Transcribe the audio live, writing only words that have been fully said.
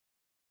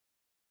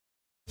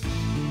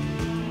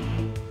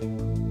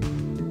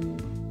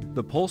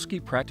The Polsky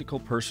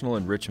Practical Personal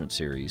Enrichment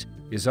Series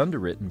is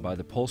underwritten by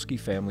the Polsky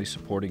Family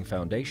Supporting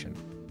Foundation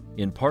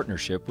in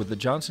partnership with the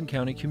Johnson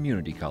County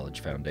Community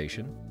College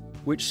Foundation,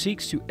 which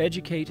seeks to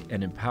educate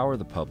and empower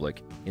the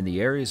public in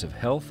the areas of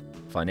health,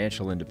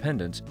 financial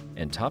independence,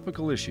 and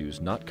topical issues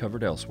not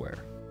covered elsewhere.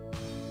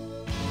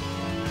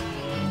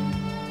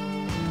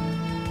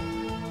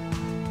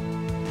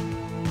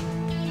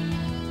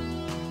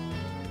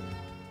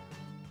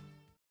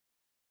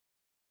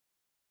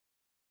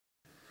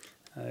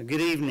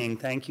 Good evening.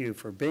 Thank you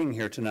for being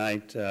here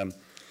tonight,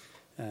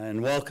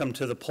 and welcome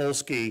to the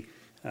Polsky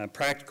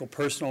Practical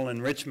Personal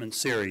Enrichment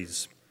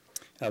Series.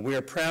 We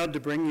are proud to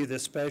bring you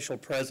this special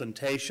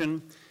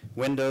presentation,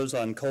 Windows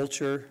on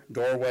Culture,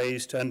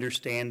 Doorways to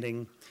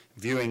Understanding,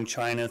 Viewing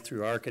China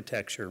Through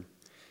Architecture.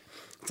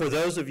 For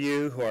those of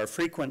you who are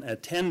frequent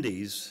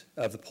attendees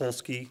of the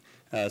Polsky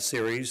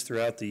series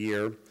throughout the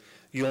year,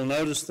 you'll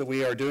notice that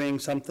we are doing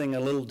something a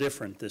little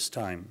different this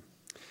time.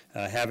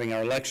 Having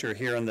our lecture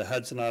here in the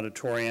Hudson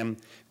Auditorium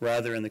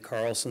rather in the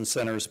Carlson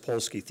Center's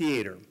Polsky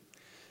Theater.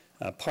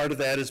 Part of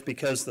that is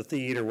because the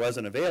theater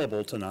wasn't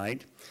available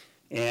tonight,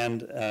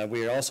 and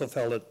we also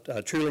felt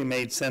it truly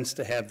made sense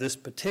to have this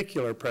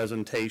particular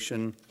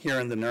presentation here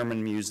in the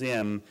Nerman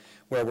Museum,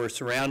 where we're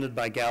surrounded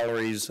by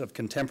galleries of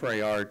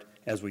contemporary art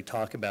as we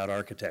talk about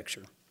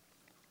architecture.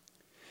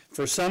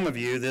 For some of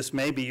you, this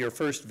may be your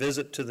first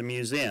visit to the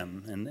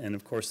museum, and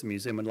of course the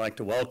museum would like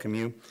to welcome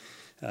you.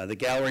 The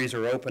galleries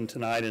are open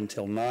tonight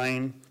until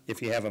 9.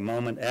 If you have a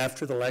moment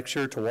after the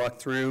lecture to walk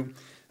through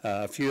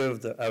a few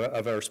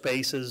of our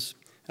spaces,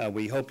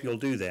 we hope you'll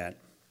do that.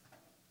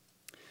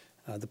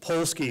 The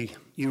Polsky,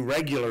 you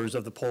regulars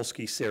of the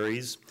Polsky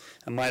series,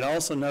 might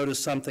also notice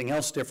something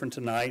else different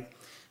tonight,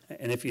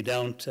 and if you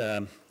don't,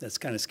 that's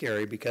kind of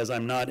scary because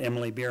I'm not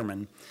Emily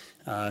Bierman,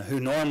 who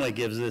normally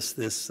gives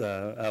this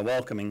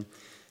welcoming.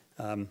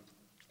 I'm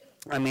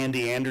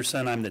Andy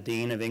Anderson. I'm the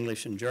Dean of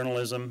English and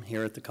Journalism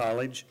here at the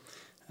college.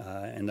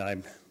 And I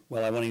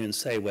won't even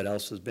say what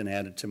else has been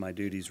added to my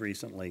duties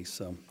recently,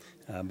 so,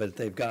 but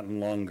they've gotten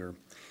longer.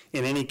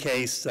 In any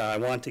case, I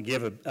want to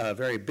give a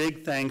very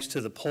big thanks to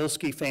the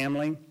Polsky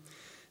family.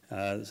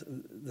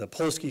 The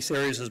Polsky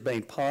series is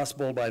made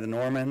possible by the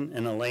Norman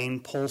and Elaine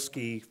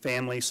Polsky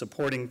Family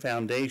Supporting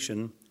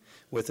Foundation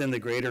within the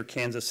Greater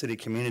Kansas City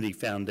Community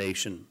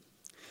Foundation.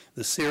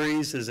 The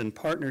series is in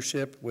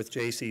partnership with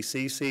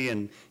JCCC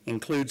and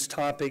includes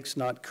topics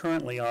not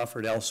currently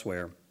offered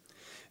elsewhere.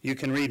 You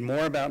can read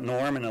more about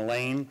Norm and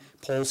Elaine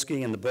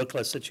Polsky in the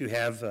booklets that you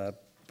have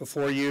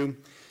before you.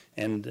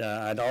 And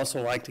I'd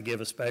also like to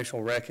give a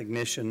special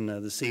recognition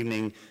this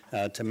evening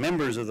to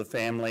members of the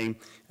family,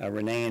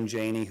 Renee and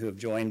Janie, who have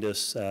joined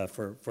us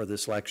for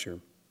this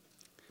lecture.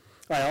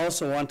 I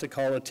also want to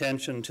call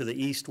attention to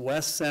the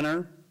East-West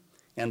Center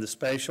and the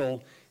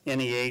special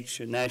NEH,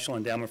 National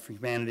Endowment for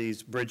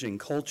Humanities Bridging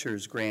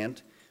Cultures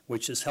grant,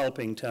 which is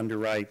helping to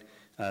underwrite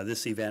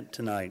this event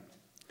tonight.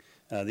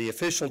 The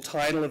official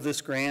title of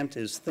this grant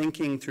is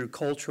Thinking Through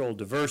Cultural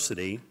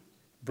Diversity,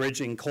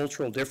 Bridging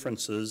Cultural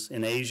Differences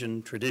in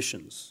Asian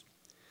Traditions.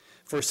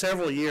 For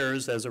several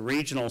years, as a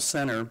regional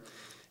center,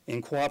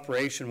 in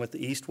cooperation with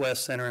the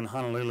East-West Center in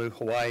Honolulu,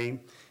 Hawaii,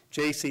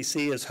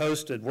 JCC has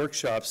hosted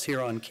workshops here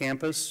on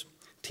campus,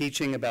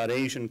 teaching about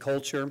Asian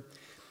culture.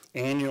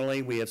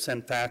 Annually, we have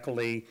sent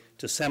faculty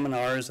to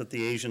seminars at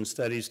the Asian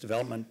Studies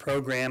Development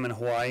Program in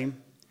Hawaii,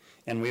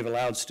 and we've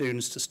allowed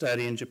students to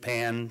study in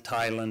Japan,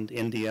 Thailand,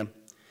 India.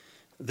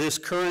 This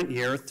current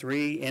year, it's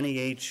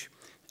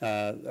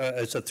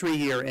a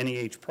three-year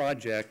NEH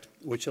project,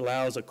 which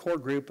allows a core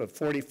group of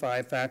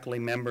 45 faculty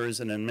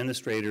members and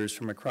administrators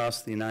from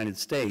across the United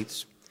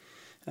States,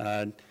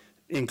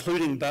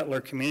 including Butler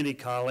Community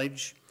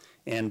College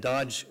and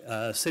Dodge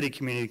City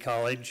Community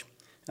College.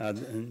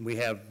 And we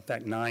have, in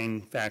fact, 9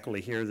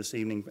 faculty here this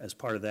evening as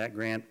part of that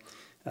grant.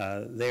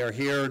 They are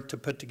here to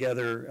put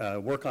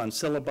together work on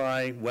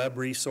syllabi, web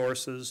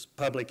resources,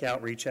 public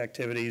outreach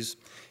activities,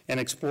 and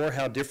explore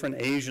how different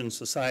Asian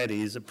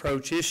societies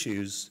approach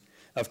issues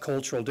of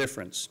cultural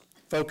difference.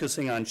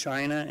 Focusing on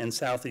China and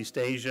Southeast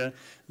Asia,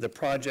 the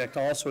project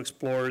also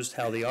explores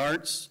how the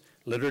arts,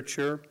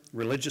 literature,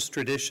 religious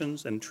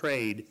traditions, and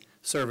trade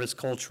serve as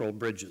cultural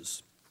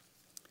bridges.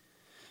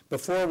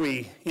 Before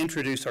we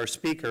introduce our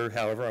speaker,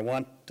 however, I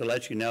want to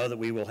let you know that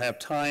we will have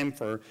time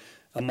for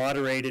a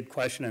moderated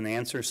question and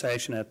answer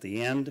session at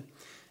the end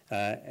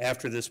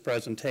after this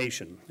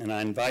presentation. And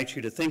I invite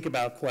you to think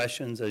about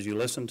questions as you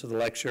listen to the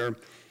lecture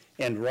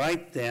and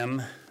write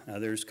them.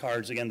 There's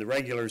cards again. The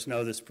regulars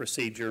know this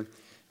procedure.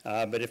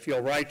 But if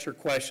you'll write your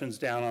questions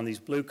down on these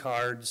blue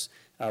cards,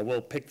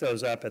 we'll pick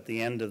those up at the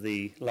end of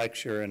the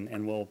lecture,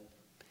 and we'll,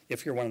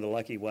 if you're one of the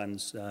lucky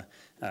ones,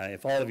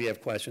 if all of you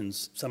have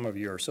questions, some of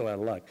you are so out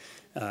of luck.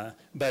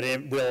 But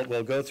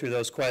we'll go through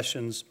those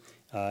questions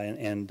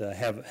and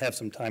have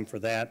some time for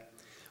that.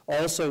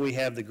 Also, we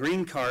have the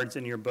green cards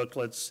in your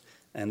booklets,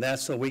 and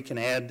that's so we can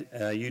add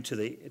you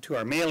to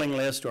our mailing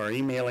list or our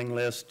emailing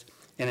list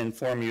and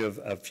inform you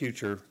of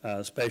future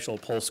special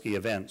Polsky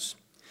events.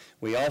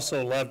 We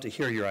also love to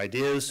hear your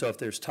ideas, so if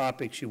there's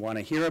topics you want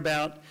to hear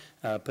about,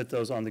 put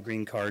those on the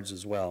green cards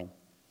as well.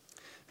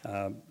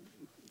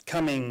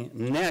 Coming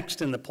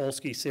next in the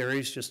Polsky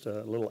Series, just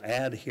a little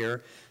ad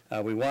here,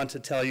 we want to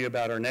tell you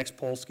about our next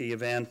Polsky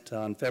event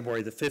on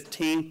February the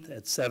 15th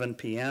at 7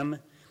 p.m.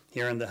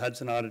 Here in the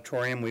Hudson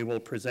Auditorium. We will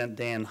present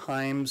Dan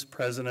Himes,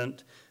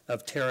 president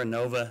of Terra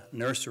Nova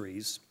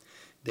Nurseries.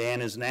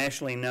 Dan is a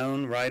nationally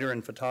known writer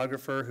and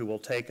photographer who will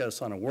take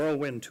us on a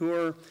whirlwind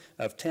tour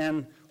of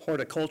 10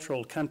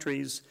 horticultural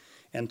countries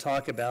and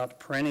talk about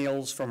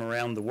perennials from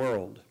around the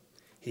world.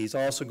 He's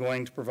also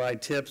going to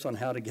provide tips on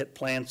how to get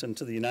plants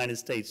into the United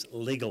States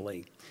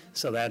legally,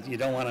 so that you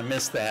don't want to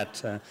miss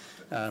that.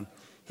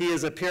 He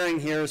is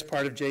appearing here as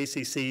part of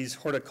JCCC's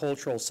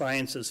Horticultural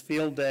Sciences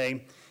Field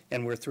Day,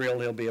 and we're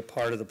thrilled he'll be a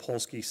part of the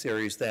Polsky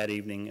Series that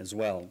evening as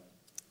well.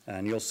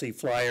 And you'll see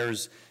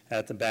flyers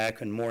at the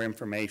back and more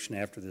information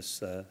after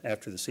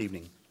this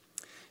evening.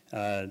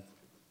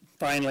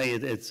 Finally,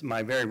 it's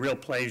my very real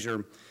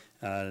pleasure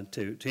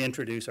to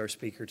introduce our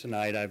speaker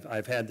tonight.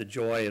 I've had the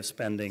joy of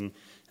spending,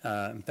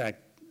 in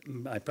fact,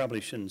 I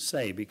probably shouldn't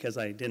say because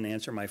I didn't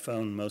answer my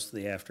phone most of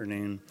the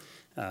afternoon.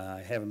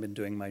 I haven't been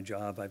doing my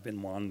job. I've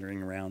been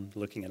wandering around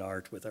looking at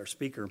art with our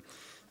speaker.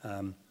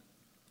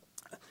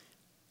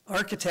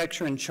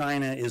 Architecture in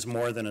China is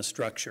more than a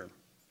structure,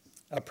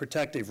 a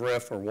protective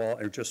roof or wall,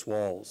 or just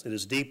walls. It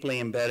is deeply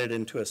embedded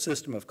into a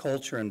system of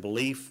culture and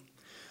belief,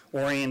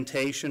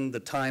 orientation, the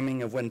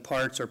timing of when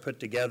parts are put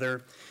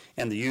together,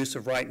 and the use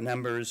of right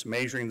numbers,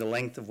 measuring the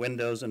length of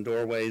windows and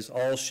doorways,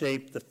 all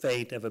shape the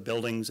fate of a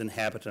building's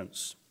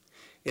inhabitants.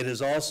 It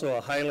is also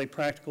a highly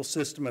practical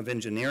system of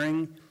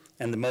engineering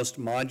and the most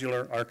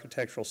modular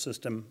architectural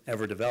system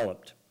ever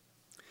developed.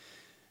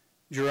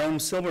 Jerome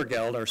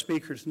Silbergeld, our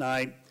speaker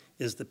tonight,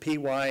 is the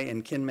P.Y.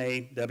 and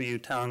Kinmay W.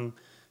 Tang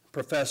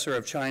Professor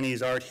of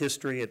Chinese Art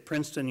History at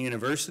Princeton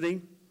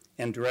University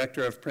and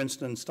Director of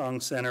Princeton's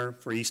Tang Center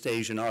for East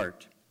Asian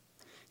Art.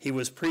 He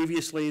was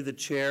previously the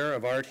Chair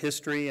of Art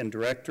History and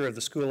Director of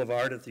the School of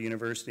Art at the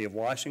University of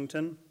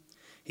Washington.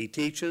 He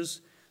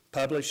teaches,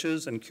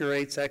 publishes, and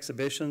curates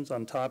exhibitions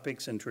on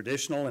topics in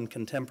traditional and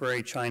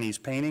contemporary Chinese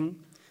painting,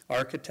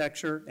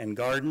 architecture and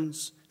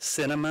gardens,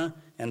 cinema,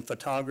 and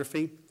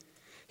photography.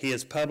 He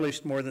has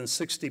published more than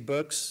 60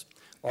 books,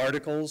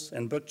 articles,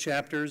 and book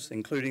chapters,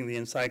 including the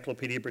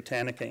Encyclopedia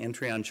Britannica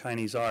entry on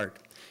Chinese art.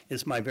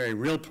 It's my very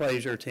real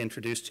pleasure to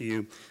introduce to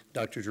you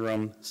Dr.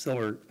 Jerome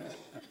Silbergeld,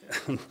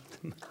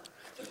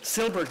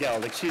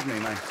 excuse me,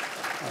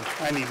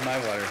 I need my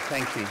water,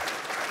 thank you.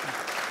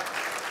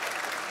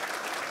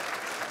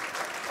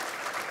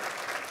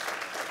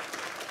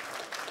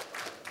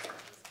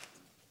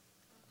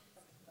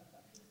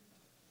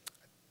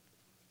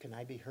 Can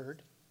I be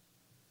heard?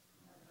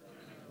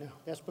 No,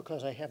 that's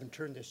because I haven't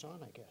turned this on,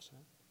 I guess, huh?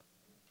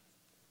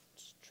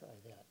 Let's try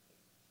that.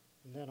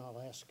 And then I'll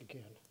ask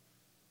again.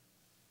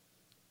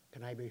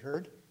 Can I be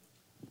heard?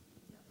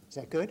 Is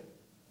that good?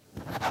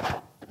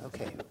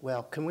 Okay,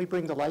 well, can we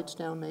bring the lights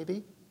down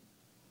maybe?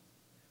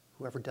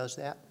 Whoever does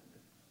that?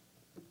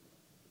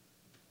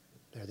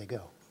 There they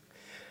go.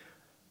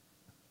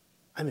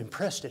 I'm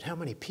impressed at how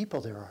many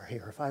people there are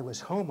here. If I was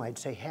home, I'd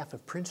say half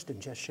of Princeton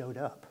just showed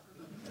up.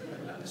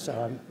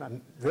 So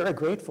I'm very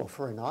grateful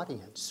for an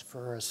audience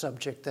for a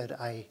subject that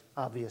I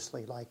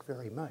obviously like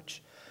very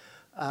much.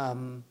 I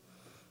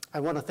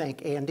want to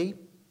thank Andy.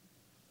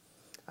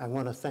 I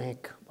want to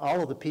thank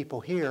all of the people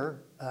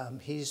here.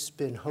 He's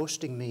been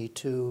hosting me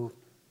to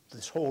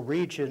this whole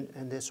region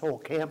and this whole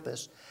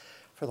campus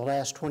for the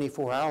last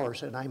 24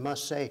 hours, and I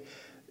must say,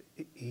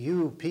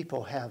 you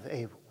people have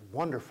a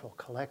wonderful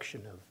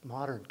collection of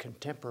modern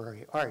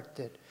contemporary art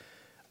that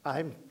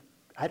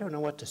I don't know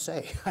what to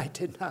say. I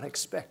did not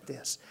expect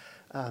this.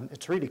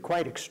 It's really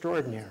quite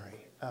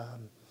extraordinary.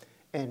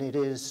 And it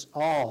is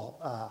all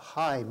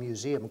high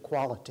museum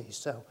quality.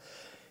 So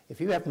if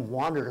you haven't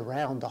wandered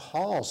around the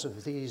halls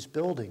of these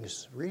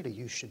buildings, really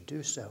you should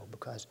do so,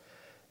 because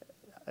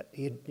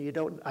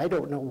I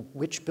don't know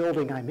which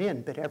building I'm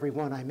in, but every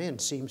one I'm in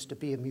seems to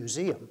be a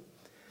museum.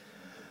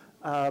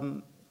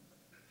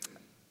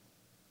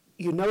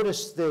 You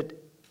notice that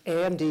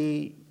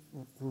Andy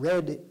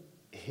read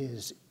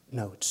his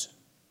notes,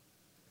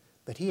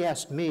 but he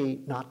asked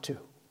me not to.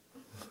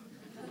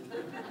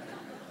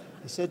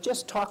 He said,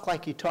 just talk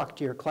like you talk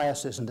to your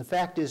classes. And the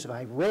fact is, if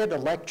I read a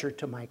lecture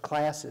to my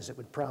classes, it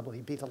would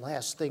probably be the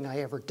last thing I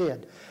ever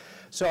did.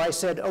 So I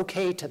said,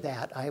 okay to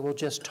that. I will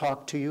just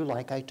talk to you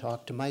like I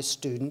talk to my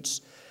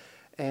students.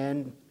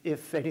 And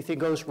if anything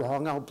goes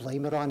wrong, I'll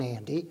blame it on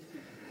Andy.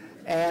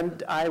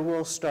 And I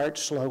will start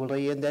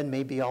slowly, and then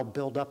maybe I'll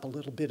build up a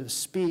little bit of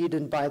speed,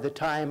 and by the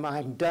time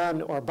I'm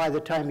done, or by the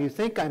time you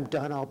think I'm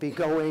done, I'll be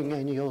going,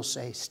 and you'll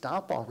say,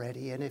 stop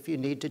already. And if you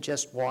need to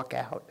just walk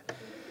out,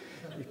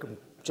 you can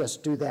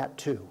just do that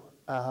too.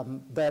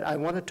 But I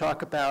want to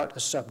talk about a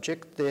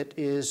subject that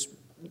is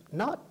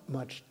not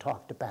much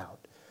talked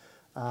about,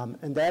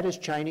 and that is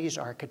Chinese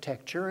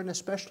architecture, and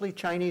especially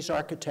Chinese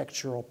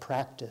architectural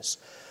practice.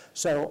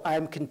 So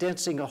I'm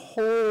condensing a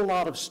whole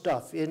lot of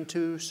stuff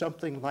into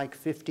something like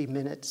 50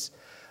 minutes.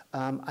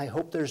 I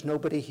hope there's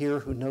nobody here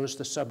who knows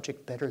the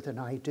subject better than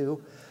I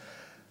do.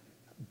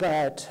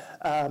 But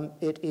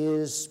it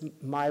is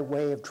my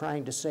way of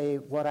trying to say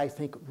what I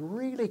think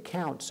really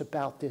counts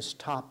about this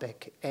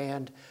topic.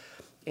 And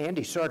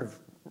Andy sort of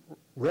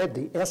read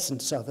the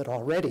essence of it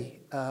already,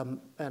 and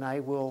I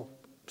will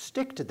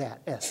stick to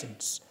that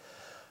essence.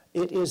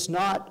 It is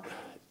not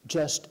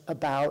just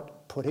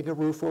about putting a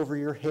roof over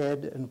your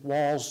head and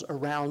walls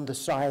around the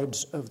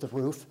sides of the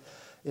roof.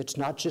 It's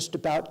not just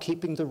about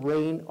keeping the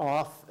rain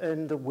off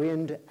and the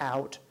wind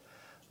out.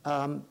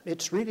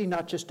 It's really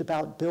not just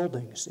about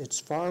buildings. It's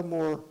far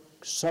more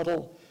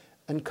subtle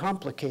and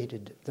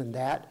complicated than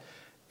that.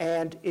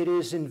 And it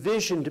is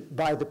envisioned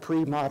by the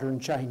pre-modern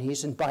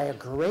Chinese and by a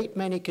great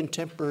many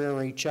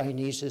contemporary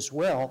Chinese as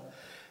well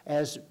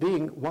as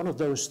being one of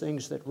those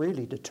things that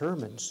really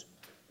determines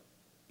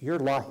your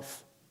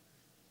life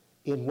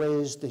in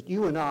ways that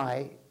you and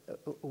I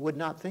would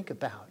not think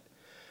about.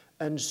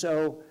 And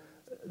so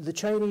the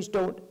Chinese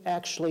don't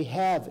actually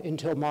have,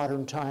 until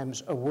modern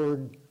times, a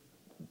word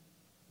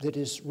that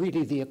is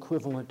really the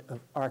equivalent of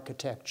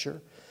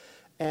architecture.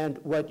 And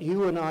what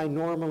you and I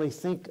normally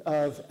think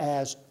of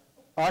as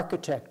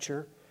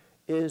architecture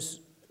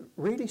is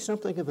really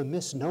something of a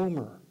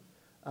misnomer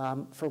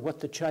for what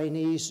the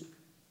Chinese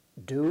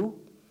do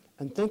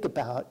and think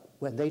about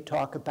when they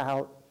talk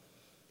about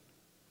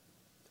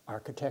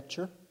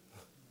architecture.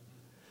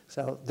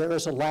 So there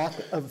is a lack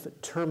of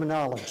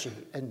terminology,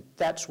 and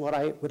that's what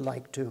I would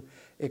like to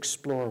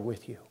explore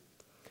with you.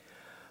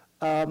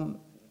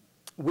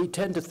 We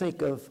tend to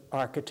think of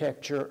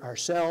architecture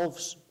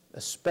ourselves,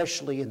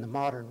 especially in the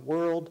modern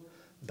world,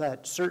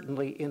 but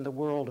certainly in the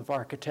world of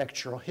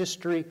architectural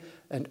history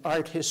and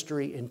art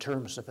history in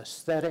terms of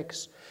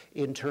aesthetics,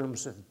 in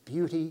terms of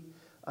beauty.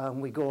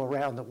 We go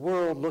around the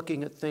world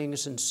looking at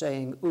things and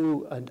saying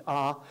ooh and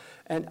ah.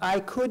 And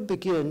I could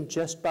begin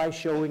just by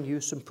showing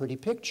you some pretty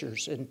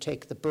pictures and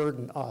take the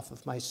burden off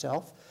of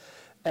myself.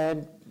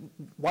 And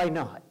why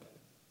not?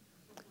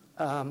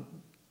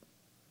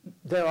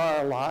 There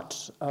are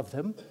lots of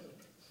them.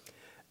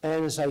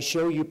 And as I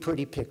show you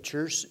pretty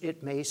pictures,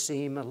 it may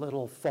seem a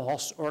little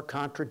false or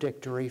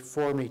contradictory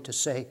for me to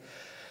say,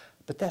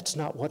 but that's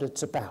not what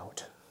it's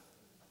about.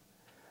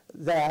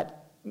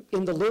 That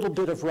in the little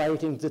bit of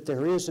writing that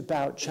there is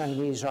about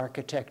Chinese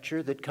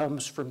architecture that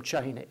comes from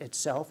China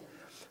itself,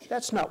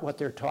 that's not what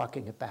they're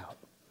talking about.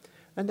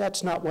 And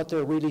that's not what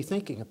they're really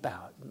thinking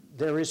about.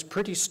 There is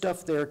pretty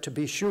stuff there to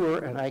be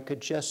sure, and I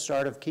could just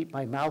sort of keep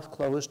my mouth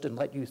closed and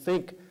let you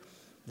think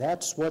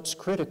that's what's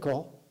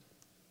critical.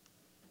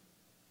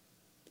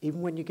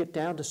 Even when you get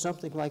down to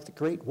something like the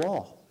Great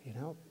Wall, you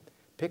know,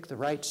 pick the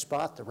right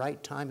spot, the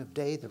right time of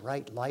day, the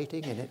right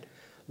lighting, and it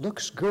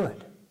looks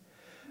good.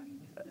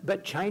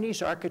 But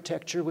Chinese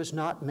architecture was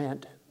not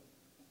meant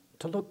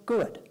to look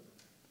good.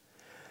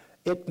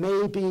 It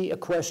may be a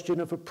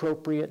question of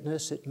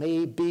appropriateness. It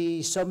may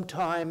be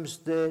sometimes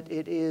that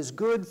it is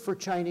good for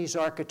Chinese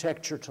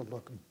architecture to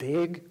look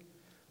big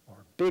or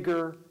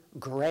bigger,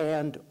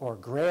 grand or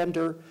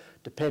grander,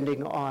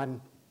 depending on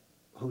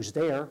who's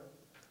there,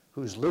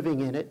 who's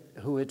living in it,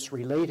 who it's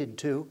related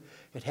to.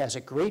 It has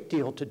a great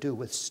deal to do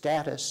with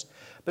status.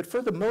 But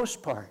for the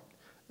most part,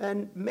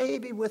 and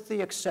maybe with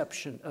the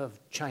exception of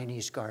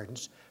Chinese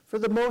gardens, for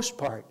the most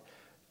part,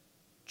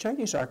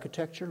 Chinese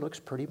architecture looks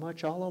pretty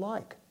much all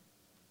alike.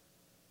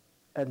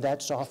 And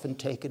that's often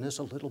taken as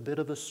a little bit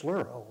of a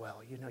slur. Oh,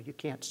 well, you know, you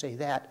can't say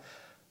that.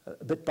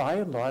 But by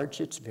and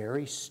large, it's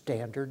very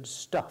standard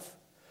stuff.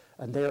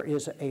 And there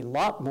is a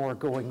lot more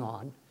going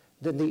on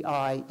than the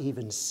eye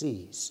even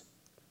sees.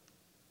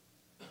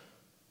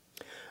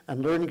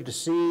 And learning to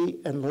see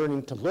and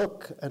learning to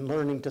look and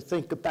learning to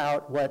think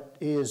about what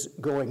is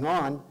going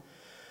on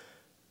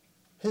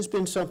has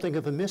been something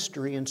of a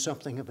mystery and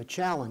something of a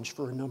challenge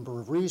for a number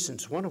of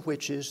reasons, one of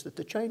which is that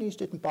the Chinese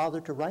didn't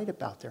bother to write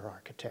about their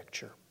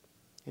architecture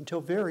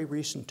until very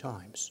recent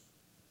times,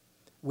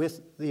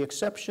 with the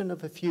exception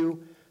of a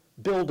few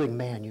building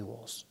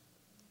manuals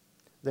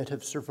that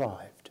have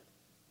survived.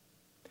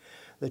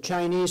 The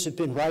Chinese have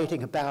been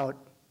writing about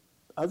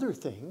other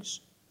things.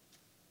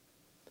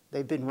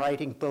 They've been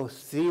writing both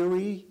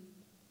theory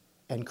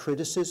and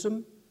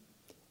criticism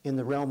in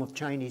the realm of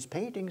Chinese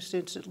painting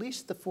since at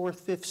least the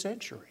 4th, 5th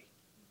century.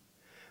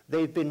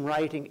 They've been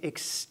writing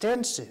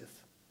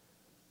extensive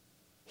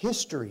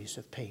histories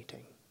of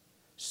painting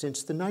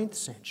since the 9th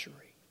century.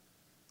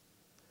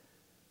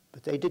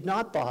 But they did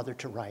not bother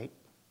to write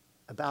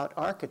about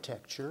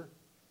architecture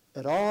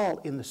at all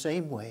in the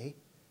same way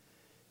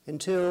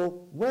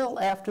until well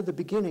after the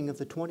beginning of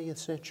the 20th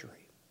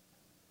century.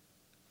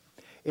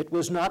 It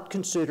was not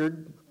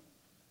considered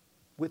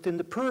within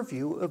the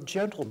purview of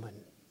gentlemen,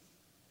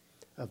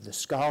 of the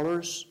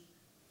scholars,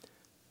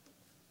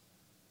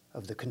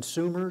 of the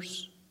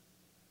consumers,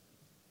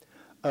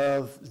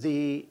 of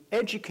the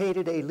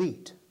educated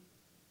elite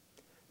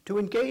to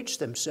engage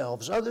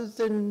themselves other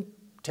than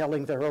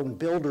telling their own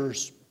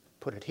builders,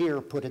 put it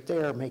here, put it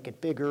there, make it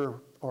bigger,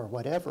 or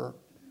whatever.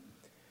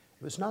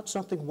 It was not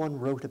something one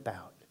wrote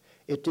about.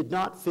 It did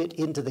not fit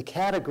into the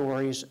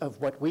categories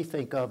of what we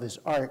think of as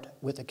art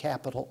with a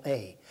capital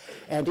A.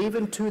 And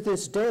even to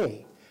this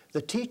day,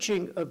 the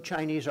teaching of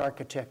Chinese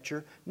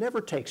architecture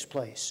never takes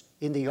place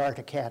in the art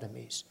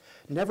academies,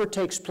 never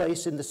takes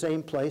place in the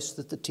same place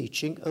that the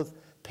teaching of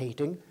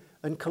painting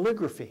and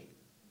calligraphy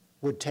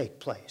would take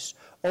place,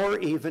 or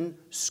even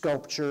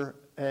sculpture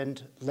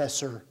and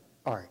lesser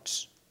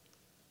arts.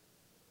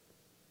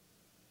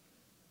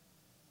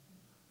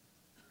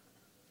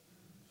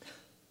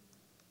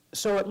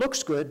 So it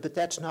looks good, but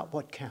that's not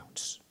what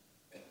counts.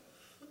 At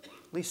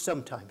least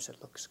sometimes it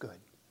looks good.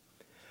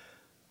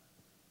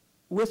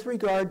 With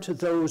regard to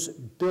those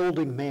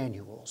building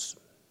manuals,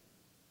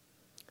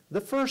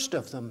 the first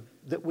of them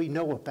that we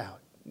know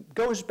about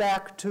goes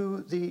back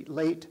to the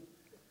late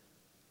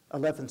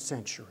 11th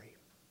century.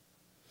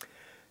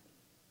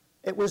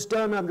 It was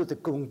done under the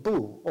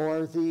Gongbu,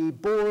 or the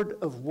Board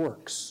of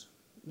Works,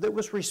 that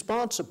was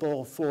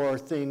responsible for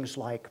things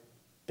like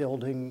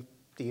building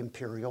the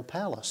imperial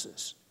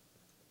palaces.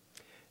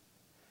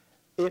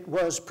 It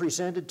was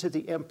presented to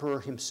the emperor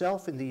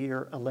himself in the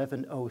year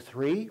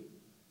 1103.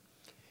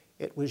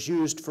 It was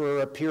used for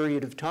a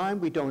period of time.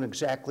 We don't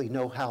exactly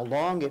know how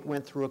long. It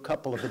went through a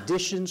couple of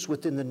editions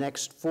within the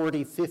next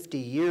 40, 50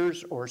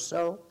 years or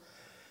so.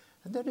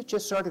 And then it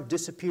just sort of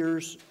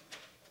disappears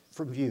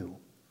from view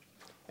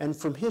and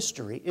from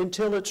history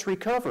until it's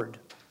recovered.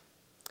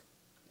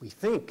 We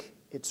think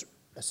it's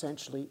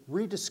essentially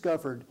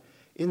rediscovered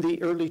in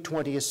the early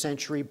 20th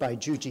century by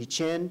Zhu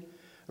Jiqian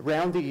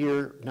around the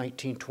year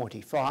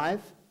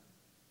 1925.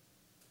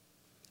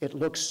 It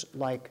looks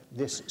like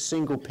this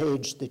single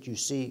page that you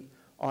see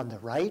on the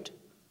right.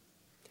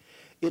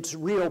 Its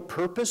real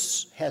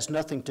purpose has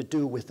nothing to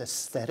do with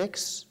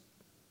aesthetics.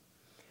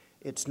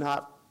 It's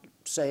not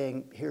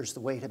saying, here's the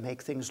way to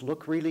make things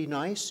look really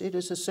nice. It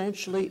is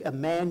essentially a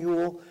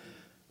manual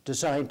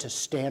designed to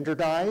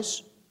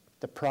standardize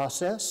the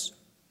process,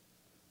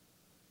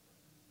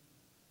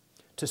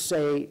 to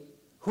say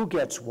who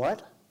gets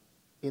what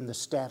in the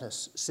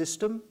status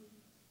system,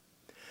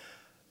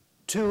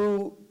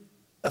 to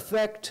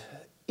affect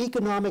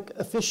economic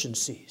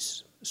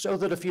efficiencies, so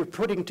that if you're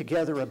putting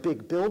together a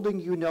big building,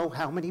 you know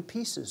how many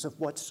pieces of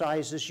what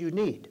sizes you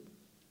need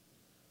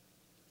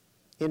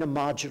in a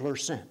modular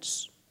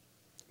sense.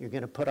 You're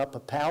going to put up a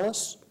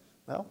palace.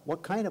 Well,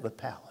 what kind of a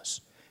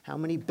palace? How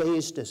many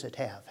bays does it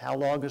have? How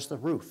long is the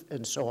roof?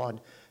 And so on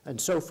and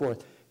so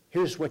forth.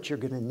 Here's what you're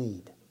going to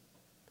need,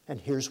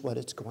 and here's what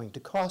it's going to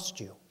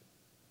cost you.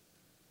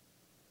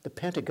 The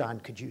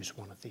Pentagon could use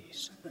one of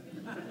these.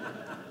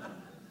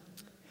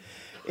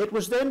 It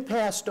was then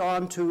passed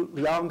on to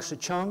Liang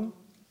Shicheng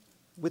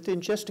within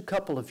just a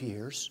couple of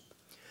years.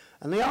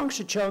 And Liang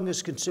Shicheng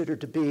is considered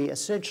to be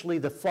essentially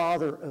the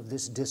father of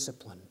this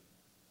discipline.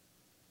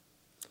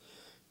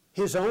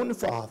 His own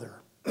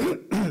father,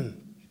 Liang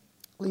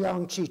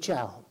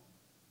Qichao,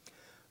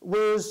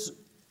 was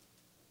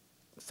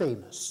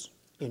famous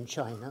in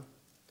China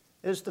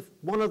as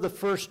one of the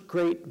first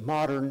great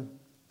modern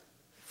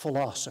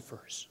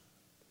philosophers.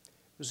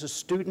 He was a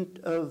student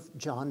of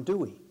John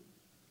Dewey,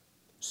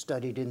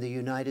 studied in the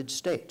United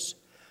States,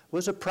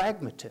 was a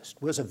pragmatist,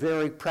 was a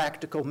very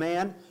practical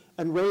man,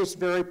 and raised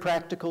very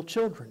practical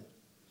children.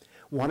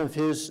 One of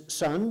his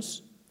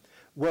sons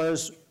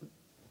was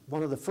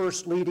one of the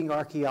first leading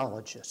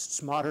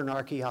archaeologists, modern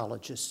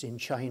archaeologists in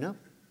China,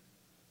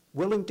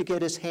 willing to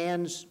get his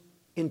hands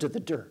into the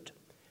dirt,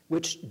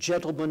 which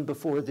gentlemen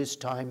before this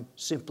time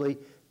simply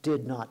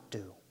did not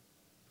do.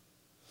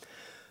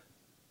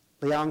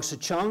 Liang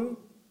Shicheng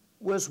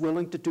was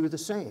willing to do the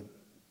same,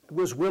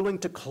 was willing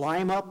to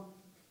climb up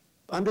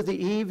under the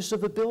eaves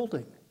of a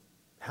building.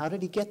 How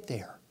did he get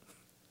there?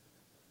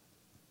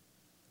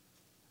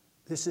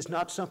 This is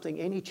not something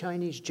any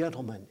Chinese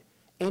gentleman,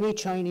 any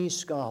Chinese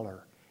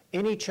scholar,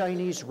 any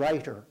Chinese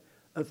writer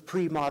of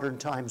pre-modern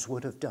times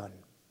would have done.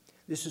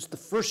 This is the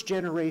first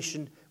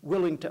generation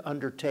willing to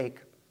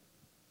undertake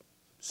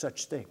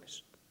such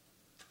things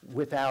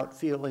without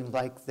feeling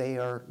like they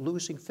are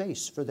losing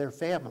face for their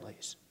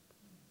families.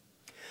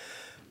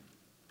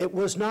 It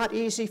was not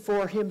easy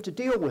for him to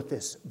deal with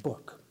this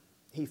book.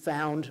 He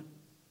found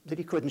that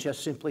he couldn't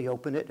just simply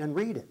open it and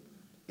read it.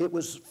 It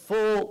was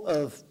full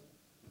of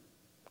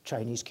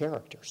Chinese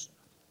characters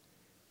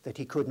that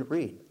he couldn't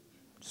read,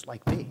 just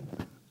like me.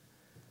 You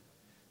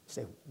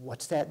say,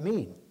 what's that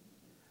mean?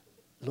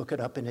 Look it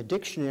up in a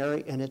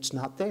dictionary and it's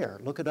not there.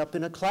 Look it up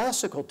in a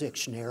classical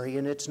dictionary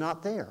and it's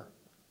not there.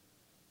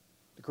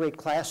 The great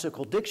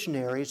classical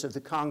dictionaries of the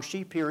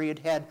Kangxi period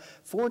had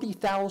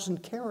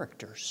 40,000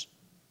 characters.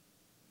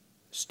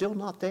 Still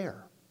not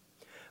there.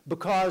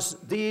 Because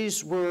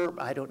these were,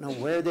 I don't know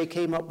where they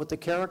came up with the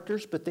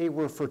characters, but they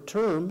were for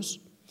terms,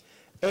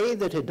 A,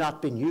 that had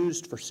not been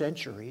used for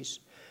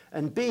centuries,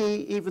 and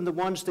B, even the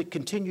ones that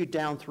continued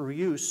down through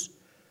use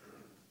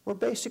were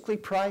basically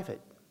private.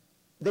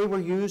 They were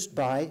used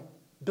by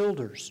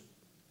builders,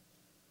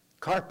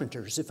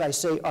 carpenters. If I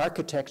say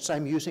architects,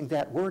 I'm using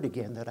that word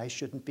again that I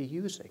shouldn't be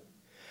using.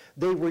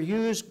 They were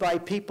used by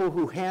people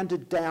who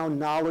handed down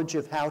knowledge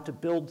of how to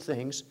build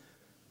things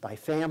by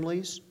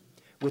families,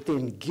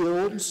 within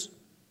guilds.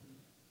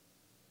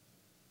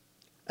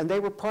 And they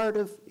were part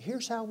of,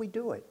 here's how we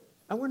do it.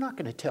 And we're not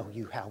going to tell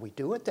you how we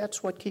do it.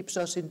 That's what keeps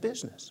us in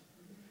business.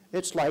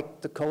 It's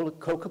like the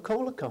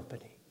Coca-Cola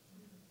Company.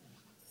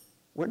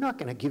 We're not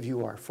going to give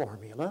you our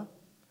formula,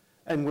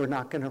 and we're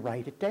not going to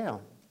write it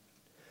down.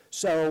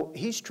 So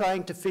he's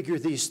trying to figure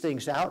these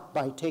things out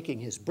by taking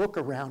his book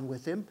around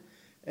with him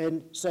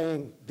and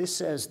saying, this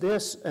says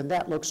this, and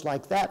that looks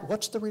like that.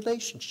 What's the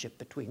relationship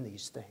between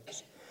these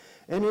things?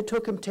 And it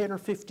took him 10 or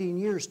 15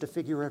 years to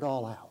figure it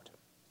all out.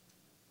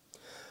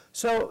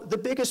 So the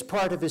biggest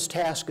part of his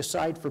task,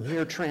 aside from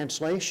mere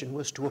translation,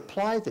 was to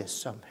apply this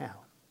somehow.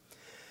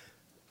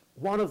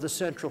 One of the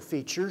central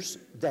features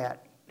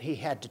that he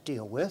had to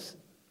deal with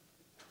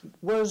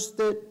was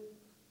that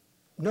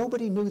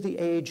nobody knew the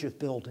age of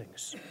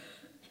buildings.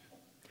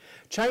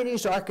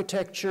 Chinese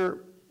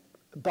architecture,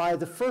 by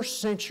the 1st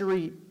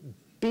century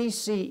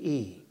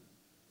BCE,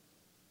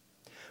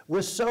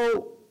 was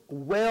so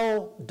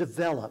well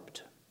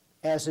developed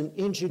as an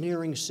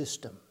engineering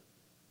system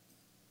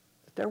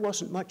that there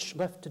wasn't much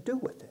left to do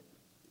with it.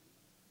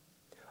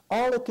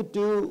 All it could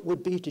do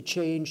would be to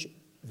change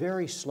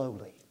very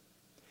slowly.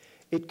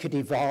 It could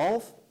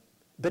evolve,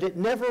 but it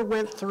never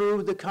went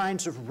through the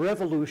kinds of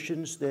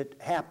revolutions that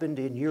happened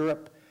in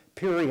Europe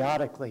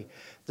periodically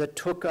that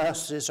took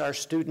us, as our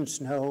students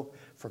know,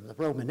 from the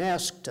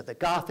Romanesque to the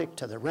Gothic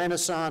to the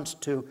Renaissance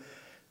to,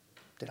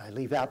 did I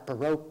leave out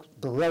Baroque,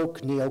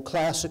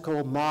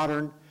 neoclassical,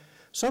 modern,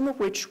 some of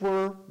which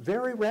were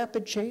very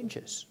rapid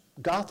changes.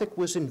 Gothic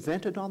was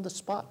invented on the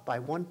spot by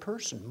one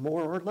person,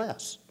 more or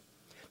less.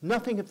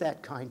 Nothing of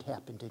that kind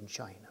happened in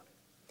China.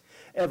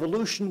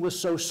 Evolution was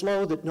so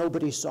slow that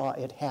nobody saw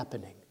it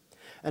happening.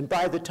 And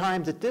by the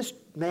time that this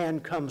man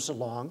comes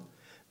along,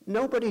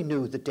 nobody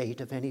knew the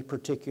date of any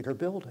particular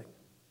building.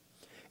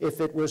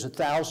 If it was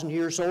 1,000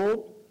 years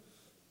old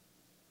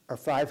or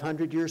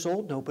 500 years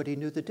old, nobody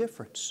knew the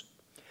difference.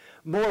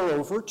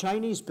 Moreover,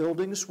 Chinese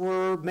buildings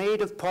were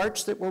made of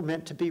parts that were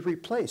meant to be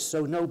replaced,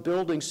 so no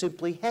building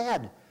simply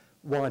had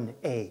one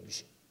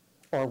age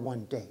or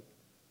one date.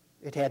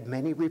 It had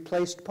many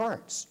replaced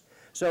parts.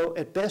 So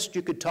at best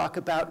you could talk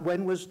about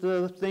when was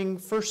the thing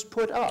first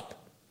put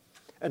up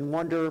and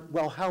wonder,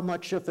 well, how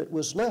much of it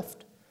was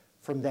left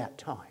from that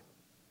time.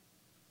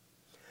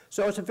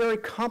 So it's a very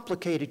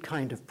complicated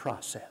kind of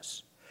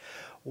process.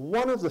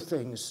 One of the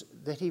things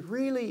that he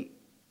really,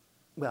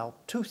 well,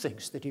 two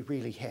things that he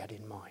really had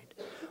in mind,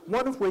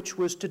 one of which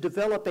was to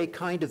develop a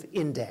kind of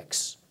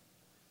index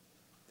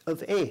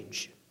of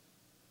age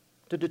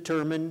to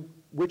determine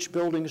which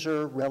buildings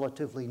are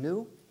relatively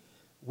new,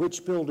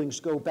 which buildings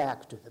go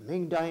back to the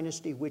Ming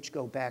Dynasty, which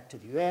go back to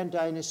the Yuan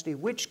Dynasty,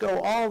 which go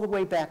all the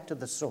way back to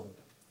the Song.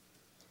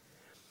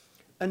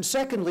 And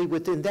secondly,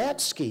 within that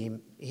scheme,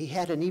 he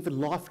had an even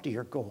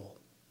loftier goal.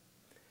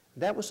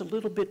 That was a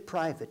little bit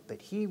private,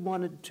 but he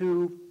wanted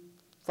to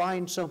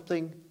find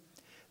something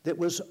that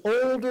was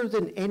older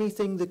than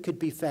anything that could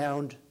be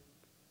found,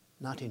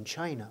 not in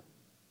China,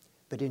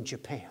 but in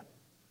Japan.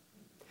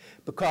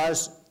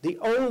 Because the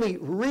only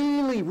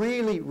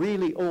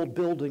really old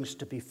buildings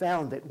to be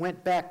found that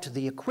went back to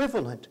the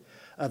equivalent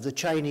of the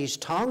Chinese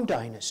Tang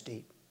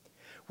Dynasty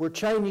were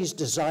Chinese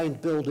designed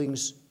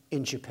buildings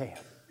in Japan.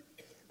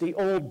 The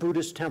old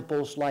Buddhist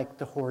temples like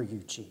the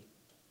Horyuji,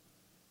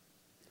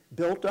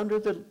 built under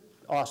the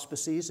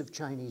auspices of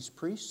Chinese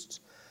priests,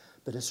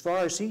 but as far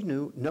as he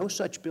knew, no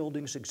such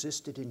buildings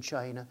existed in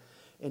China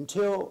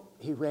until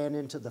he ran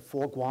into the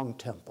Foguang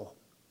Temple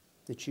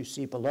that you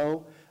see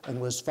below and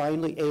was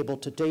finally able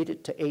to date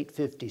it to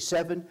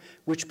 857,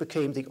 which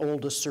became the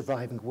oldest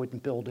surviving wooden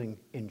building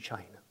in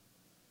China.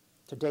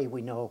 Today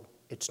we know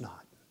it's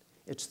not.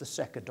 It's the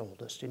second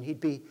oldest, and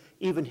he'd be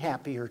even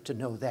happier to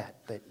know that,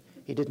 but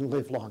he didn't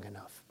live long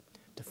enough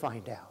to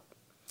find out.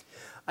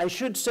 I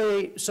should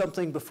say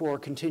something before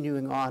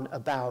continuing on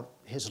about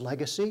his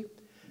legacy.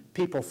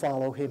 People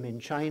follow him in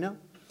China.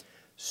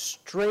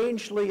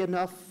 Strangely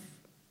enough,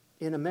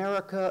 in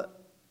America,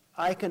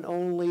 I can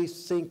only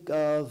think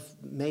of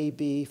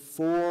maybe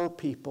 4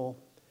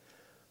 people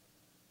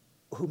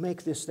who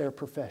make this their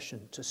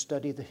profession, to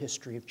study the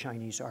history of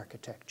Chinese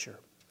architecture.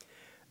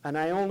 And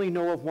I only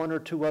know of 1 or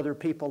 2 other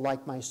people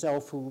like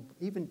myself who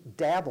even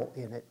dabble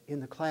in it in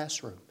the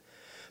classroom.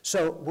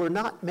 So we're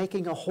not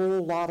making a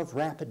whole lot of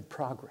rapid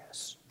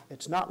progress.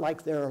 It's not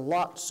like there are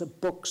lots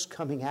of books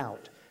coming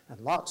out and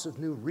lots of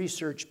new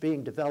research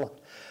being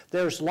developed.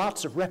 There's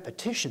lots of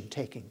repetition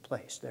taking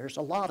place. There's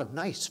a lot of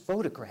nice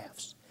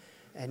photographs,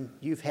 and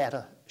you've had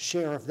a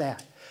share of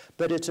that.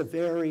 But it's a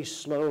very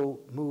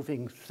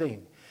slow-moving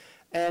thing.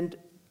 And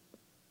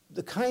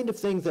the kind of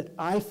thing that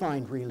I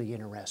find really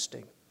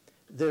interesting,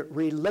 the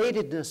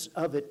relatedness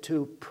of it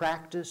to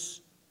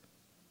practice,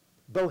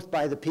 both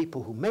by the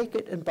people who make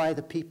it and by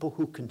the people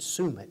who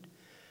consume it,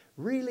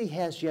 really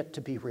has yet to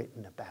be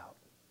written about.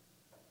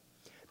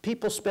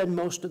 People spend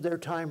most of their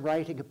time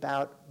writing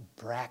about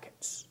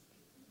brackets.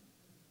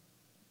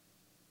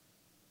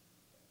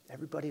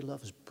 Everybody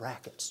loves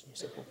brackets. You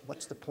say, well,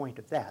 what's the point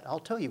of that? I'll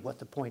tell you what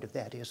the point of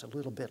that is a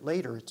little bit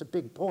later. It's a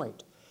big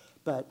point.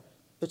 But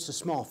It's a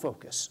small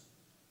focus.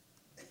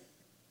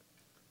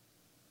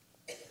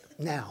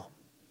 Now,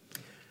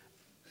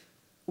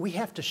 we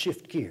have to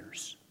shift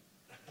gears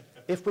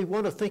if we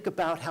want to think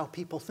about how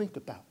people think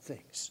about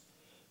things.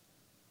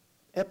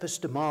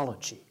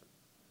 Epistemology.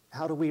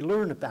 How do we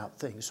learn about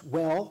things?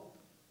 Well,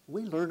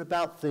 we learn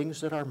about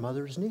things that our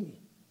mothers need.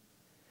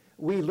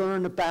 We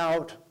learn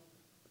about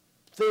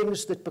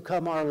things that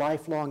become our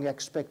lifelong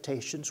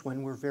expectations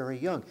when we're very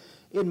young.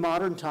 In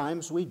modern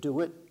times, we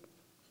do it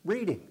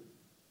reading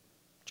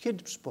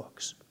kids'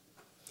 books.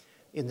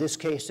 In this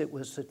case, it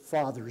was at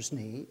Father's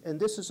Knee, and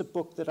this is a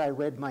book that I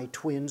read my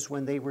twins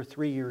when they were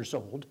 3 years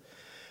old.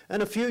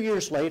 And a few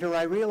years later,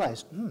 I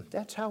realized,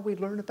 that's how we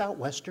learn about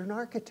Western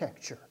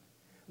architecture.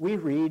 We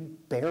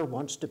read, Bear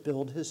wants to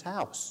build his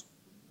house.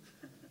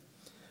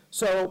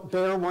 So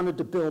Bear wanted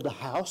to build a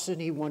house,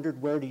 and he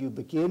wondered, where do you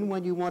begin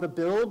when you want to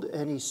build?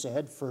 And he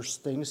said,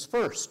 first things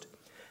first.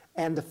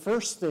 And the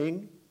first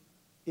thing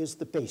is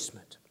the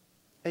basement.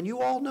 And you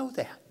all know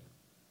that.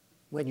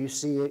 When you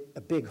see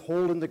a big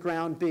hole in the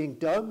ground being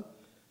dug,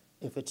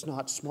 if it's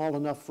not small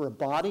enough for a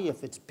body,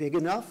 if it's big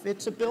enough,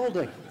 it's a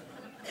building.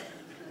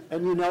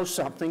 And you know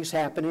something's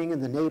happening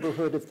in the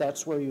neighborhood, if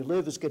that's where you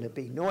live, is going to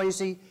be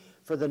noisy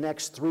for the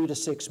next 3 to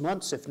 6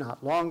 months, if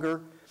not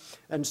longer.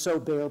 And so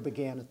Bear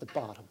began at the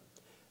bottom.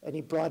 And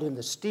he brought in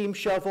the steam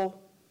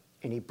shovel,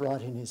 and he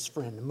brought in his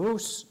friend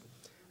Moose,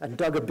 and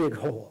dug a big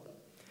hole.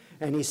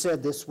 And he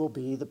said, this will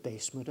be the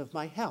basement of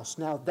my house.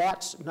 Now,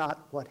 that's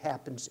not what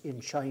happens in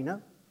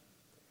China,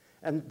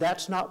 and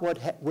that's not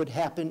what would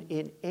happen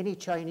in any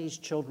Chinese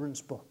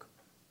children's book.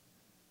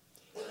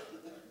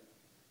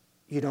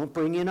 You don't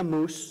bring in a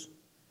moose,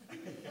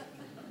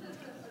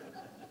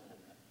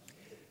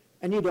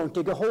 and you don't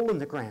dig a hole in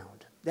the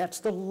ground. That's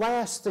the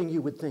last thing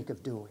you would think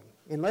of doing,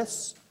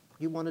 unless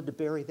you wanted to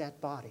bury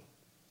that body.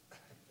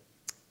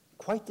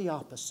 Quite the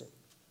opposite.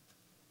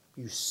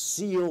 You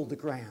seal the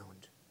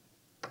ground.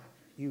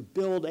 You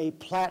build a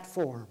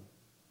platform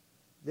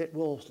that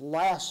will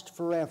last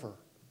forever,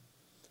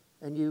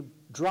 and you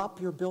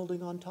drop your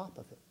building on top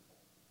of it.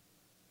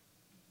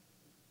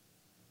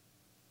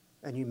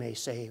 And you may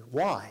say,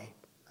 why?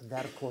 And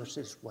that, of course,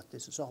 is what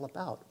this is all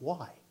about.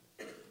 Why?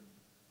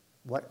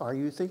 What are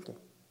you thinking?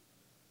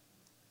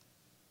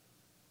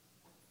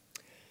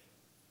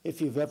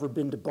 If you've ever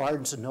been to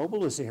Barnes &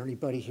 Noble, is there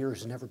anybody here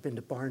who's never been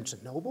to Barnes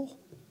 & Noble?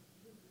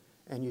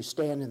 And you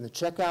stand in the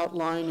checkout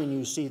line and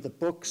you see the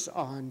books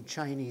on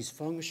Chinese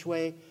feng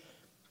shui,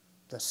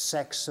 the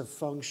sex of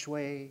feng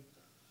shui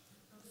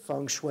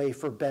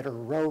for better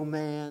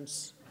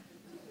romance.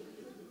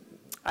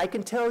 I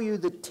can tell you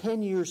that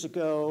 10 years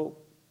ago,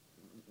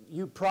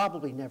 you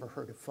probably never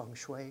heard of feng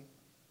shui.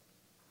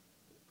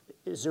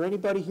 Is there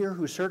anybody here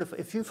who's heard of,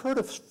 if you've heard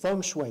of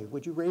feng shui,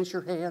 would you raise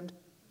your hand?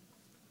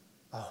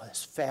 Oh,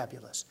 that's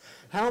fabulous.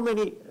 How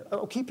many,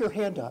 keep your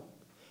hand up.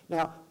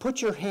 Now,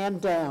 put your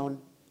hand down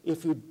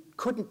if you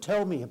couldn't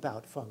tell me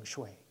about feng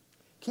shui.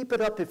 Keep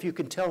it up if you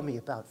can tell me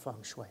about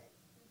feng shui,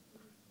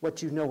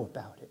 what you know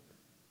about it.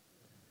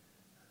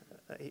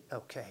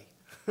 Okay.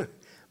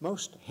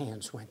 Most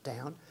hands went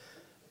down.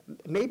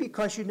 Maybe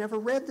because you never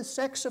read The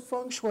Sex of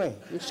Feng Shui.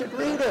 You should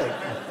read it.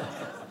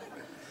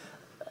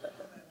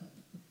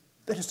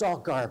 But it's all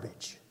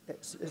garbage.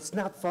 It's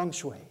not feng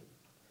shui.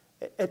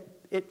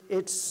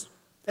 It's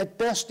at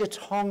best, it's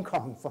Hong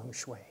Kong feng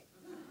shui.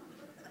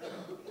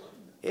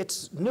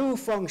 It's new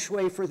feng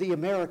shui for the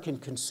American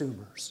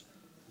consumers.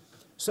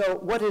 So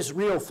what is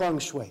real feng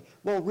shui?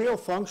 Well, real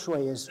feng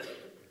shui is,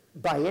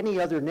 by any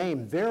other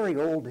name, very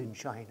old in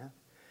China,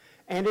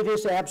 and it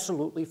is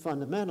absolutely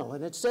fundamental.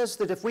 And it says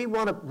that if we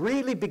want to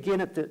really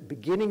begin at the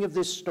beginning of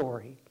this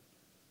story,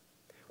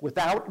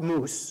 without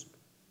moose,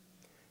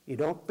 you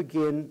don't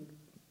begin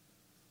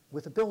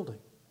with a building.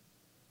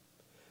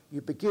 You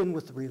begin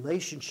with the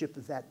relationship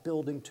of that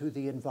building to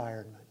the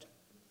environment.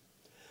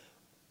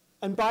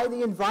 And by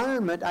the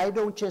environment, I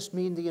don't just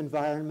mean the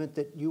environment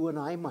that you and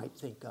I might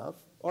think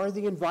of, or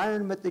the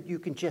environment that you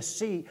can just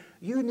see.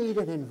 You need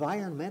an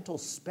environmental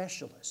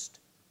specialist,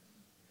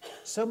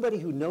 somebody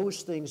who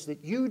knows things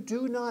that you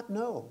do not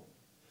know.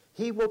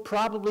 He will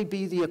probably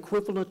be the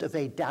equivalent of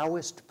a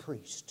Taoist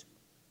priest.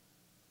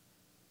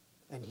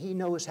 And he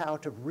knows how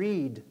to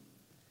read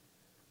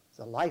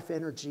the life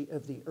energy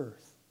of the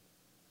earth,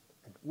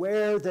 and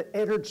where the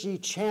energy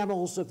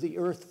channels of the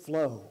earth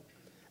flow,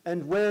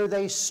 and where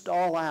they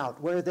stall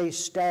out, where they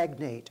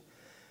stagnate.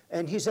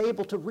 And he's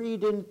able to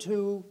read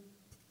into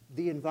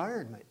the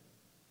environment,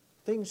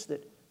 things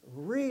that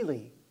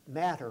really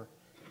matter,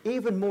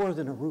 even more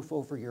than a roof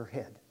over your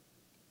head.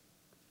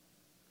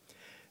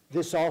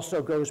 This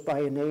also goes by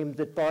a name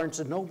that Barnes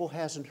 & Noble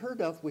hasn't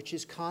heard of, which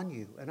is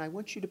Kanyu. And I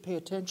want you to pay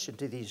attention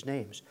to these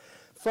names.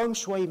 Feng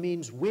Shui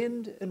means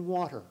wind and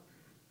water.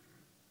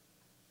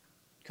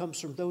 It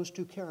comes from those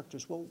two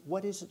characters. Well,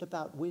 what is it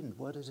about wind?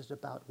 What is it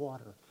about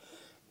water?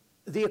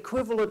 The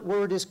equivalent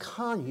word is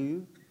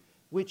Kanyu,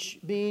 which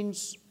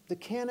means the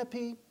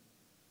canopy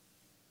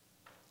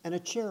and a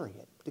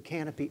chariot. The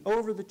canopy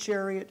over the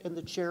chariot and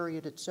the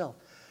chariot itself.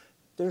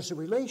 There's a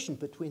relation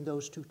between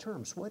those two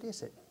terms. What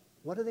is it?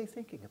 What are they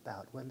thinking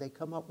about when they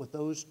come up with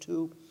those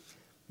two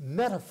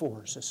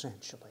metaphors,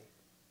 essentially?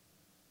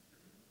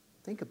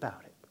 Think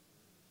about it,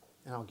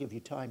 and I'll give you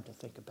time to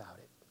think about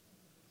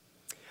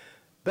it.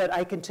 But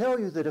I can tell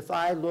you that if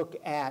I look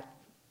at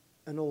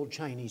an old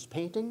Chinese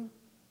painting,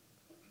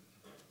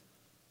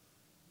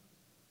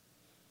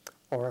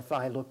 or if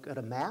I look at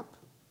a map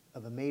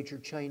of a major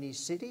Chinese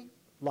city,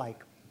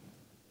 like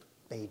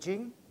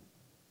Beijing,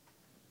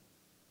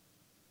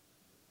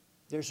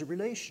 there's a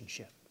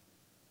relationship.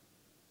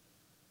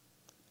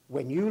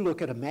 When you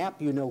look at a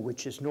map, you know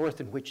which is north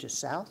and which is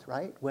south,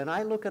 right? When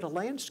I look at a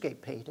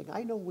landscape painting,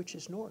 I know which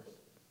is north.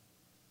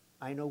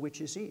 I know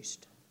which is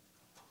east.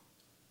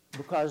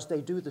 Because they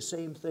do the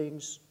same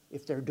things,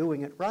 if they're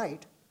doing it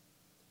right,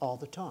 all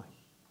the time.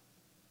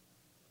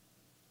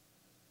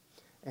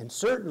 And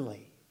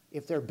certainly,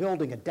 if they're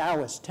building a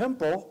Taoist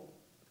temple,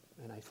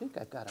 and I think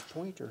I've got a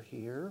pointer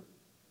here.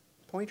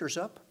 Pointer's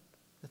up,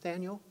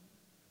 Nathaniel?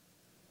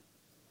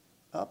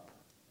 Up.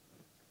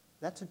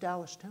 That's a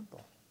Taoist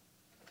temple.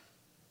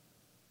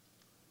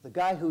 The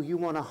guy who you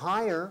want to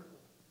hire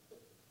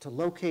to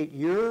locate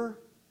your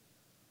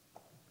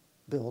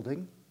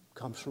building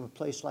comes from a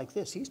place like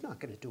this. He's not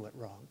going to do it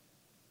wrong.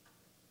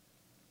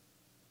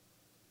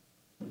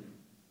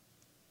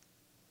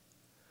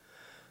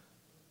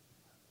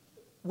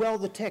 Well,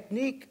 the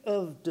technique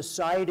of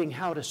deciding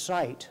how to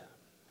cite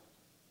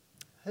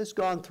has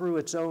gone through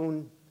its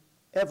own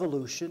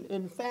evolution.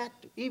 In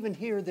fact, even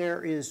here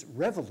there is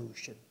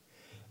revolution.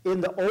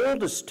 In the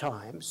oldest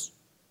times,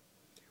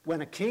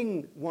 when a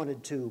king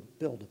wanted to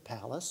build a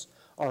palace,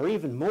 or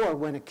even more,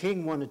 when a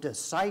king wanted to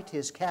cite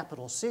his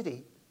capital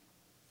city,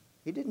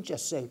 he didn't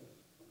just say,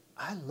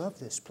 I love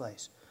this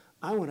place.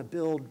 I want to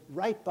build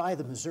right by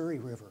the Missouri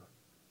River.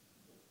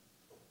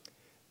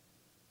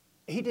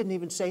 He didn't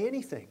even say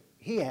anything.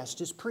 He asked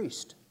his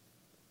priest.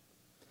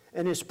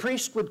 And his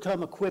priest would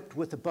come equipped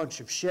with a bunch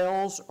of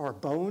shells or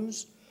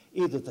bones,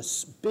 either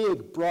the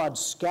big, broad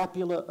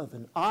scapula of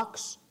an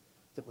ox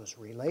that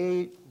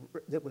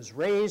was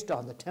raised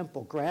on the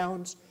temple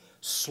grounds,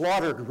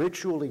 slaughtered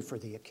ritually for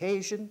the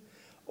occasion,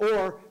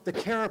 or the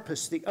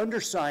carapace, the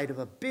underside of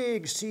a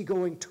big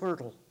seagoing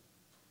turtle.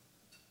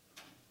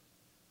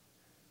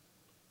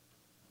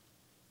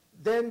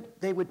 Then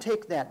they would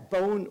take that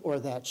bone or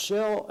that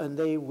shell and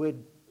they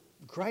would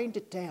grind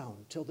it down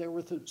till there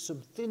were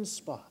some thin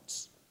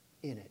spots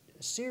in it,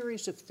 a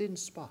series of thin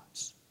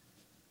spots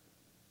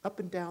up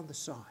and down the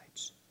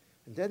sides.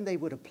 And then they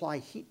would apply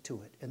heat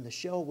to it, and the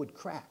shell would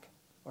crack,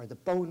 or the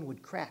bone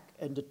would crack.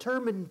 And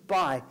determined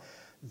by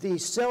the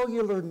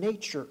cellular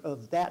nature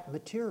of that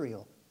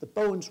material, the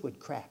bones would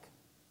crack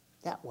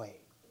that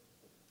way,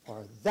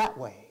 or that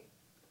way.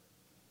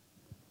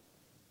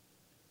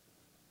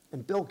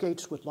 And Bill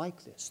Gates would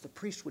like this. The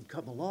priest would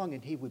come along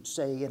and he would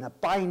say, in a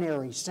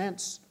binary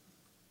sense,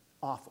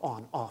 off,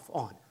 on,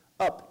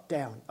 up,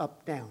 down,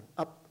 up, down,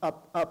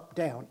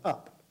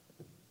 up.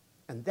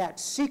 And that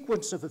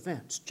sequence of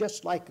events,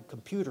 just like a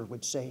computer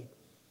would say,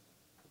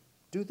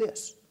 do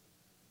this,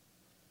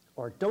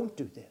 or don't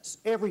do this.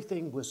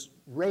 Everything was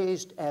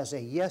raised as a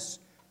yes,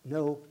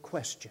 no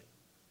question.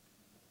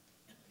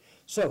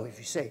 So if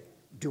you say,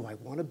 do I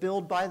want to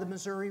build by the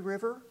Missouri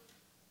River?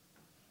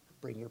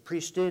 Bring your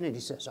priest in, and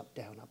he says, up,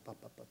 down, up.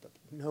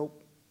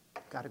 Nope,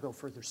 got to go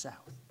further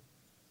south.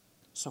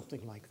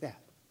 Something like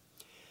that.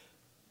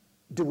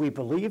 Do we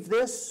believe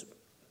this?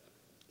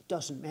 It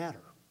doesn't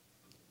matter.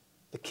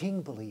 The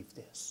king believed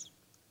this.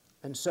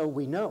 And so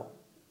we know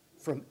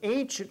from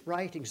ancient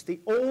writings, the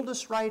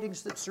oldest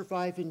writings that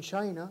survive in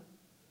China,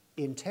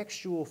 in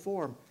textual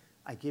form.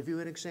 I give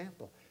you an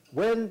example.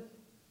 When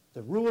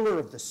the ruler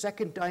of the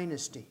Second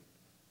Dynasty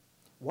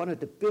wanted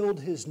to build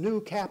his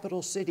new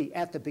capital city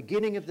at the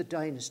beginning of the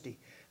dynasty,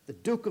 the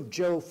Duke of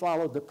Zhou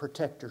followed the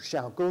protector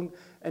Shaogung,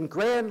 and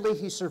grandly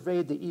he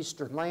surveyed the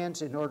eastern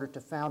lands in order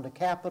to found a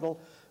capital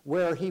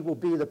where he will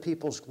be the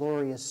people's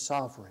glorious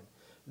sovereign.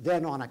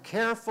 Then on a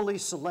carefully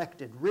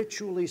selected,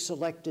 ritually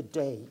selected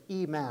day,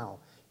 Mao,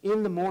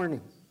 in the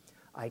morning,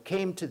 I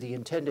came to the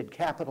intended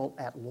capital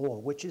at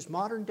Luo, which is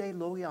modern-day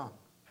Luoyang.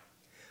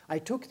 I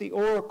took the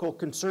oracle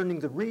concerning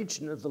the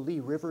region of the Li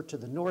River to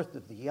the north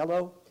of the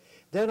Yellow.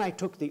 Then I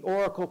took the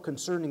oracle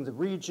concerning the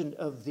region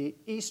of the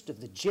east of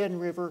the Jian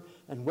River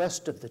and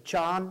west of the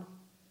Chan.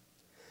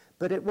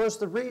 But it was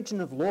the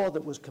region of Luo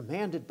that was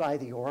commanded by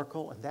the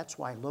oracle, and that's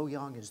why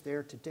Luoyang is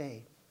there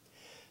today.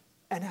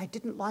 And I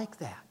didn't like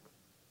that.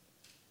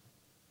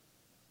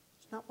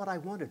 It's not what I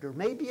wanted, or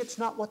maybe it's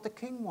not what the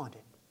king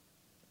wanted.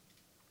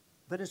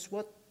 But it's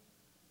what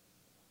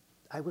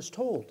I was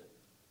told.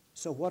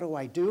 So what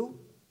do?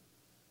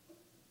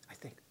 I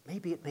think,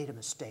 maybe it made a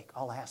mistake.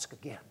 I'll ask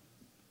again.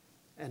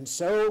 And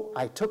so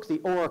I took the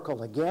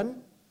oracle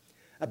again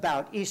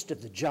about east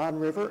of the Jian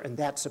River, and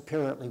that's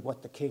apparently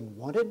what the king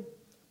wanted,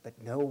 but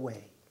no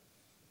way.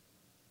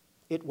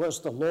 It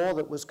was the law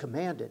that was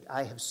commanded.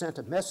 I have sent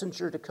a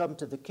messenger to come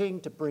to the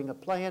king to bring a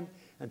plan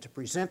and to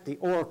present the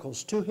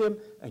oracles to him,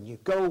 and you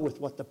go with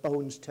what the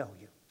bones tell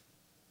you.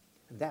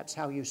 And that's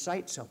how you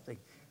cite something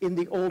in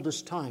the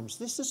oldest times.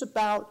 This is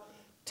about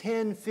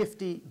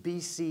 1050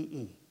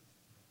 BCE.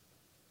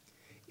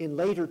 In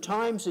later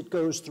times, it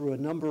goes through a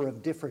number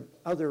of different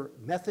other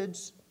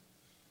methods,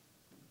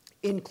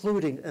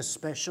 including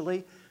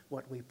especially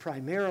what we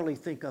primarily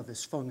think of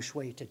as feng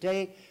shui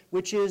today,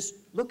 which is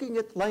looking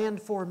at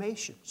land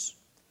formations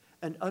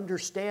and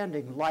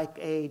understanding,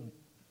 like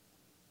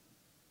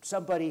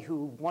somebody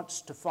who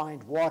wants to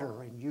find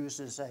water and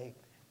uses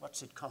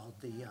what's it called,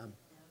 the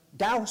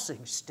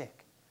dowsing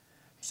stick.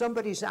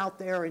 Somebody's out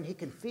there and he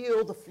can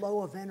feel the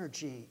flow of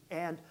energy,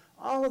 and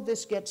all of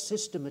this gets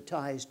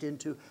systematized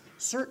into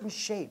certain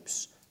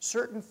shapes,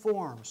 certain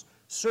forms,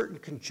 certain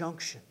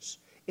conjunctions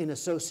in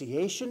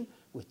association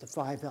with the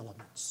 5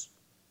 elements: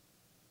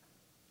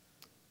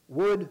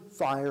 wood,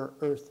 fire,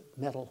 earth,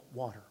 metal,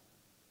 water.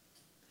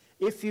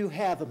 If you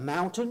have a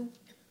mountain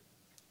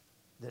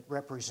that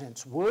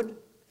represents wood,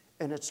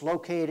 and it's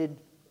located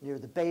near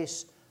the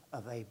base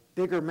of a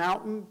bigger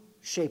mountain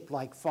shaped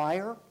like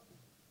fire,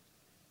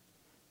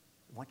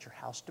 you want your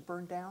house to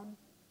burn down?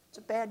 It's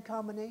a bad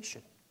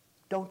combination.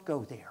 Don't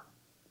go there.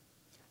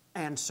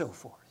 And so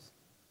forth.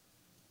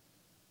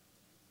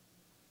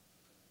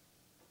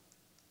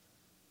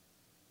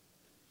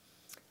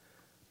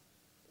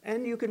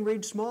 And you can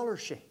read smaller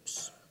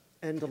shapes.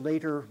 And the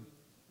later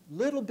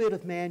little bit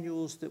of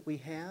manuals that we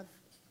have,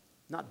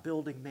 not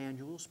building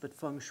manuals, but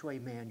feng shui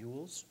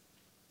manuals,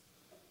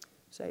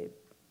 say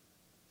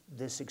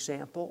this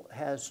example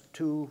has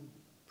 2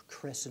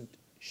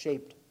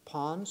 crescent-shaped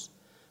ponds,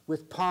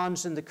 with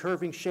ponds in the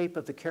curving shape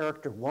of the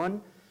character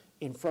 1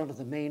 in front of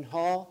the main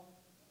hall.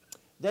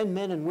 Then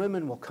men and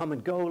women will come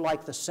and go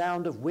like the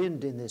sound of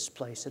wind in this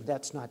place, and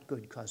that's not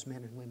good because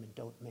men and women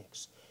don't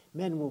mix.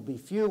 Men will be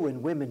few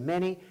and women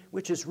many,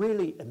 which is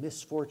really a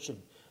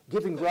misfortune,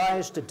 giving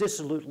rise to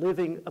dissolute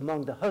living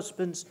among the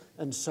husbands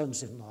and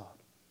sons-in-law.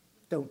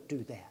 Don't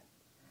do that.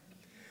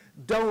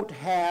 Don't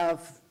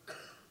have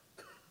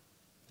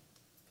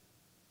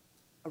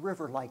a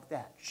river like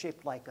that,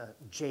 shaped like a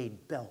jade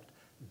belt.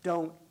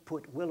 Don't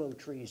put willow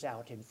trees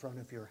out in front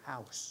of your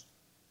house,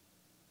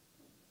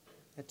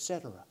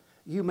 etc.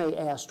 You may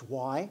ask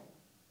why.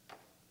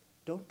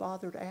 Don't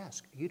bother to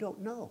ask. You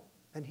don't know,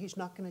 and he's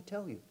not going to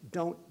tell you.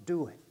 Don't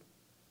do it.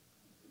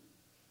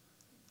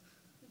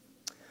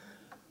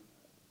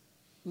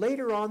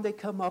 Later on, they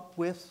come up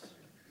with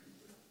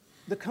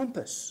the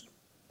compass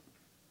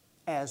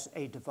as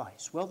a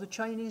device. Well, the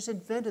Chinese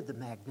invented the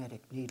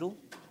magnetic needle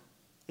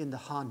in the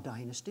Han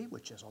Dynasty,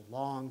 which is a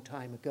long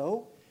time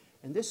ago,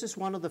 and this is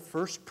one of the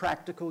first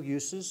practical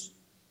uses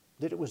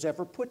that it was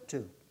ever put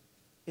to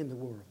in the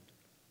world.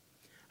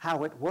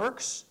 How it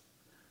works,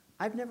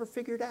 I've never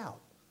figured out.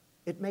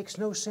 It makes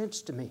no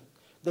sense to me.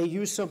 They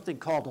use something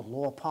called a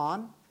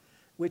luopan,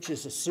 which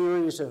is a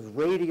series of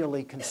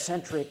radially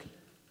concentric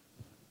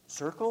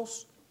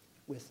circles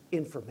with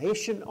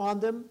information on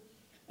them.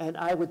 And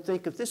I would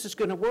think if this is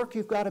going to work,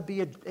 you've got to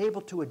be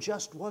able to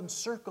adjust one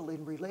circle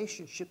in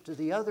relationship to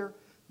the other.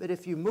 But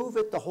if you move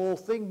it, the whole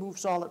thing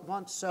moves all at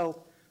once.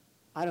 So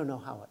I don't know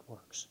how it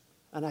works.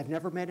 And I've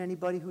never met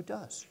anybody who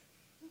does.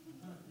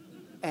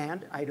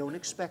 And I don't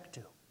expect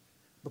to.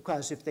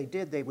 Because if they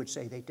did, they would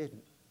say they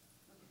didn't.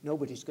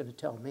 Nobody's going to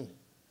tell me.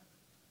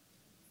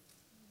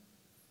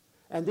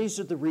 And these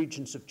are the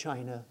regions of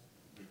China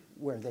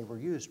where they were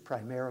used,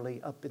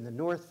 primarily up in the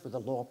north for the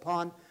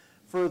luopan,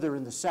 further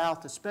in the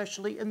south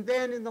especially, and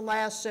then in the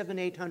last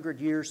 700-800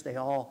 years, they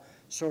all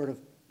sort of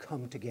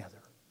come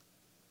together.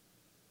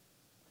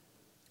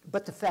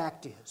 But the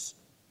fact is,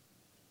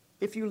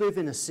 if you live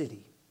in a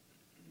city,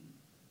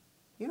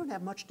 you don't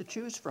have much to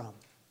choose from.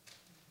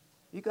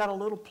 You got a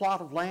little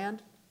plot of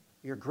land,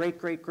 your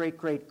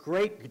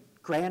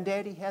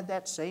great-great-great-great-granddaddy had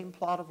that same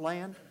plot of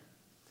land,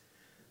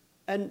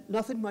 and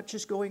nothing much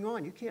is going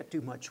on. You can't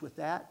do much with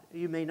that.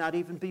 You may not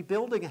even be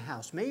building a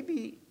house.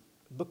 Maybe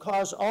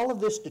because all of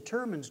this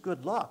determines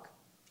good luck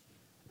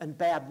and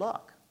bad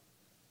luck.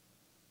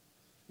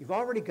 You've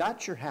already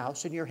got your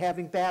house and you're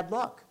having bad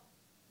luck.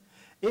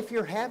 If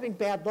you're having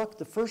bad luck,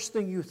 the first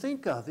thing you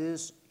think of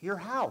is your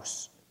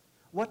house.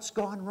 What's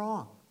gone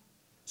wrong?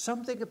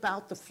 Something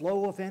about the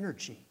flow of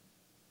energy.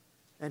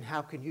 And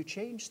how can you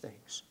change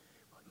things?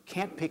 Well, you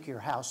can't pick your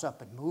house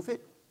up and move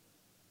it.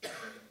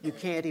 You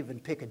can't even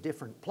pick a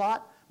different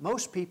plot.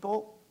 Most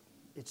people,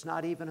 it's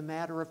not even a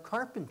matter of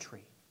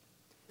carpentry.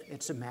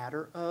 It's a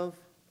matter of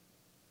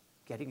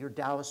getting your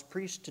Taoist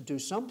priest to do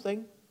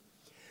something.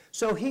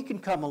 So he can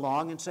come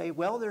along and say,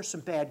 well, there's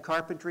some bad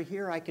carpentry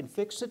here, I can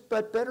fix it,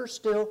 but better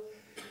still,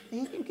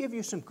 he can give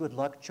you some good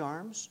luck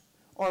charms.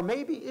 Or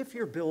maybe if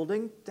you're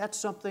building, that's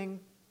something,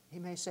 he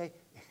may say,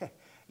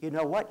 you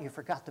know what, you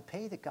forgot to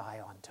pay the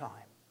guy on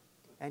time.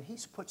 And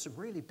he's put some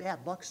really bad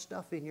luck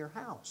stuff in your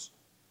house.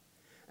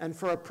 And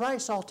for a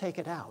price, I'll take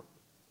it out.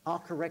 I'll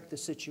correct the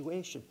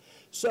situation.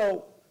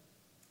 So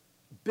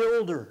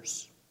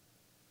builders,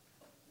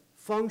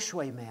 feng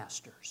shui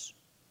masters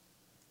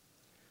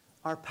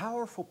are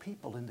powerful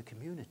people in the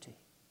community.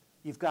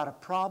 You've got a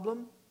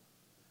problem,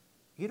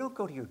 you don't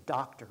go to your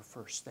doctor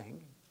first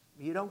thing.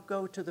 You don't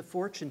go to the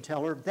fortune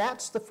teller.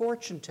 That's the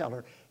fortune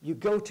teller. You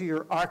go to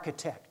your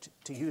architect,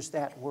 to use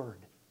that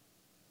word.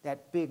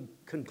 that big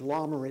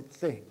conglomerate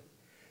thing.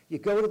 You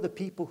go to the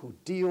people who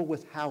deal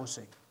with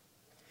housing.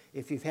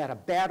 If you've had a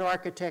bad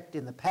architect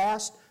in the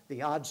past,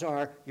 the odds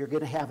are you're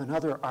going to have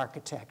another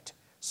architect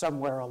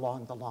somewhere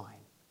along the line.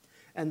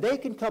 And they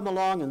can come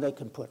along and they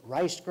can put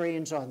rice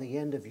grains on the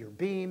end of your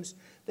beams.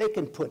 They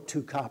can put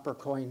 2 copper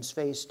coins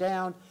face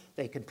down.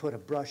 They can put a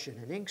brush and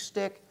an ink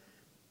stick.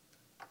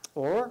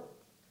 Or,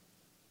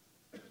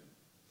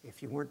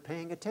 if you weren't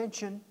paying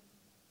attention,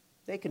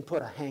 they can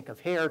put a hank of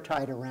hair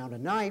tied around a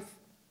knife.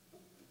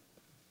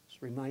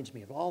 This reminds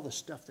me of all the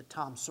stuff that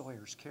Tom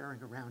Sawyer's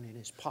carrying around in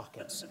his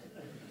pockets.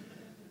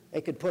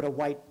 They could put a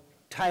white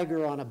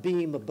tiger on a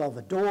beam above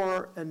a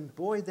door, and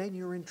boy, then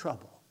you're in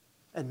trouble.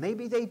 And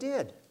maybe they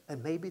did,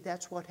 and maybe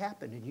that's what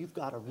happened, and you've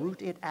got to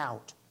root it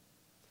out.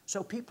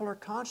 So people are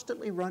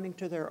constantly running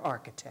to their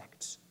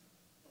architects.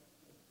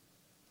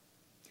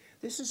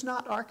 This is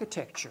not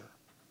architecture,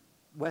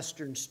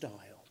 Western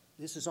style.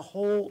 This is a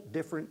whole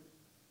different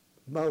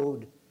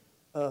mode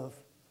of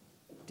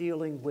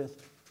dealing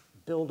with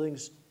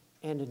buildings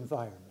and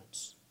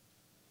environments.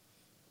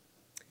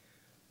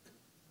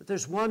 But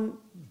there's one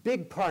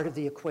big part of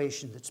the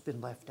equation that's been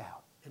left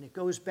out, and it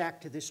goes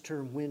back to this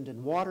term wind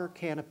and water,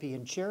 canopy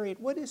and chariot.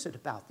 What is it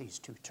about these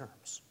 2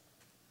 terms?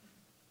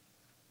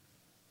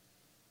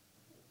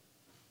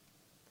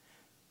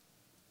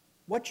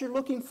 What you're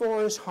looking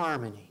for is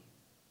harmony.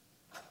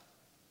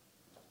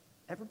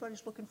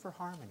 Everybody's looking for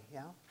harmony,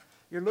 yeah?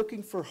 You're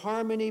looking for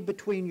harmony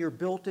between your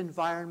built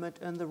environment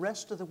and the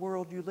rest of the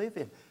world you live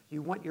in.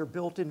 You want your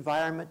built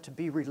environment to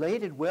be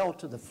related well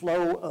to the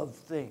flow of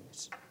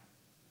things.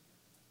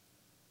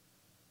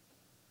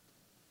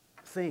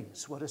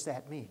 Things, what does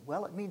that mean?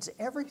 Well, it means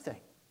everything.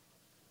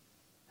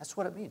 That's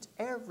what it means,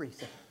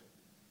 everything.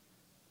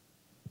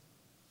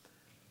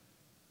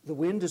 The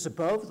wind is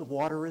above, the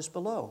water is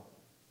below.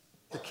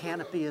 The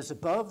canopy is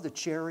above, the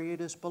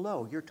chariot is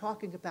below. You're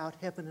talking about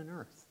heaven and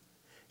earth.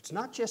 It's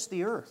not just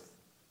the earth.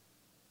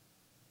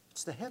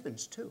 It's the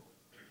heavens, too.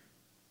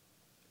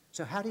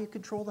 So how do you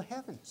control the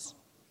heavens?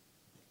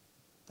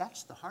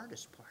 That's the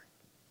hardest part.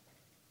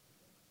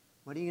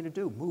 What are you going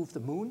to do, move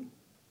the moon?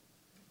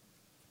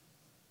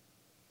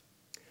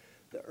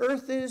 The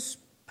earth is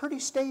pretty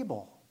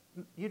stable.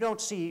 You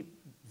don't see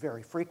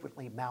very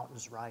frequently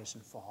mountains rise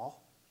and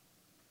fall,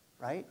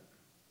 right?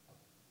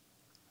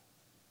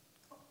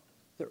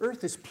 The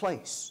earth is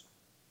place.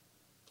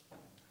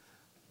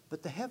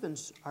 But the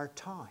heavens are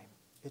time.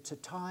 It's a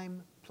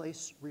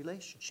time-place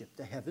relationship.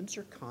 The heavens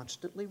are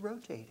constantly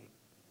rotating.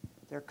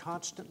 They're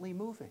constantly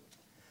moving.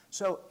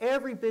 So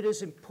every bit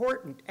as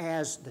important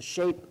as the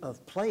shape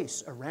of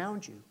place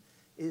around you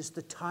is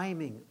the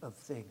timing of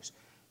things.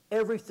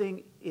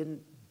 Everything in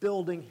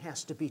building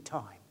has to be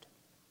timed.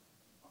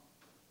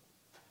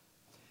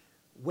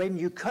 When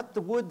you cut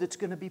the wood that's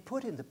going to be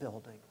put in the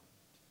building,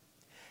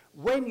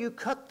 when you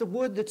cut the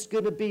wood that's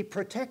going to be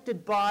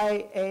protected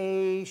by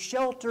a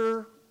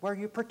shelter where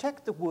you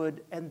protect the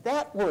wood, and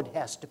that wood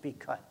has to be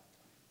cut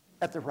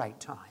at the right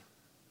time.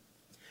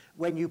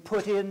 When you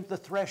put in the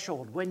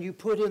threshold, when you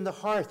put in the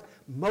hearth,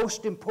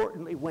 most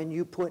importantly, when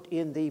you put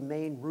in the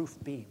main roof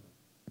beam.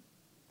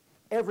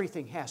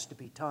 Everything has to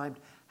be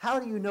timed. How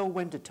do you know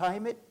when to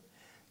time it?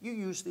 You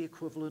use the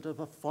equivalent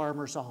of a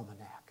farmer's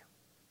almanac.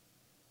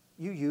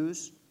 You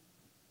use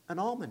an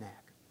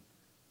almanac,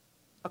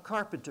 a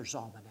carpenter's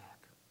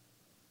almanac.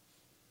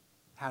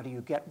 How do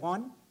you get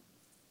one?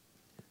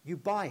 You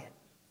buy it.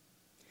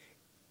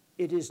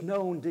 It is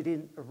known that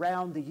in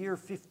around the year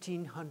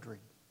 1500,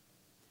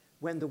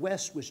 when the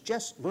West was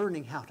just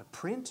learning how to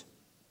print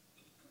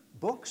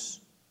books,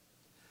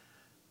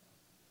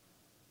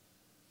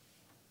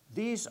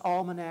 these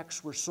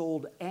almanacs were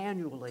sold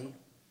annually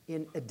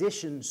in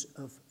editions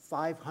of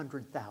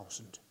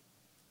 500,000.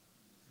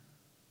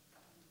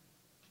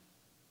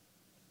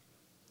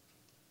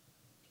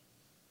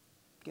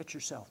 Get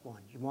yourself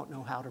one. You won't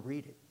know how to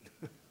read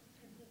it.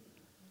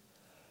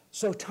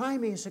 So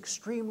timing is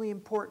extremely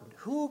important.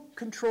 Who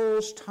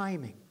controls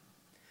timing?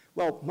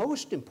 Well,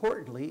 most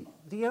importantly,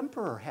 the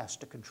emperor has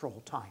to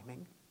control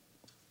timing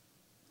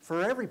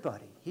for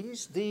everybody.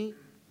 He's the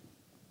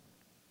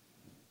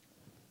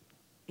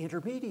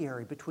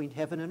intermediary between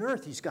heaven and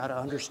earth. He's got to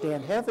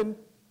understand heaven.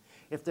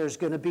 If there's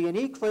going to be an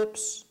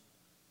eclipse,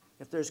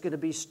 if there's going to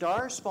be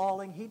stars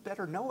falling, he'd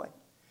better know it,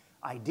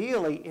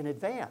 ideally in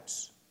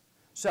advance.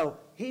 So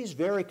he's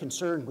very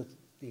concerned with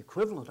the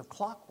equivalent of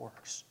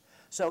clockworks.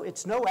 So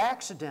it's no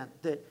accident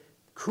that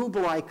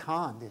Kublai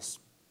Khan, this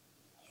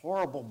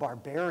horrible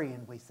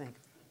barbarian, we think,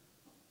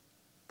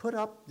 put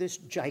up this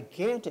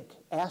gigantic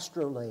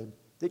astrolabe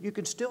that you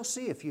can still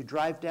see if you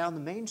drive down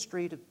the main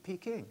street of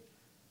Peking,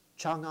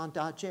 Chang'an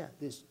Dajie,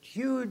 this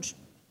huge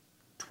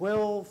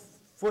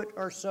 12-foot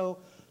or so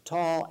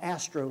tall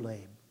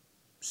astrolabe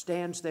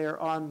stands there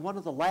on one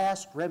of the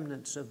last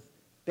remnants of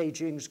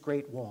Beijing's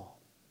Great Wall.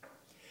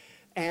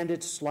 And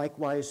it's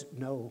likewise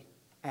no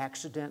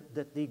accident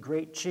that the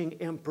great Qing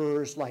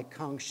emperors like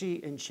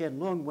Kangxi and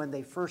Qianlong, when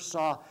they first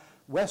saw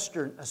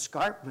Western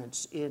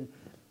escarpments in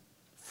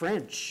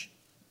French,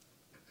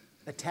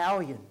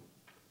 Italian,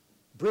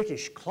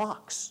 British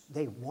clocks.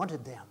 They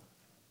wanted them.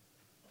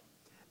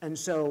 And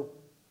so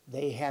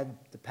they had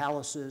the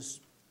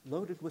palaces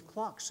loaded with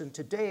clocks. And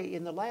today,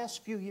 in the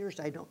last few years,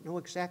 I don't know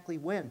exactly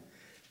when,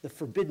 the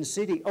Forbidden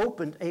City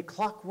opened a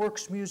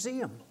clockworks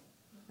museum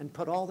and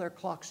put all their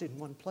clocks in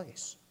one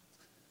place.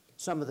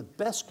 Some of the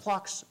best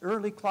clocks,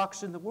 early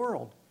clocks in the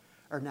world,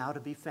 are now to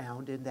be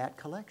found in that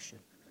collection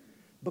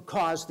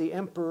because the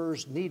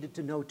emperors needed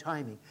to know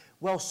timing.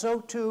 Well,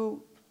 so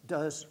too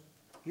does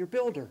your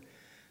builder.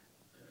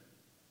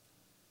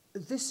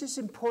 This is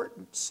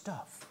important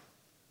stuff.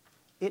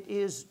 It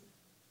is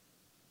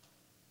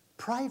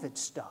private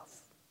stuff.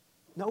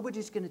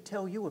 Nobody's going to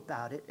tell you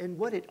about it. And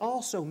what it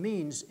also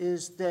means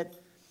is that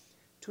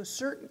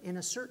in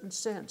a certain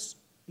sense,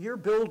 your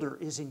builder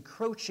is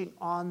encroaching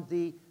on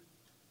the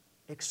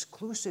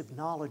exclusive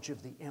knowledge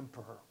of the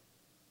emperor.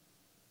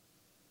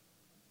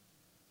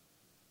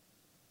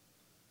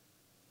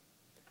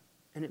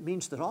 And it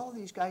means that all of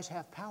these guys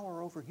have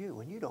power over you,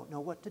 and you don't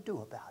know what to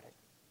do about it.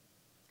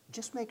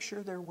 Just make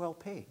sure they're well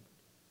paid,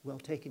 well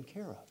taken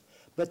care of.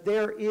 But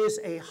there is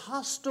a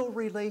hostile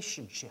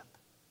relationship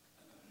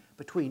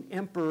between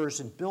emperors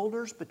and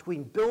builders,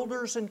 between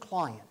builders and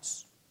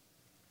clients.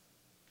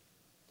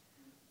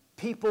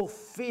 People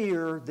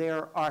fear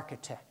their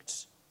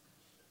architects.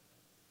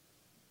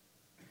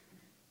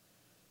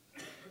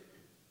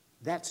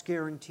 That's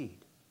guaranteed.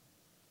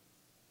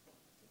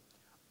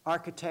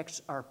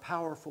 Architects are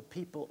powerful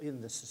people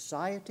in the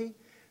society.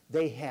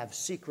 They have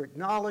secret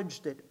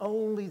knowledge that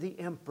only the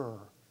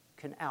emperor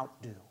can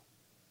outdo.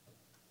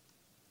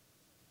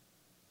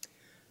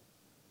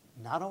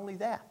 Not only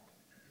that,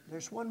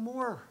 there's one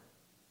more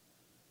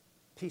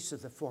piece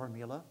of the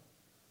formula,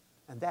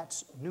 and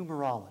that's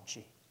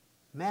numerology,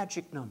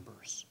 magic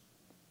numbers.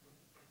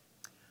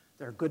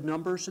 There are good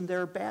numbers and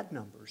there are bad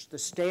numbers. The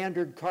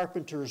standard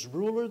carpenter's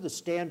ruler, the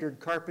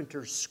standard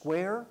carpenter's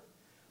square,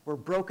 were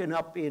broken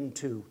up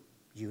into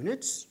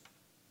units.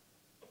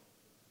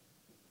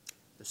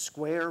 The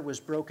square was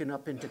broken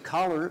up into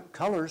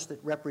colors that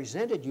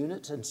represented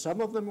units, and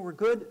some of them were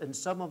good and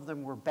some of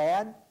them were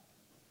bad.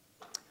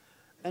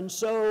 And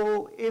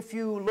so if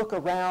you look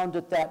around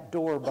at that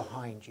door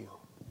behind you,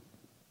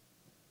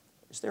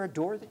 is there a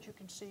door that you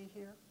can see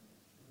here?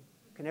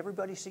 Can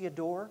everybody see a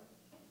door?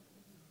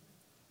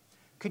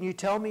 Can you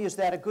tell me, is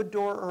that a good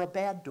door or a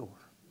bad door?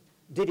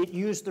 Did it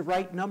use the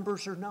right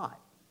numbers or not?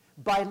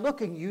 By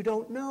looking, you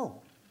don't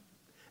know.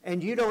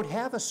 And you don't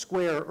have a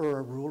square or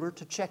a ruler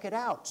to check it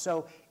out.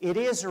 So it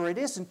is or it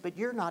isn't, but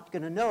you're not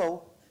going to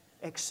know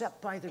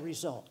except by the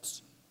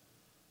results.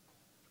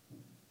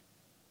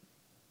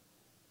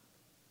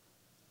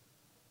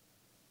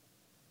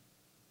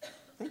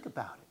 Think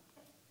about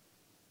it.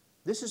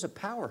 This is a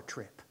power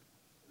trip.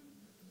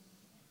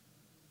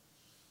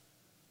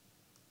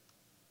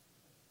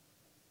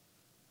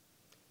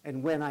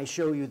 And when I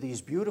show you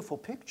these beautiful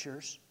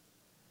pictures,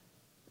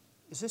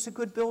 is this a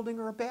good building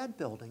or a bad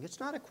building? It's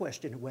not a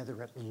question of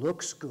whether it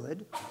looks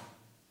good.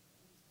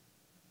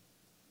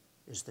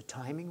 Is the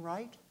timing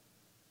right?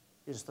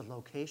 Is the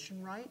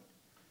location right?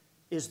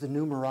 Is the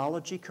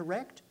numerology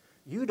correct?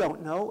 You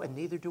don't know, and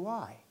neither do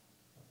I.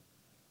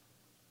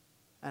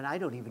 And I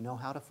don't even know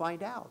how to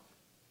find out.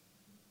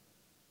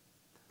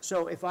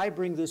 So if I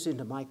bring this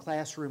into my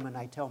classroom and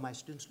I tell my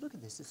students, look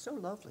at this, it's so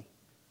lovely.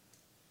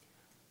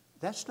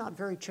 That's not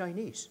very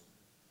Chinese.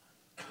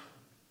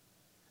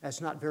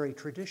 That's not very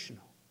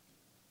traditional.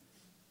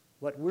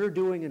 What we're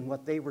doing and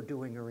what they were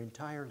doing are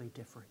entirely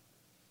different.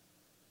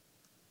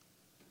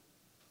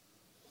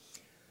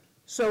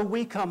 So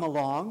we come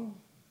along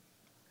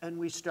and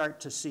we start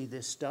to see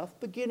this stuff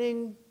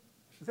beginning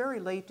very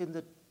late in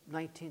the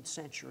 19th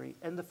century.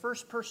 And the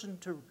first person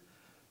to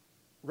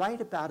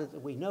write about it that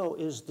we know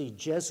is the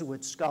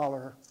Jesuit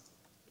scholar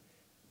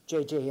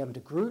J.J.M. de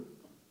Groot,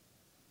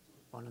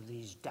 one of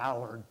these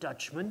dour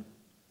Dutchmen.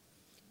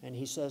 And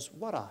he says,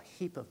 what a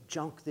heap of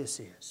junk this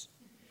is.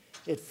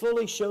 It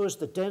fully shows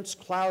the dense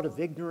cloud of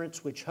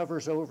ignorance which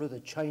hovers over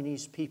the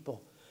Chinese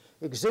people,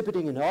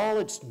 exhibiting in all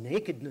its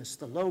nakedness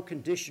the low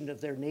condition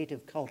of their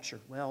native culture.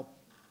 Well,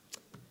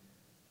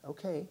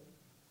 okay.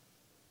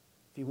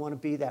 If you want to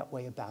be that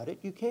way about it,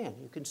 you can.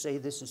 You can say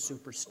this is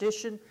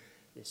superstition,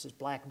 this is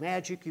black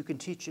magic. You can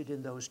teach it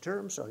in those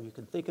terms, or you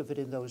can think of it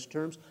in those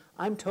terms.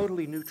 I'm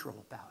totally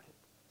neutral about it.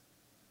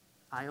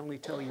 I only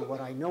tell you what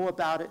I know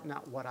about it,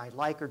 not what I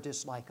like or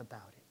dislike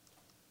about it.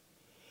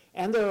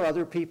 And there are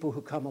other people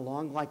who come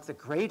along, like the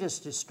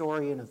greatest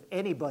historian of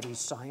anybody's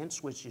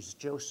science, which is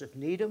Joseph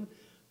Needham,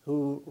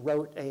 who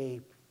wrote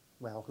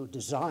who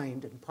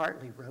designed and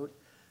partly wrote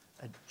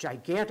a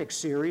gigantic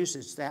series.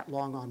 It's that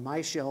long on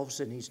my shelves,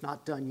 and he's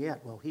not done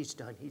yet. Well, he's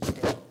done, he's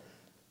dead.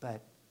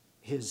 But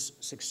his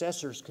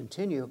successors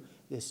continue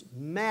this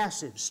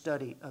massive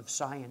study of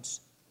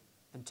science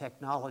and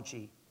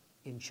technology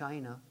in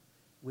China,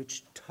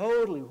 which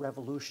totally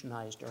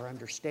revolutionized our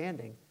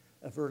understanding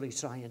of early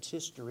science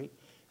history.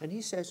 And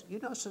he says, you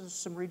know, there's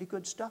some really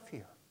good stuff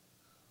here.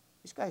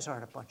 These guys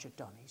aren't a bunch of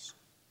dummies.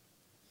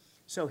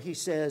 So he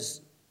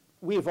says,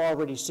 we've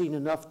already seen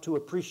enough to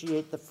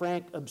appreciate the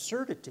frank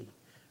absurdity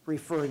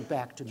referring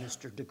back to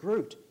Mr. de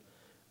Groot,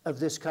 of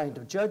this kind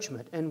of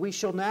judgment. And we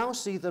shall now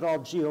see that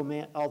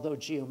although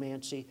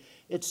geomancy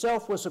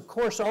itself was, of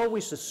course,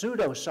 always a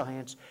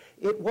pseudoscience,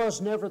 it was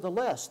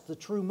nevertheless the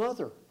true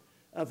mother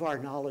of our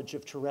knowledge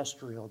of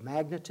terrestrial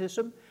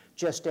magnetism,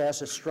 just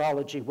as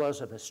astrology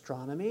was of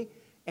astronomy,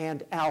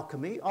 and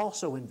alchemy,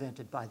 also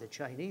invented by the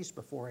Chinese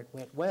before it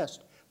went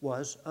west,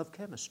 was of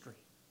chemistry.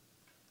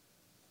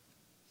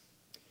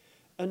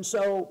 And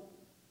so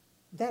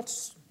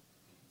that's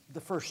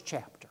the first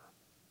chapter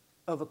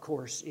of a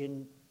course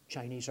in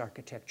Chinese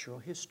architectural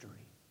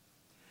history.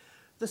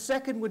 The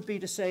second would be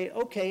to say,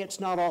 okay, it's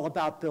not all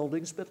about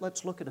buildings, but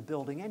let's look at a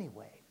building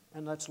anyway,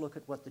 and let's look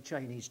at what the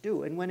Chinese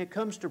do. And when it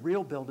comes to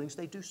real buildings,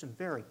 they do some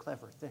very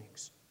clever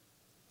things.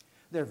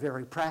 They're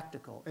very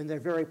practical, and they're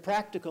very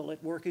practical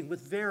at working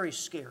with very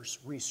scarce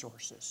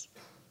resources.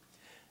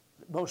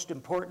 The most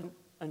important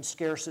and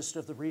scarcest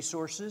of the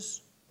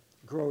resources,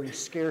 growing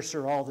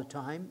scarcer all the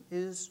time,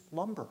 is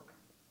lumber.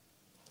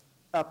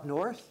 Up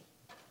north,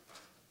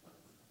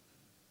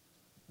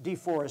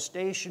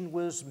 deforestation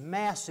was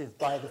massive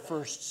by the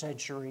first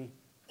century,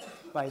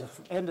 by the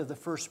end of the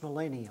first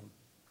millennium,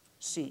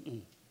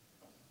 CE.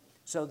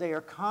 So they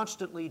are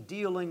constantly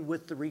dealing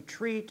with the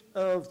retreat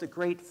of the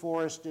great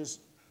forests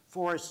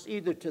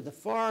either to the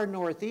far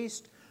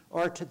northeast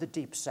or to the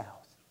deep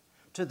south,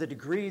 to the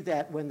degree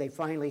that when they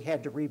finally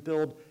had to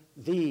rebuild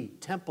the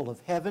Temple of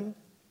Heaven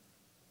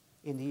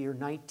in the year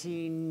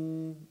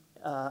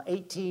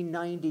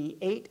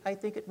 1898, I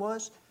think it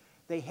was,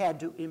 they had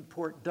to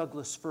import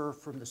Douglas fir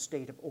from the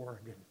state of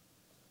Oregon.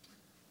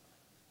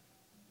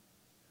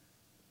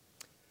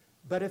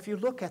 But if you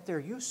look at their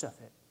use of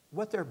it,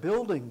 what they're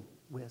building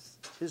with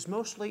is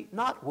mostly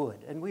not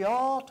wood. And we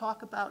all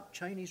talk about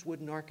Chinese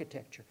wooden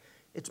architecture.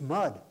 It's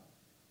mud.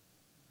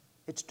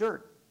 It's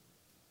dirt.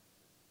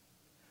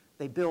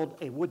 They build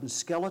a wooden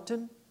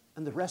skeleton,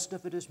 and the rest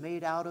of it is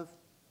made out of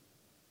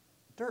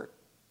dirt.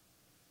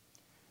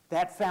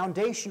 That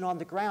foundation on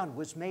the ground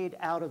was made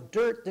out of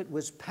dirt that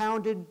was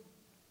pounded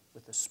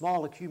with a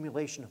small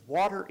accumulation of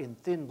water in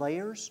thin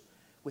layers,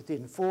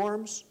 within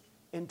forms,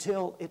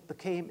 until it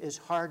became as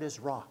hard as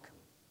rock.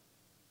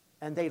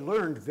 And they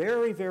learned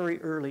very,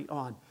 very early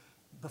on.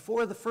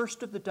 Before the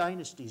first of the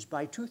dynasties,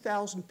 by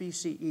 2000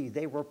 BCE,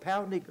 they were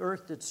pounding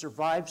earth that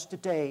survives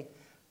today.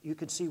 You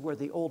can see where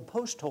the old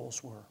post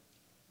holes were.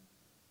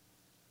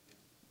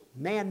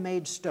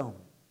 Man-made stone.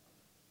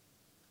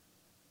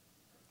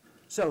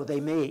 So they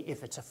may,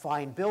 if it's a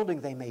fine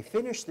building, they may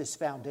finish this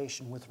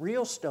foundation with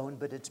real stone,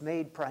 but it's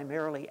made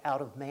primarily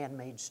out of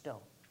man-made stone.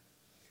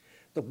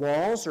 The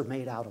walls are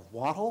made out of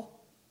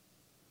wattle,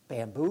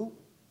 bamboo,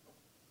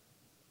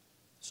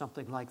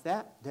 something like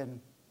that,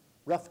 then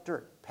rough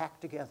dirt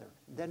packed together,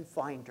 then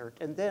fine dirt,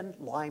 and then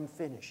lime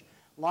finish.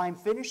 Lime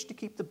finish to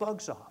keep the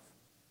bugs off.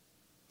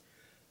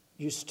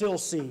 You still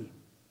see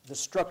the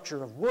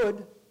structure of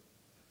wood,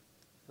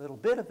 a little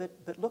bit of it,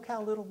 but look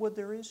how little wood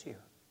there is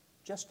here.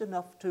 Just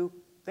enough to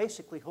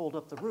basically hold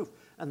up the roof.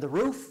 And the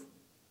roof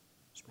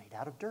is made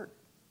out of dirt.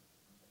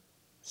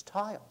 It's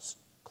tiles,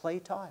 clay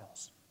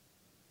tiles.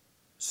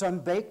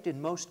 Sun-baked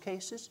in most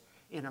cases.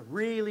 In a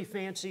really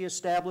fancy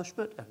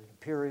establishment, an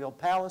imperial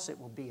palace, it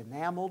will be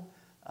enameled.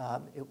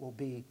 It will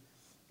be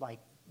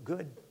like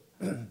good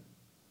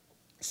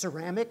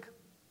ceramic.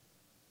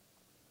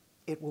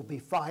 It will be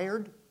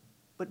fired.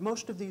 But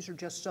most of these are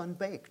just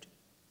sun-baked.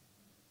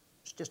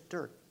 It's just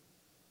dirt.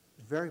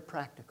 It's very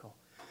practical.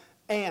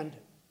 And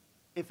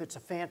if it's a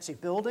fancy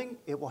building,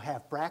 it will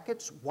have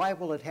brackets. Why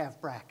will it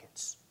have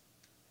brackets?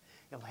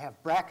 It'll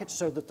have brackets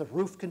so that the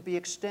roof can be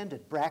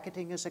extended.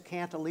 Bracketing is a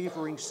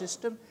cantilevering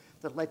system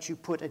that lets you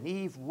put an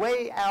eave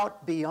way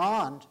out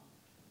beyond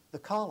the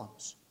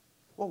columns.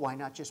 Well, why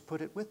not just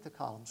put it with the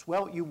columns?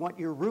 Well, you want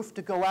your roof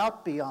to go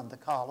out beyond the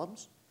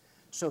columns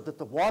so that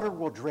the water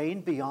will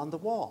drain beyond the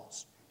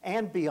walls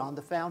and beyond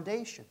the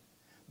foundation,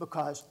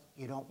 because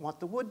you don't want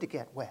the wood to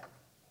get wet.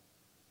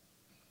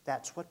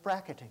 That's what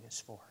bracketing is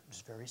for. It's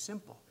very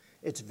simple.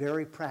 It's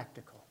very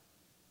practical.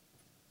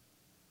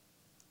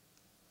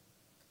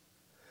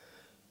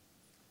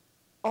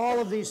 All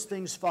of these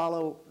things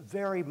follow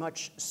very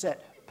much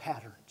set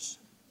patterns.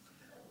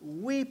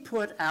 We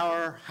put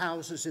our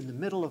houses in the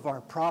middle of our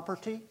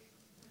property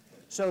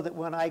so that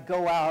when I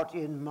go out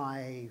in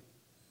my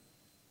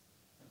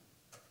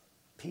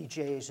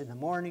PJs in the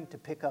morning to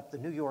pick up the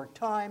New York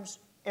Times,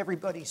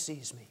 everybody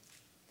sees me.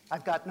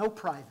 I've got no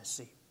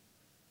privacy.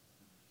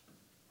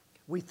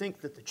 We think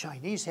that the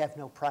Chinese have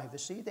no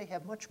privacy. They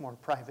have much more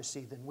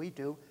privacy than we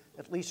do,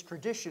 at least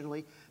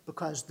traditionally,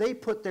 because they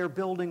put their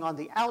building on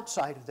the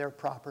outside of their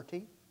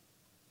property.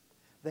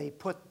 They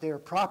put their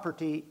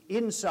property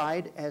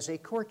inside as a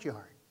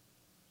courtyard.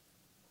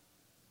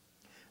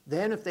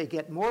 Then if they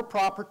get more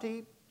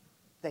property,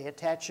 they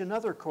attach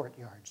another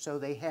courtyard. So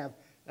they have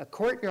a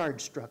courtyard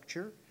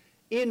structure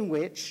in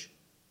which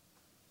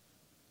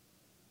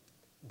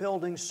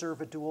buildings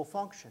serve a dual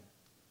function.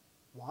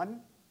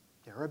 One,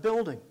 they're a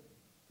building.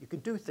 You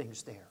can do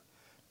things there.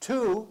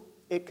 Two,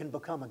 it can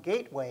become a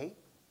gateway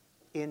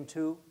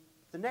into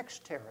the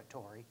next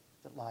territory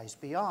that lies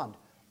beyond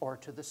or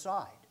to the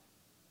side.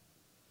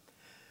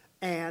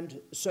 And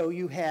so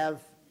you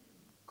have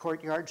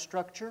courtyard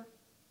structure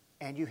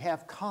and you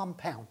have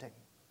compounding.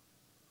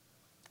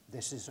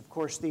 This is, of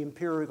course, the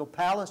imperial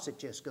palace. It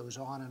just goes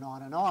on and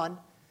on and on.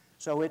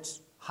 So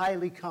it's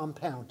highly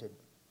compounded.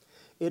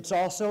 It's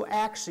also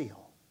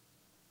axial.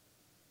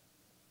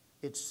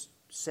 It's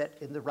set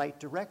in the right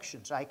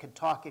directions. I could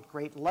talk at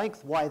great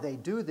length why they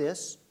do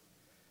this,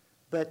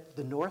 but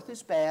the north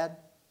is bad,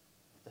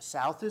 the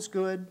south is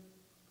good.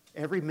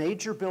 Every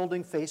major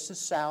building faces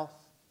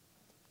south,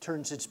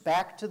 turns its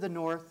back to the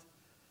north.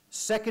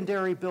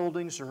 Secondary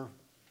buildings are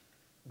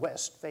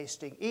west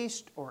facing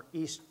east or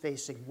east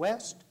facing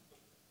west.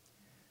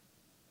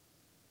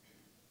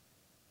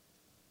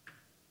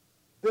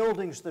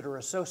 Buildings that are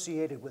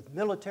associated with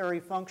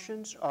military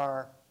functions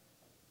are,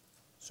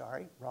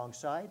 sorry, wrong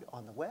side,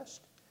 on the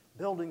west.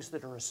 Buildings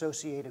that are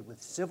associated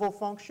with civil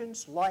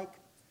functions, like,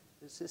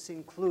 does this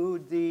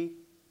include the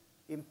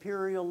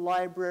Imperial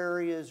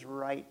Library is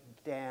right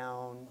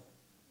down,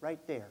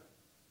 right there.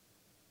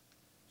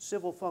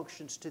 Civil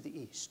functions to the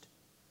east.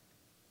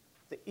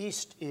 The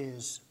east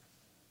is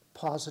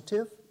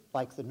positive,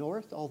 like the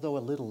north, although a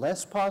little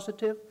less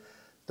positive.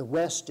 The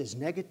west is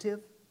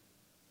negative.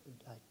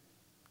 I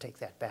take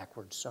that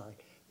backwards, sorry.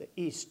 The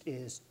east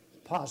is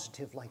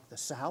positive like the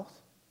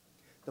south.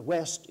 The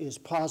west is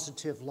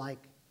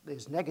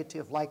is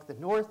negative like the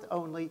north,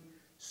 only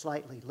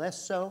slightly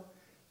less so.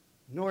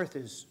 North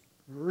is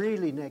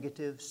really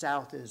negative,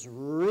 south is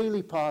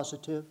really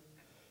positive,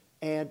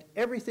 and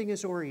everything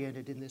is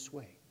oriented in this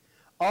way.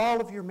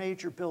 All of your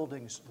major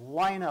buildings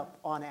line up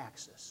on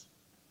axis.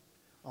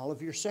 All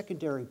of your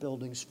secondary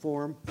buildings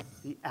form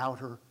the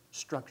outer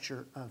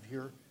structure of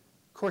your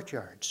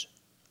courtyards.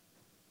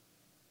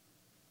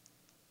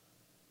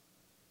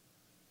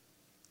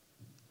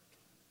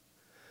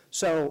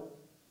 So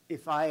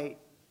if I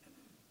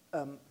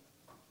am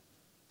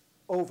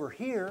over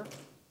here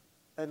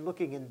and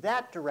looking in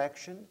that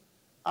direction,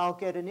 I'll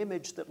get an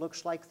image that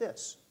looks like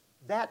this.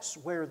 That's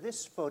where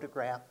this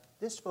photograph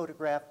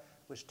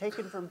was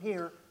taken from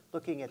here,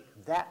 looking at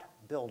that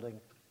building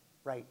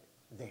right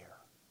there.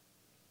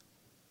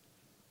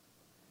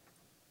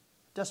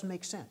 Doesn't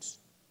make sense.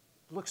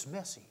 It looks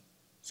messy.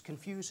 It's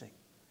confusing.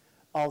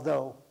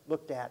 Although,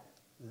 looked at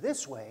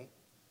this way,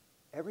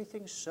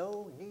 everything's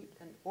so neat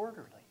and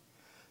orderly.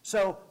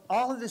 So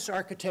all of this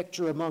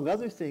architecture, among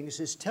other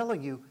things, is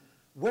telling you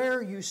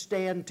where you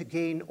stand to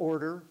gain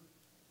order,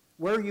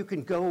 where you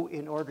can go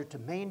in order to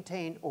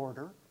maintain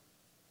order,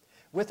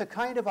 with a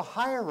kind of a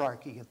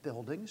hierarchy of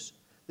buildings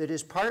that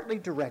is partly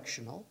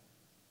directional,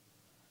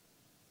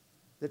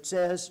 that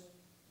says,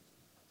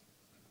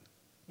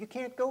 you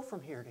can't go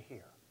from here to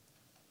here.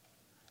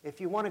 If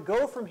you want to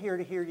go from here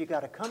to here, you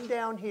got to come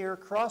down here,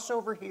 cross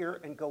over here,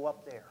 and go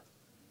up there.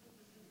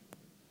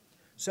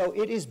 So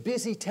it is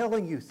busy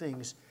telling you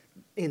things,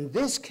 in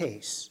this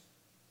case,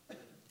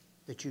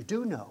 that you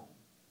do know,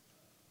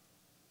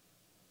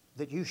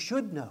 that you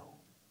should know,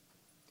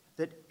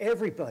 that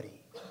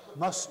everybody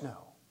must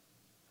know.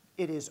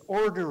 It is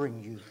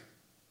ordering you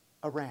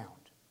around,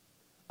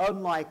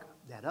 unlike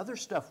that other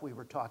stuff we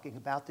were talking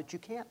about that you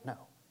can't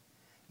know.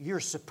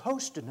 You're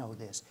supposed to know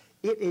this.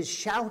 It is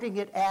shouting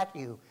it at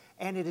you,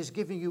 and it is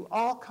giving you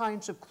all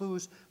kinds of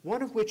clues,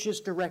 one of which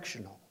is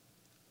directional.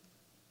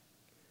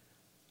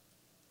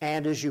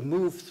 And as you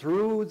move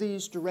through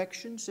these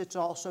directions, it's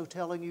also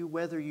telling you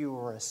whether you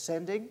are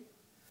ascending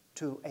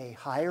to a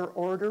higher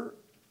order,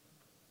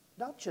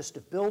 not just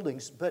of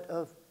buildings, but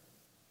of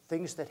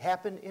things that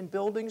happen in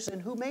buildings and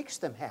who makes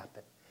them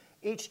happen.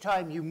 Each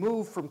time you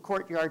move from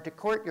courtyard to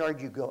courtyard,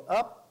 you go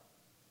up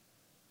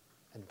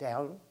and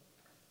down,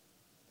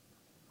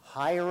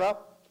 higher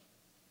up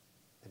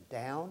and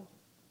down,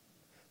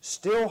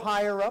 still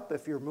higher up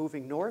if you're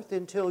moving north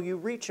until you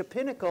reach a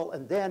pinnacle,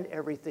 and then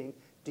everything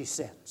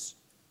descends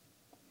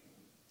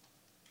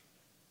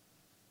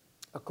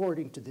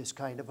according to this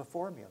kind of a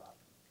formula.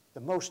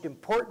 The most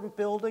important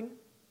building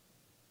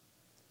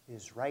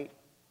is right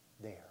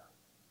there.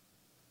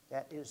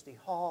 That is the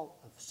Hall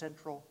of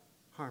Central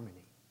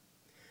Harmony.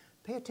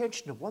 Pay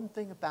attention to one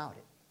thing about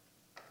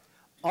it.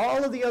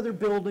 All of the other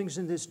buildings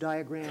in this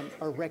diagram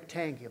are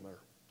rectangular.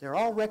 They're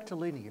all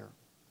rectilinear.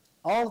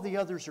 All of the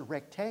others are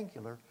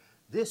rectangular.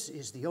 This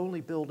is the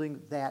only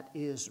building that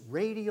is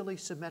radially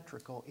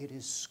symmetrical. It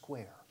is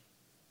square.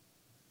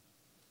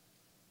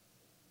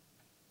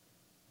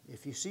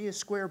 If you see a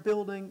square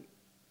building,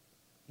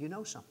 you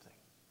know something.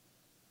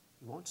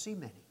 You won't see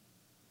many.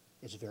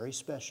 It's very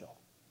special.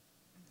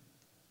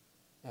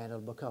 And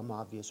it'll become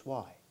obvious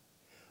why.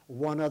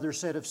 One other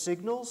set of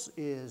signals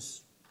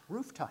is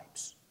roof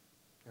types.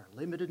 There are a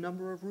limited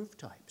number of roof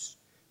types.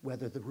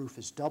 Whether the roof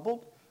is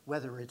doubled,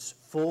 whether it's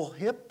full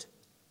hipped,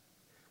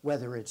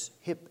 whether it's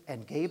hip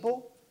and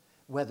gable,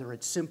 whether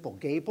it's simple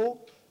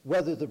gable,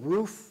 whether the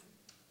roof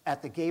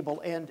at the gable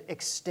end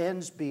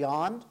extends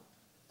beyond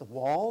the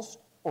walls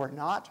or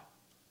not.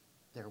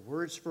 There are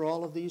words for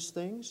all of these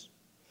things.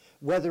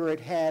 Whether it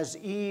has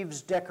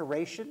eaves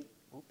decoration.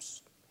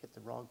 Oops, hit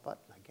the wrong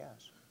button, I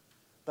guess.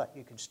 but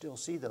you can still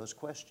see those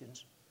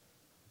questions.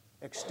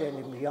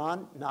 Extending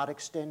beyond, not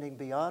extending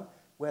beyond,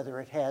 whether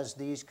it has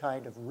these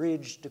kind of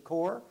ridge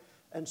decor,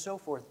 and so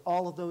forth.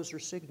 All of those are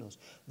signals.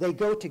 They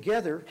go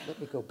together. Let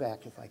me go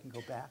back if I can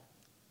go back.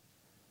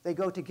 They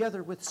go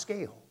together with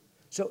scale.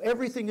 So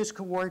everything is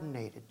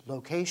coordinated.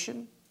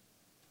 Location,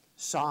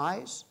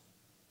 size,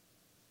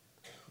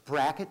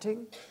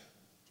 bracketing,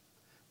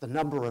 the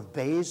number of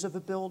bays of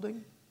a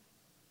building,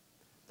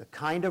 the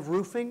kind of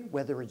roofing,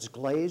 whether it's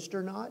glazed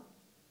or not,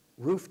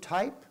 roof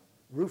type,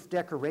 roof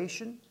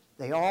decoration,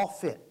 they all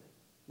fit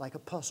like a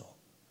puzzle.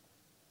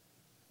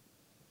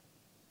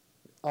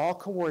 All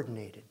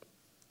coordinated.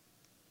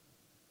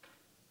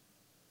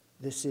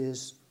 This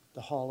is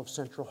the Hall of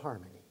Central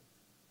Harmony.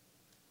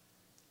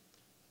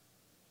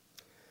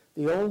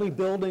 The only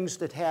buildings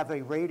that have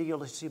a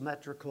radially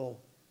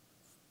symmetrical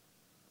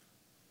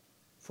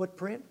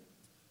footprint,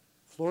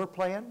 floor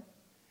plan,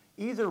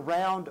 either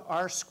round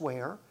or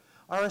square,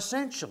 are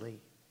essentially,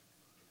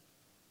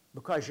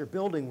 because your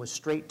building was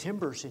straight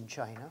timbers in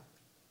China,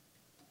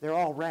 they're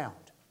all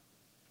round.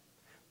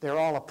 They're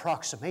all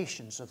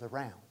approximations of the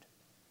round.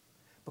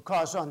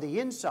 Because on the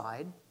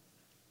inside,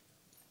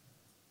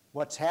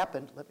 what's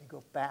happened, let me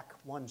go back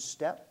one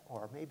step,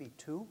 or maybe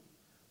two.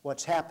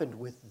 What's happened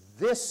with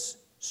this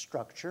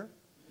structure,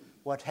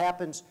 what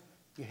happens,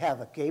 you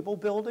have a gable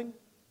building,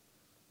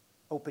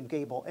 open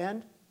gable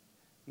end,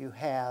 you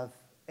have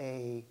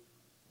a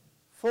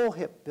full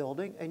hip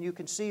building, and you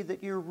can see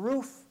that your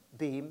roof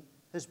beam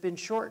has been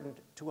shortened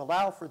to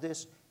allow for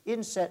this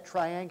inset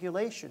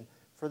triangulation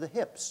for the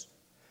hips.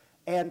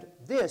 And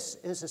this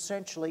is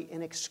essentially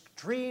an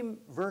extreme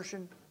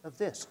version of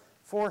this,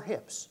 4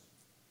 hips,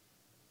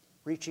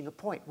 reaching a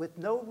point with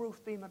no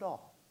roof beam at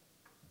all.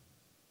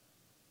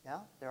 Yeah,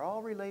 they're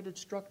all related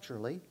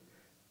structurally.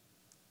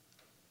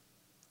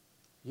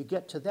 You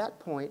get to that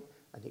point,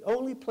 and the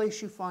only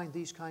place you find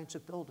these kinds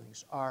of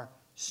buildings are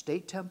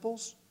state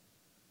temples,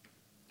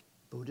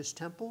 Buddhist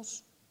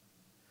temples,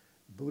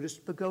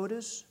 Buddhist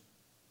pagodas,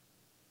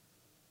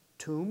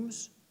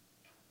 tombs,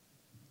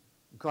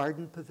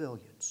 garden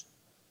pavilions.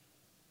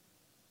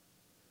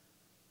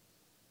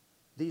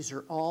 These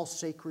are all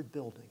sacred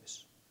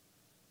buildings,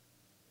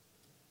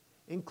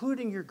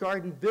 including your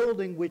garden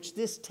building, which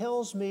this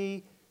tells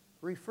me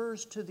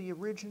refers to the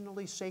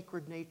originally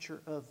sacred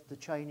nature of the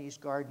Chinese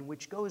garden,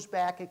 which goes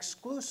back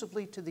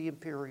exclusively to the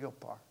imperial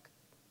park.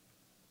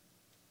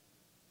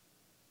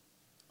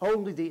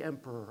 Only the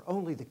emperor,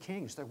 only the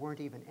kings, there weren't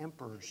even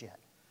emperors yet,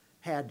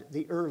 had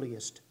the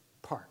earliest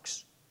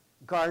parks.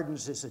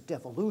 Gardens is a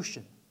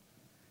devolution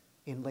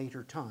in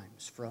later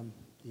times from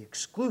the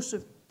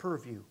exclusive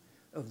purview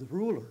of the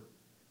ruler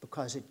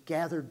because it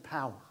gathered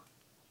power.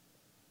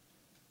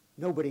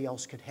 Nobody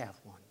else could have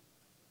one.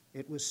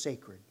 It was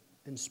sacred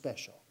and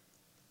special.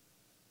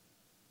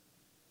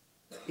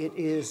 It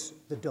is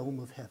the dome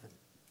of heaven.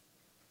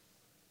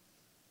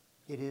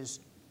 It is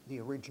the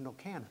original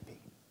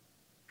canopy.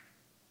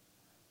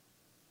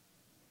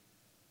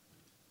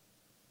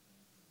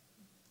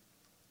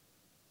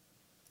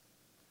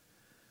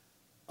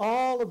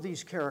 All of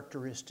these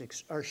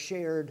characteristics are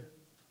shared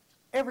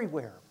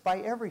everywhere by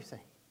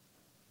everything.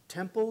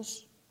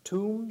 Temples,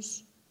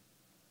 tombs,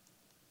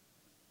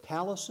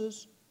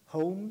 palaces,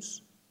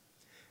 homes.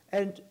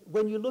 And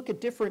when you look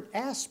at different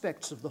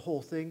aspects of the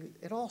whole thing,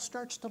 it all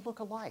starts to look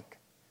alike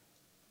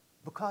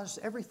because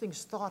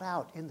everything's thought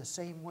out in the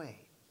same way.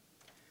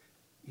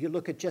 You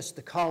look at just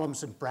the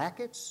columns and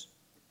brackets.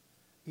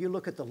 You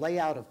look at the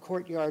layout of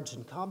courtyards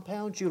and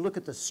compounds. You look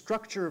at the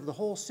structure of the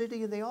whole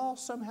city, and they all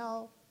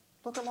somehow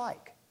look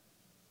alike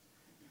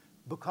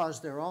because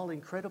they're all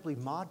incredibly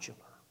modular.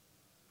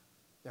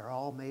 They're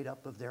all made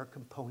up of their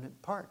component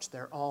parts.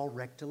 They're all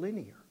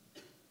rectilinear,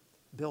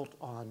 built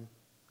on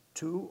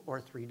 2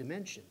 or 3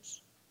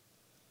 dimensions.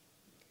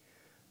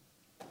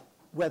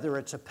 Whether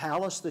it's a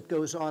palace that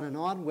goes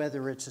on,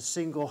 whether it's a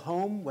single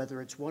home, whether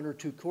it's 1 or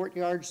 2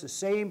 courtyards, the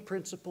same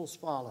principles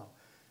follow.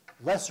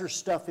 Lesser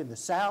stuff in the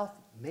south,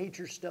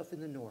 major stuff in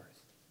the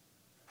north.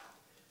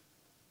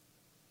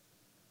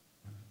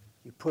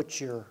 You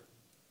put your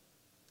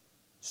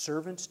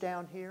servants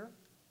down here,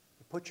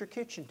 you put your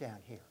kitchen down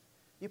here,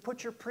 you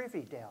put your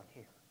privy down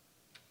here.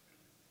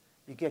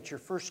 You get your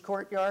first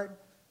courtyard.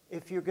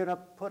 If you're going to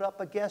put up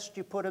a guest,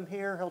 you put him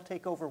here, he'll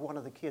take over one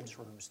of the kids'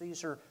 rooms.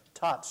 These are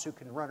tots who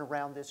can run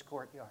around this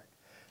courtyard.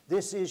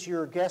 This is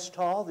your guest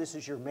hall, this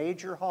is your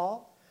major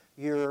hall.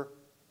 Your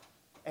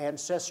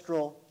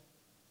ancestral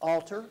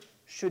altar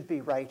should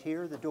be right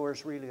here. The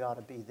doors really ought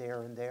to be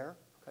there and there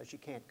because you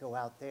can't go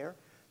out there.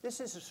 This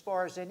is as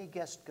far as any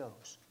guest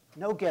goes.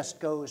 No guest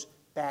goes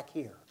back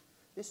here.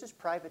 This is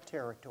private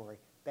territory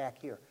back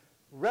here.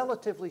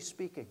 Relatively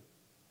speaking,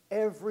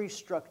 every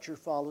structure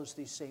follows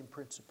these same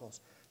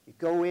principles. You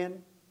go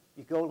in,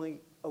 you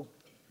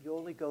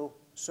only go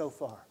so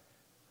far.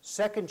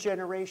 Second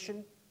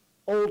generation,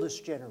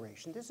 oldest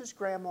generation. This is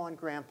grandma and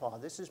grandpa.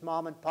 This is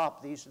mom and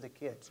pop. These are the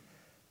kids.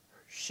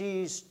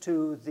 She's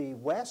to the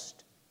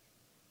west,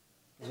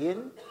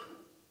 Yin,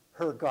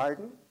 her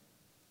garden.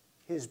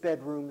 His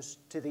bedroom's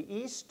to the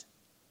east,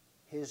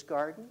 his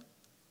garden,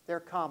 their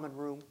common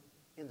room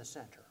in the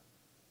center.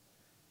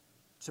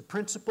 It's a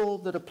principle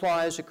that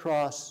applies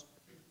across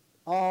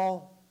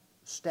all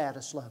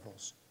status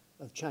levels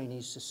of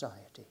Chinese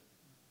society.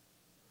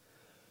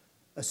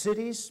 A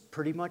city's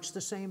pretty much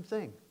the same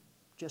thing,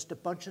 just a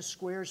bunch of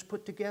squares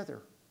put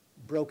together,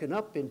 broken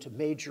up into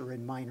major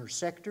and minor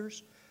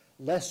sectors,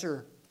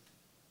 lesser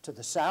to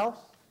the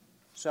south,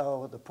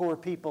 so the poor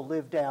people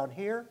live down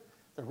here,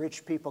 the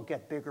rich people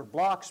get bigger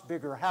blocks,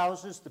 bigger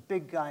houses, the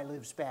big guy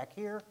lives back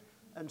here,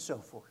 and so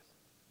forth.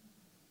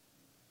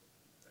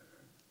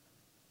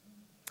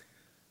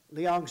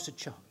 Liang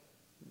Sicheng.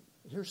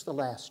 Here's the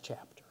last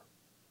chapter.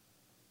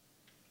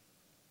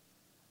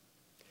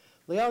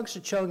 Liang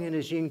Sicheng in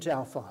his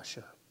Yingzhao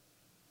Fasha.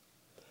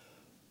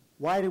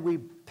 Why do we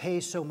pay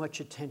so much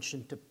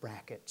attention to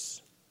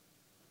brackets?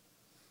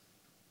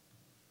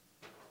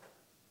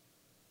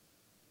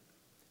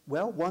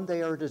 Well, one,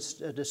 they are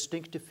a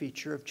distinctive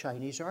feature of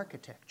Chinese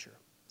architecture.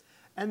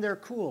 And they're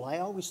cool. I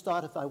always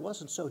thought if I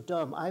wasn't so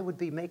dumb, I would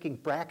be making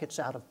brackets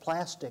out of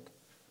plastic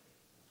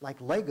like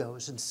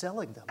Legos and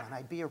selling them, and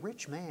I'd be a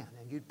rich man.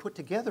 And you'd put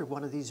together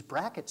one of these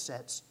bracket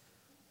sets,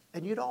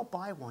 and you'd all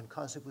buy one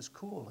because it was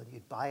cool, and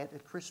you'd buy it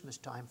at Christmas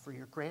time for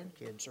your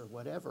grandkids or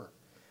whatever.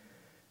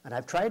 And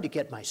I've tried to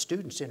get my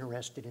students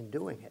interested in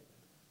doing it.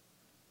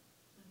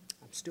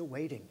 I'm still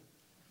waiting.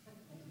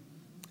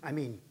 I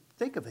mean,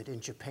 think of it, in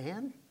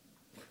Japan,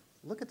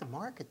 look at the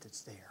market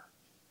that's there.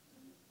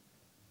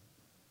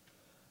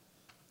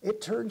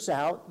 It turns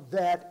out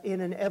that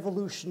in an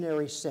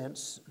evolutionary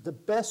sense, the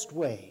best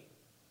way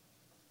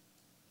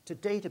to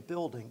date a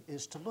building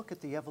is to look at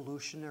the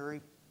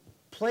evolutionary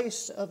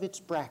place of its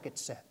bracket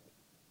set.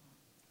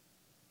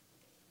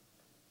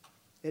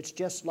 It's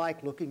just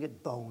like looking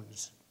at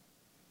bones.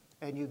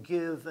 And you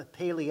give a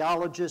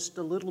paleologist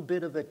a little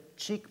bit of a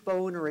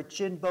cheekbone or a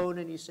chin bone,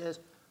 and he says,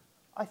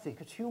 I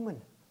think it's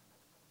human.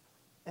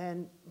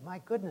 And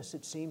my goodness,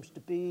 it seems to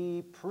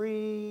be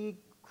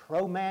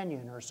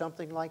pre-Cro-Magnon or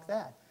something like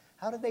that.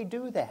 How do they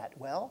do that?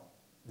 Well,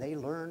 they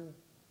learn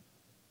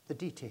the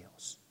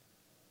details.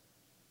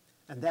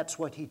 And that's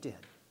what he did.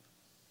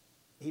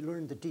 He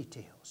learned the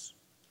details.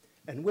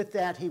 And with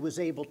that, he was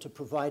able to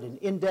provide an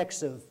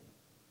index of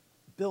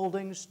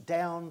buildings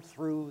down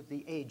through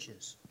the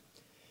ages.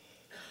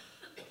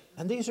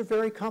 And these are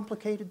very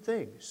complicated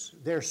things.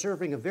 They're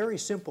serving a very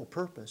simple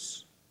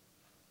purpose.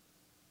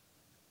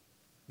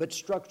 But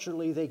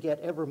structurally, they get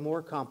ever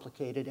more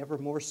complicated, ever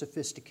more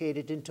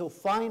sophisticated, until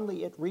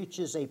finally it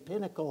reaches a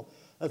pinnacle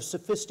of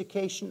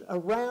sophistication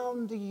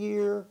around the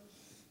year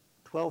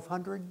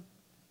 1200,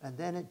 and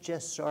then it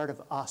just sort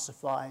of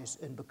ossifies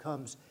and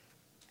becomes,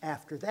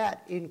 after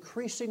that,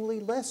 increasingly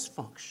less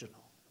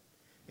functional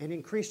and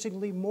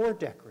increasingly more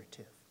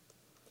decorative.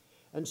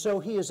 And so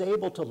he is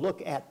able to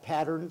look at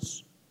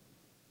patterns,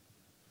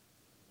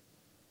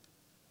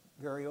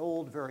 very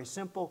old, very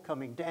simple,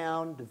 coming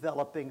down,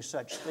 developing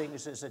such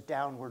things as a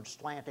downward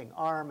slanting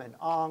arm and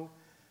ong,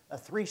 a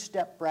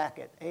three-step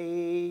bracket,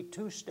 a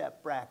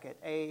two-step bracket,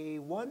 a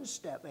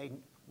one-step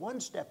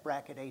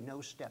bracket, a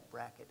no-step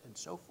bracket, and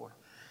so forth.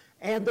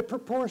 And the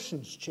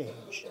proportions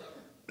change.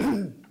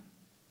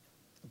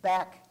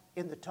 Back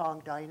in the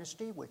Tang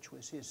dynasty, which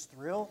was his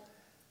thrill,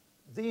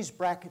 these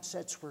bracket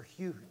sets were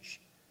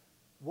huge.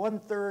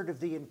 1/3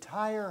 of the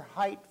entire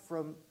height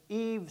from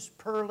eaves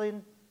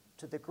purlin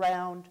to the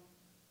ground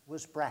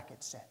was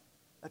bracket set,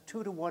 a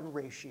 2-to-1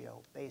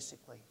 ratio,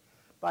 basically.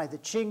 By the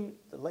Qing,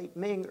 the late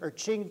Ming or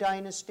Qing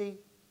dynasty,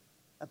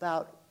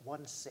 about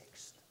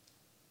 1/6.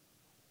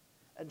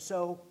 And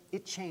so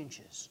it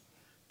changes.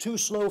 Too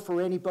slow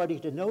for anybody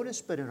to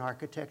notice, but an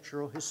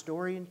architectural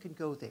historian can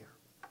go there.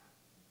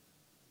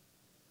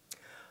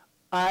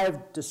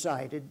 I've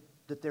decided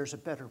that there's a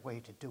better way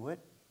to do it,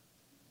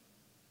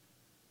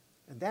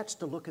 and that's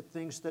to look at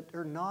things that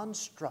are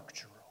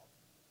non-structural.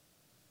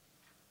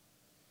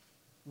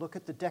 Look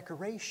at the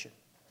decoration.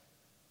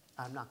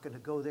 I'm not going to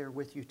go there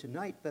with you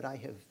tonight, but I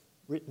have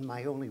written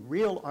my only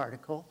real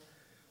article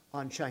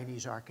on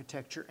Chinese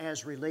architecture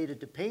as related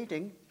to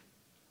painting,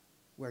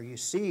 where you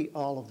see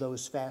all of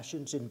those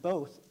fashions in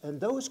both, and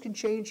those can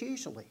change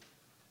easily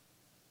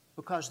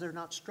because they're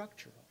not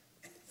structural.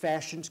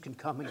 Fashions can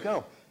come and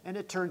go, and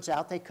it turns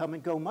out they come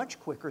and go much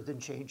quicker than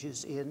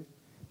changes in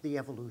the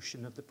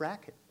evolution of the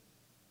bracket.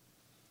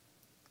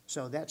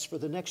 So that's for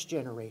the next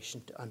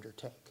generation to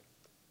undertake.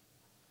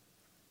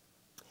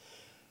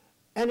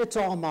 And it's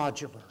all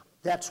modular.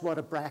 That's what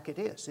a bracket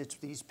is. It's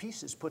these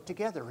pieces put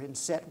together in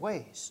set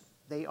ways.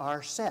 They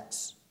are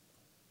sets.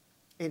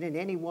 And in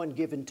any one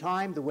given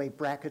time, the way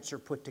brackets are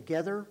put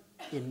together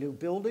in new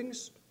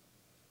buildings,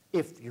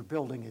 if your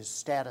building is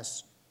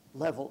status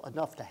level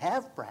enough to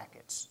have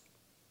brackets,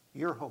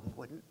 your home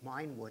wouldn't,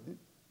 mine wouldn't,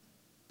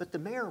 but the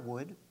mayor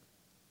would,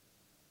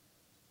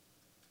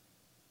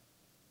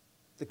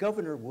 the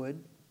governor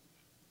would,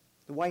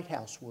 the White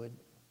House would,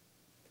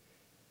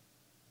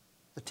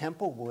 the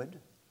temple would,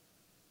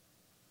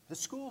 the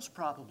schools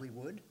probably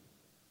would,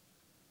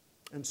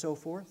 and so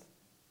forth.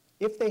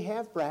 If they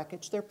have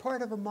brackets, they're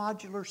part of a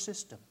modular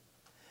system.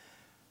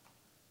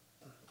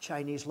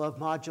 Chinese love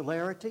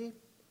modularity.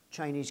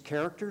 Chinese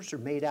characters are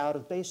made out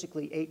of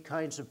basically 8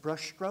 kinds of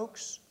brush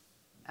strokes.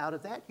 Out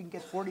of that, you can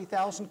get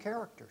 40,000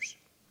 characters.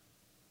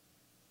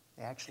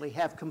 They actually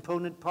have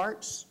component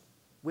parts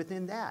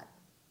within that.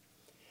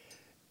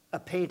 A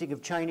painting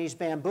of Chinese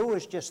bamboo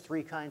is just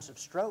 3 kinds of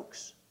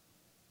strokes: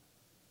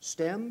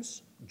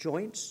 stems,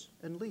 joints,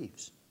 and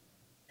leaves.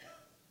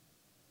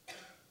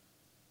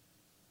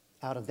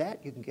 Out of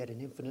that, you can get an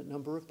infinite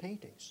number of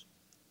paintings.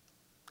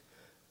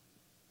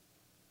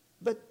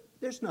 But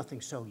there's nothing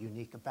so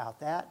unique about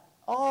that.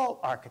 All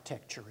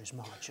architecture is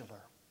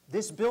modular.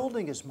 This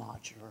building is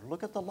modular.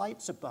 Look at the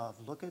lights above.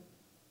 Look at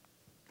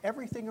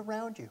everything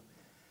around you.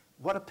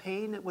 What a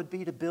pain it would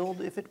be to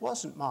build if it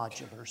wasn't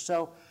modular.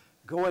 So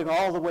going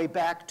all the way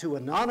back to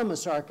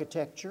anonymous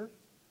architecture,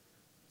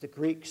 the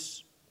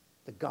Greeks,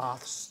 the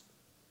Goths,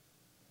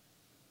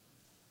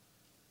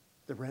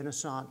 the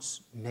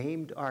Renaissance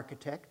named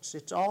architects,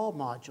 it's all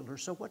modular.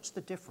 So what's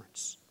the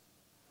difference?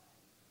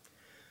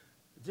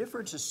 The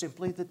difference is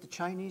simply that the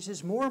Chinese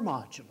is more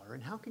modular.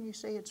 And how can you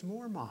say it's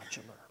more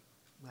modular?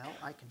 Well,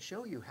 I can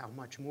show you how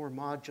much more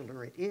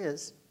modular it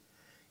is,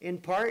 in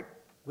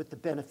part with the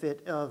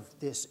benefit of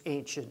this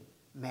ancient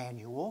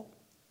manual.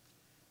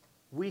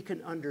 We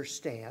can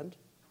understand,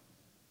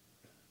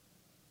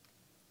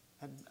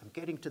 and I'm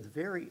getting to the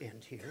very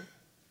end here,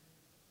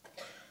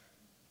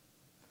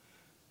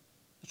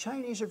 the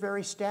Chinese are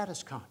very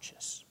status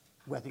conscious,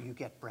 whether you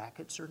get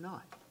brackets or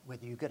not,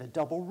 whether you get a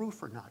double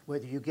roof or not,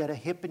 whether you get a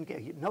hip and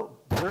gable. No,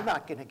 we're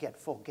not going to get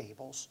full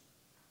gables.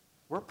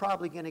 We're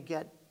probably going to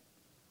get,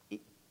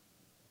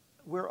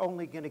 we're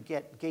only going to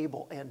get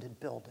gable-ended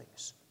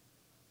buildings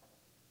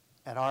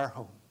at our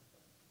home.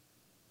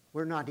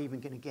 We're not even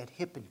going to get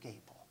hip and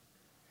gable.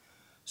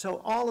 So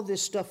all of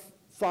this stuff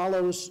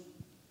follows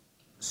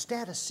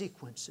status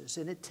sequences,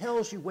 and it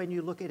tells you when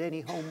you look at any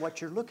home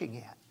what you're looking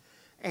at.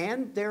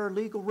 And there are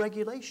legal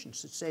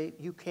regulations that say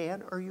you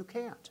can or you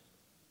can't.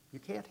 You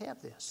can't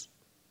have this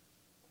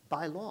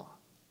by law.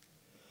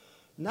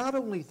 Not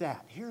only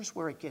that, here's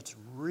where it gets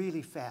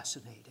really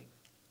fascinating.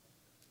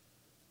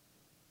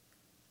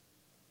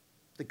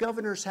 The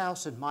governor's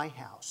house and my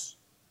house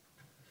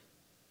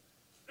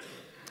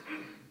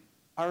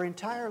are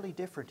entirely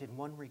different in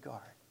one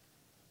regard.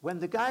 When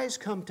the guys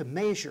come to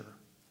measure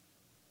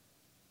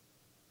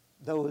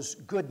those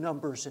good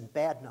numbers and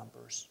bad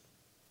numbers,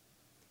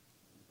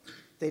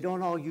 they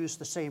don't all use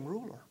the same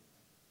ruler.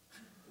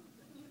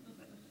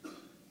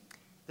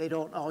 They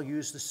don't all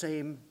use the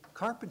same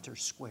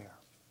carpenter's square.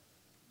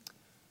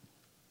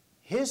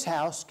 His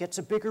house gets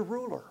a bigger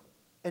ruler,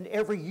 and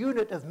every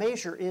unit of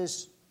measure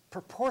is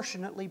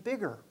proportionately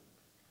bigger.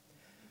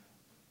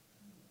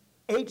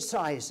 8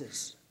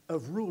 sizes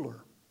of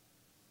ruler,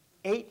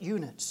 8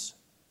 units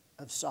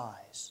of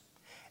size.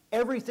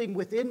 Everything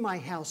within my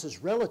house is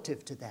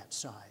relative to that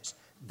size.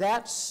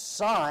 That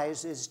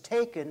size is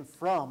taken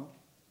from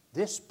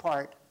this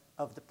part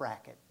of the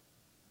bracket.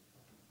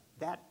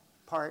 That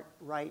part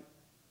right,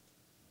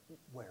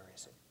 where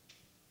is it?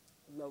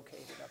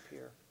 Located up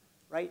here.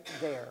 Right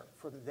there,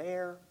 from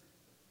there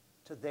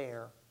to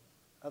there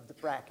of the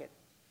bracket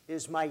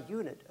is my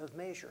unit of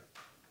measure.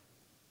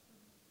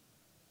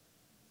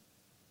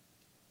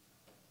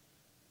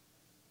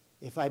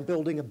 If I'm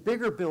building a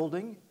bigger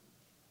building,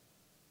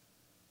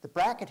 the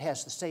bracket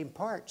has the same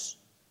parts,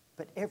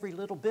 but every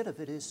little bit of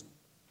it is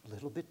a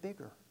little bit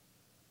bigger,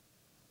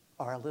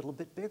 or a little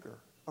bit bigger,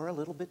 or a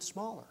little bit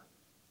smaller.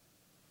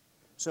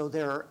 So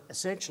there are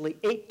essentially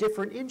 8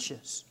 different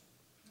inches.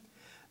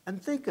 And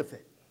think of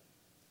it.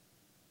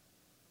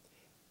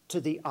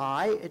 To the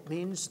eye, it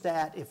means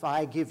that if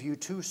I give you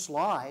 2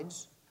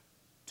 slides,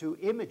 2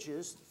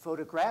 images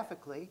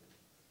photographically,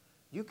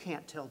 you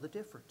can't tell the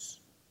difference,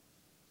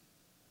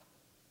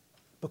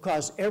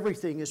 because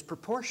everything is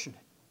proportionate.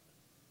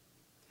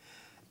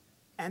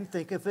 And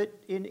think of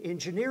it in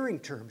engineering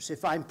terms.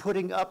 If I'm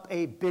putting up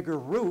a bigger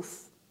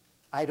roof,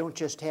 I don't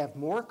just have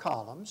more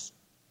columns,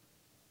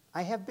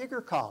 I have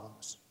bigger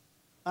columns.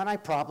 And I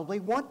probably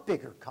want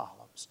bigger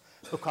columns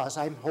because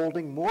I'm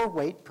holding more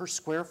weight per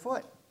square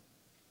foot.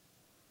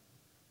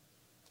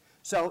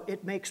 So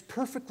it makes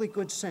perfectly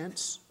good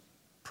sense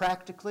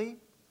practically,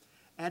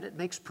 and it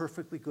makes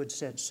perfectly good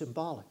sense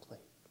symbolically.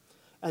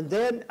 And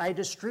then I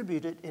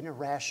distribute it in a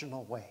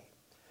rational way,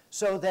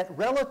 so that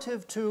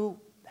relative to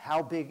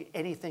how big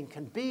anything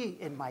can be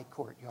in my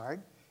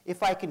courtyard,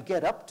 if I can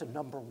get up to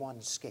number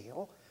 1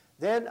 scale,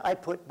 then I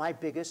put my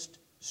biggest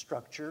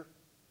structure,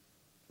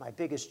 my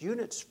biggest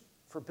units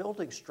for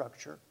building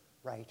structure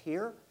right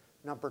here.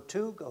 Number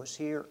 2 goes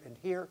here and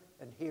here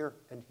and here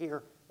and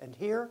here and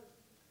here.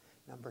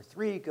 Number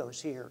 3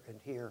 goes here and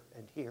here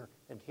and here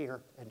and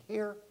here and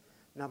here.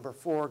 Number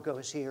 4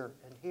 goes here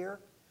and here,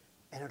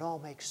 and it all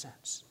makes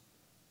sense.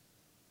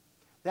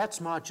 That's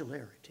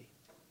modularity.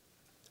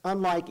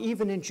 Unlike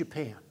even in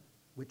Japan,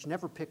 which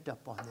never picked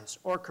up on this,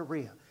 or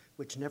Korea,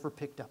 which never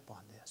picked up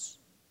on this.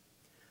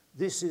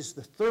 This is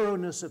the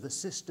thoroughness of a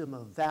system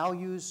of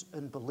values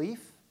and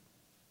belief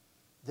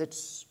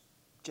that's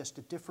just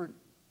a different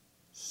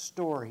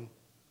story.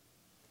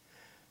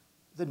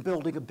 than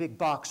building a big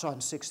box on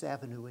 6th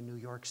Avenue in New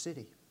York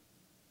City.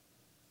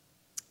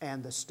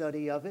 And the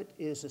study of it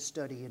is a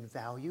study in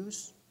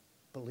values,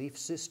 belief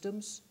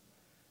systems,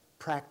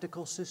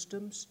 practical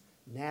systems,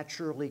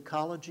 natural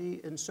ecology,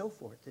 and so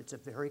forth. It's a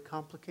very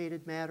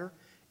complicated matter.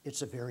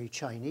 It's a very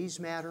Chinese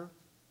matter.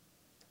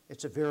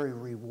 It's a very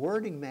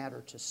rewarding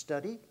matter to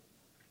study.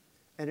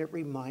 And it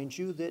reminds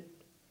you that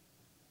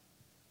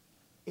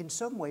in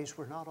some ways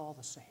we're not all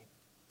the same.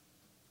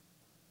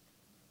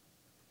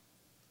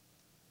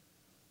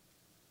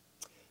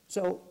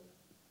 So,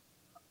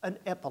 an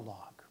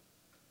epilogue.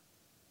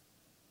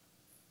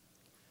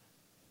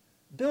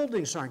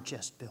 Buildings aren't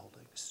just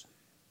buildings.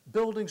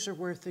 Buildings are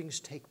where things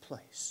take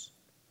place.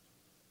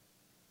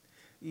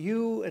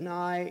 You and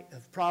I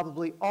have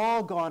probably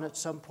all gone at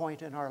some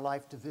point in our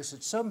life to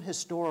visit some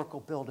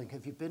historical building.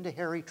 Have you been to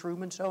Harry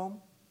Truman's home?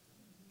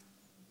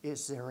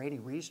 Is there any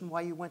reason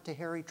why you went to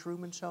Harry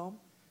Truman's home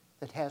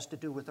that has to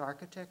do with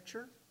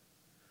architecture?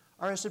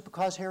 Or is it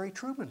because Harry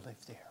Truman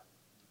lived there?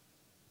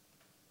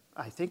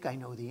 I think I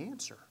know the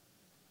answer.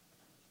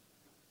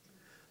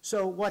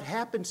 So what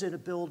happens in a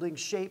building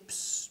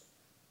shapes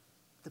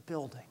the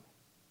building.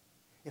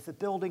 If a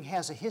building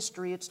has a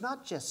history, it's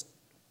not just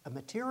a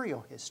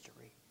material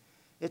history.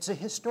 It's a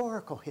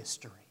historical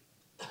history.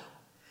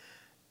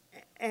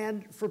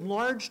 And from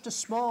large to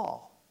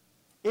small,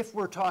 if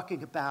we're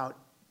talking about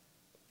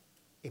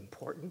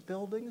important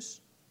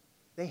buildings,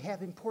 they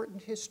have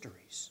important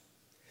histories.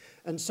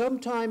 And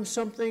sometimes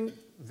something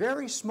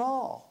very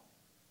small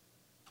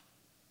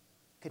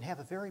can have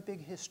a very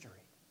big history.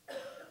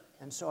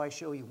 And so I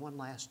show you one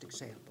last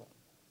example.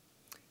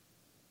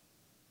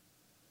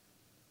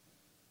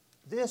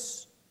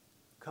 This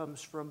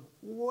comes from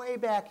way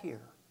back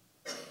here.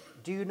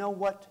 Do you know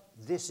what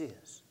this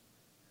is?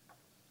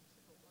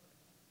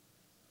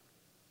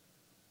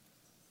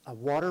 A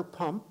water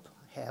pump.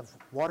 I have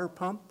water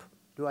pump.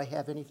 Do I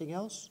have anything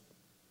else?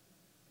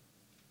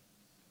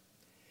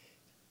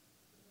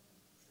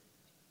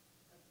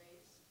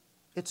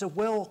 It's a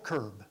well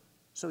curb,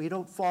 so you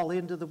don't fall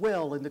into the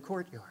well in the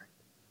courtyard.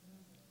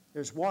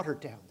 There's water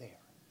down there.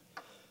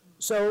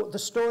 So the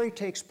story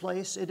takes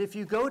place, and if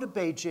you go to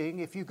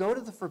Beijing, if you go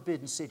to the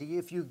Forbidden City,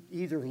 if you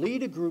either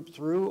lead a group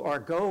through or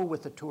go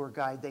with a tour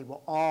guide, they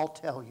will all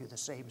tell you the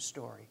same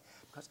story.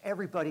 Because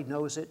everybody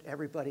knows it,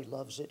 everybody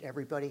loves it,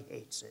 everybody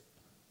hates it.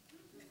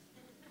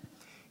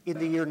 In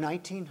the year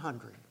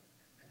 1900,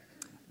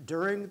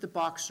 during the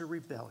Boxer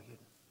Rebellion,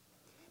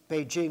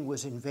 Beijing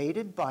was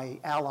invaded by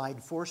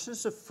Allied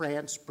forces of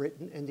France,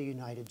 Britain, and the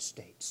United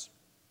States.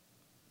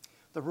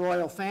 The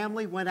royal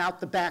family went out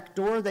the back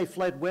door. They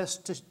fled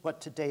west to what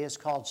today is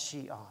called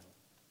Xi'an.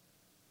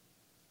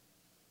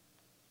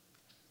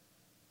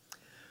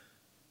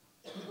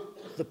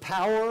 The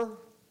power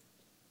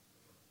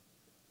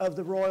of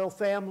the royal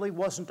family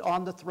wasn't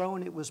on the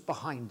throne, it was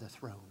behind the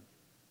throne.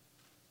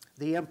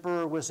 The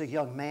emperor was a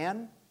young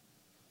man.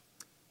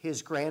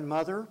 His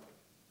grandmother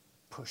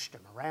pushed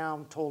him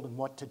around, told him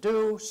what to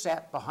do,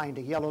 sat behind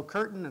a yellow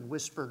curtain and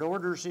whispered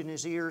orders in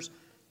his ears,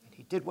 and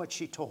he did what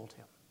she told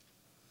him.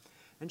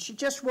 And she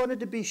just wanted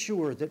to be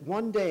sure that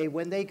one day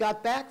when they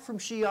got back from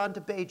Xi'an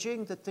to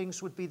Beijing that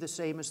things would be the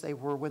same as they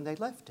were when they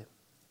left him,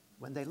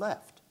 when they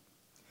left.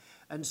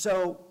 And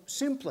so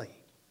simply,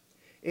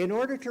 in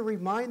order to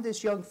remind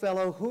this young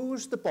fellow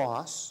who's the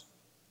boss,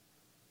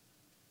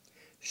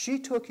 she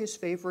took his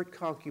favorite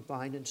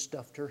concubine and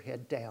stuffed her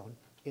head down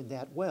in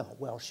that well.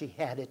 Well, she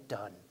had it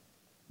done.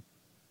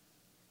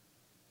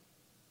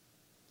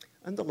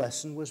 And the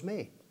lesson was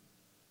made.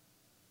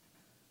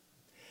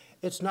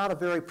 It's not a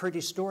very pretty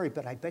story,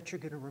 but I bet you're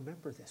going to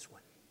remember this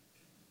one.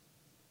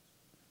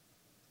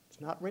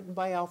 It's not written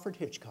by Alfred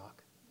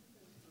Hitchcock.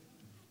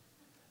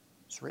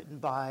 It's written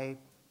by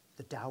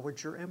the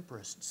Dowager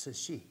Empress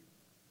Cixi.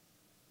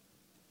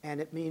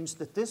 And it means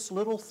that this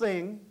little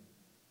thing,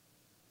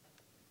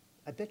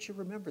 I bet you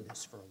remember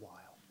this for a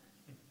while,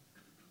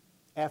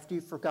 after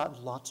you've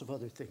forgotten lots of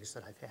other things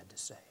that I've had to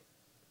say.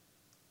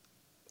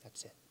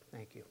 That's it.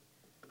 Thank you.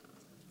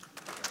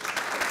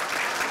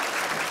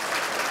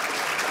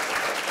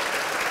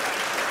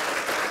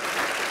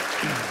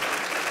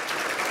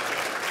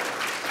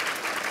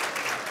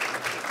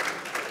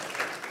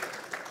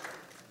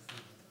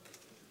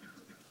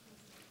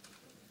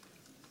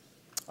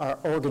 Our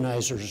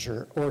organizers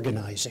are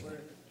organizing.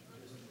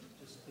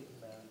 Just speak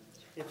about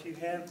it. If you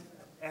have,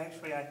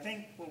 actually, I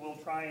think what we'll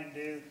try and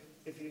do,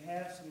 if you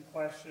have some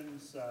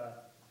questions,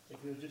 if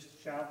you'll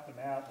just shout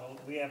them out,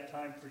 we have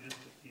time for just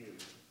a few.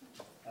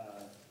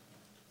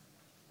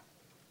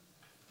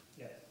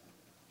 Yes.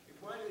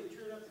 Why do they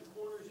turn up the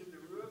corners of the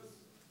roofs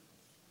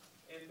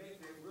and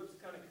make the roofs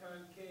kind of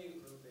concave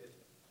a little bit?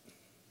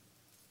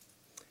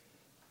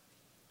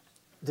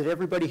 Did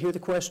everybody hear the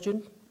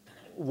question?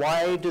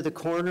 Why do the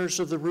corners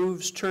of the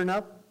roofs turn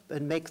up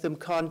and make them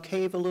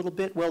concave a little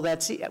bit? Well,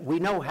 we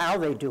know how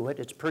they do it.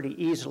 It's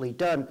pretty easily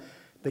done.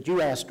 But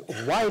you asked,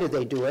 why do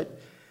they do it?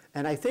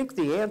 And I think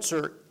the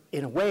answer,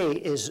 in a way,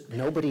 is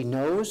nobody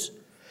knows.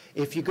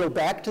 If you go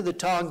back to the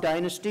Tang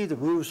dynasty, the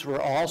roofs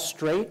were all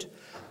straight.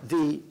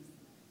 The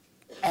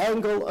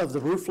angle of the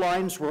roof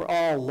lines were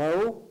all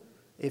low.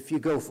 If you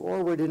go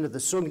forward into the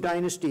Sung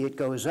Dynasty, it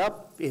goes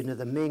up. Into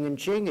the Ming and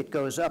Qing, it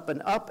goes up,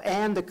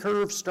 and the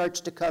curve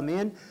starts to come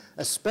in,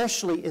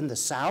 especially in the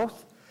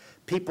south.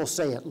 People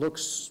say it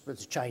looks, the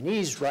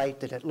Chinese write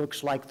that it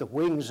looks like the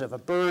wings of a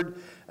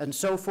bird and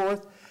so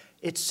forth.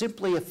 It's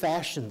simply a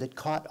fashion that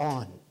caught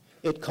on.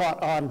 It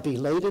caught on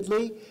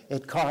belatedly,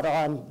 it caught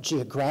on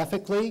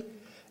geographically,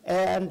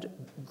 and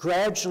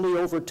gradually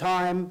over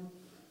time,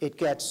 it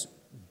gets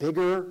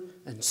bigger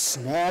and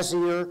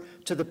snazzier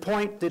to the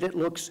point that it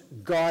looks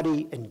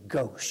gaudy and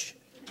gauche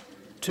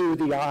to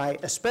the eye,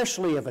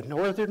 especially of a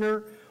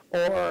northerner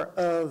or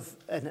of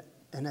an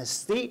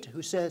aesthete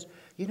who says,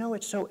 you know,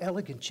 it's so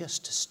elegant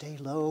just to stay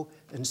low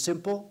and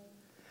simple.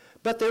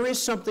 But there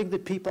is something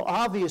that people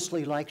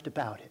obviously liked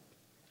about it.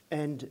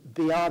 And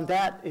beyond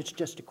that, it's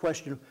just a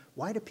question of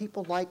why do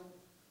people like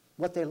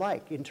what they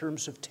like in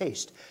terms of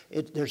taste?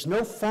 There's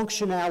no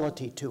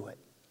functionality to it.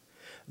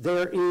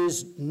 There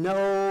is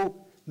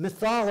no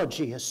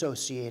mythology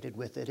associated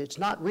with it. It's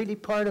not really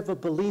part of a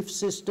belief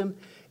system.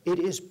 It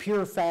is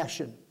pure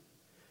fashion.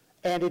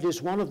 And it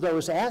is one of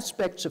those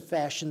aspects of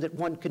fashion that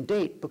one can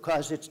date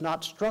because it's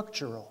not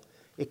structural.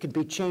 It can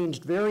be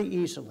changed very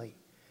easily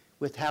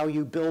with how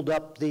you build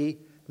up the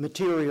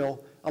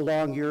material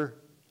along your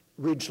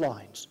ridge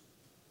lines.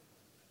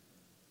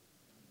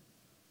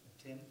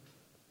 Tim?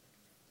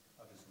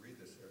 I'll just read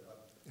this here.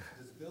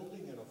 Does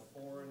building in a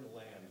foreign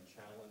land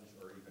challenge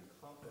or even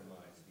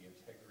compromise the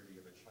integrity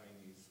of a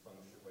Chinese feng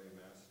shui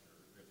master?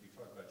 If you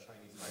talk about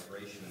Chinese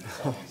migration in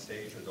Southeast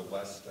Asia, the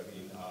West, I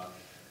mean,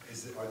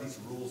 are these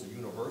rules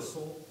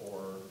universal,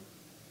 or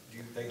do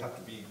they have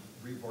to be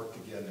reworked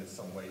again in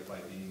some way by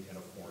being in a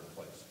foreign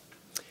place?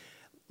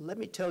 Let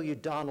me tell you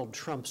Donald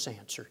Trump's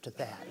answer to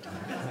that.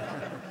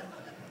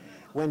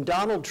 When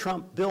Donald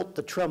Trump built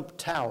the Trump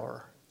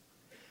Tower,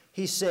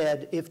 he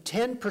said, if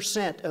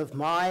 10% of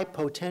my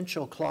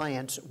potential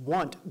clients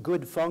want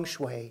good feng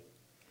shui,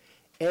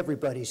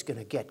 everybody's going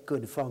to get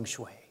good feng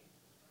shui.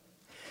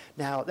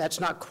 Now, that's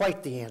not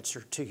quite the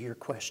answer to your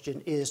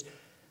question, is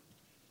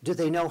do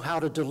they know how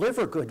to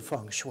deliver good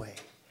feng shui?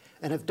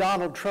 And if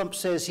Donald Trump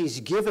says he's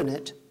given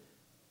it,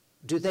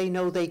 do they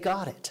know they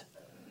got it?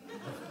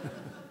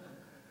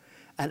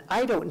 And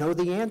I don't know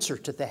the answer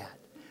to that.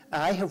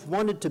 I have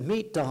wanted to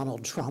meet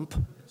Donald Trump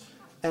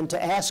and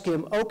to ask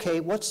him, okay,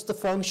 what's the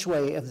feng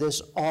shui of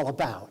this all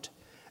about?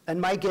 And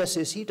my guess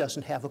is he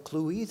doesn't have a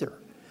clue either.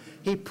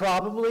 He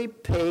probably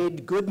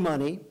paid good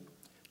money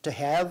to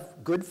have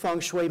good feng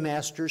shui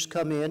masters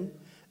come in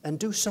and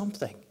do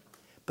something.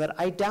 But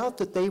I doubt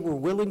that they were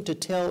willing to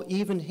tell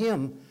even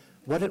him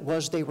what it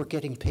was they were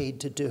getting paid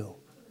to do.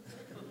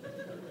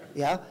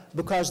 Yeah,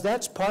 because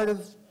that's part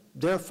of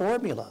their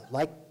formula,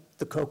 like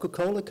the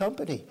Coca-Cola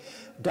company.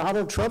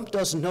 Donald Trump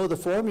doesn't know the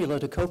formula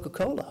to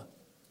Coca-Cola,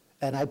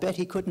 and I bet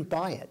he couldn't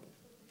buy it.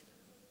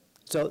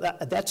 So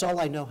that's all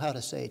I know how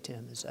to say,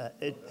 Tim, is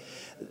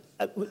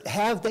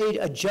have they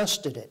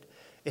adjusted it?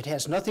 It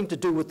has nothing to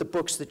do with the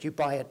books that you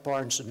buy at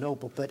Barnes &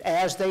 Noble, but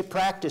as they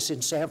practice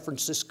in San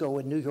Francisco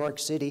and New York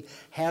City,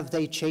 have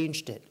they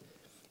changed it?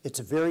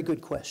 It's a very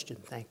good question.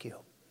 Thank you.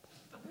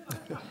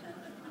 Do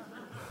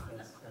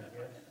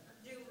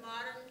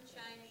modern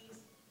Chinese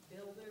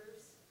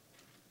builders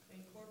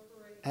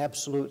incorporate?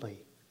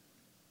 Absolutely.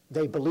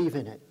 They believe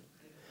in it.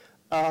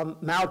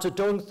 Mao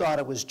Zedong thought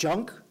it was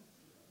junk.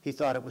 He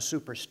thought it was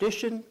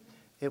superstition.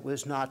 It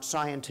was not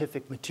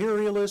scientific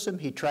materialism.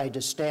 He tried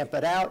to stamp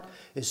it out.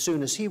 As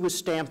soon as he was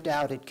stamped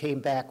out, it came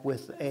back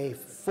with a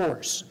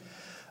force.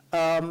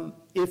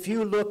 If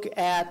you look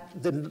at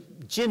the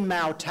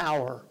Kinmay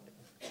Tower,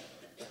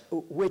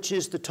 which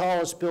is the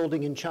tallest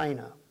building in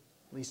China,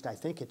 at least I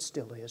think it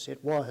still is.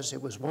 It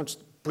was once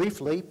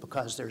briefly,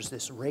 because there's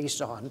this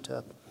race on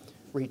to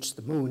reach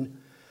the moon.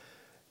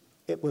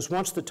 It was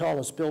once the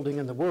tallest building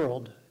in the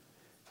world.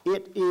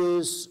 It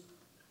is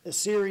a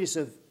series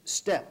of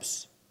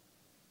steps.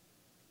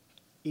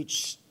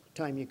 Each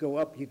time you go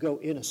up, you go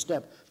in a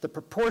step. The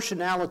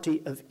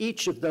proportionality of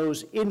each of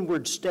those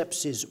inward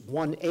steps is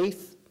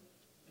 1/8,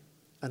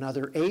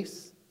 another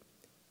 1/8,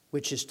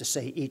 which is to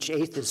say each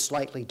 1/8 is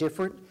slightly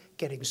different,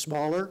 getting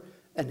smaller,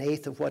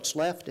 1/8 of what's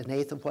left,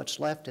 1/8 of what's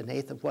left,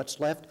 1/8 of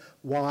what's left.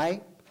 Why?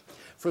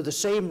 For the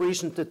same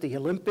reason that the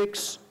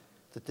Olympics,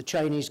 that the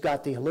Chinese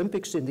got the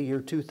Olympics in the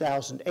year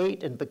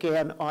 2008 and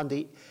began on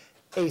the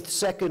 8th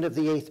second of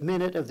the 8th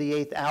minute of the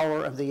 8th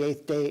hour of the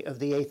 8th day of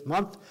the 8th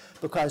month,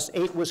 because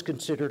 8 was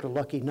considered a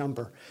lucky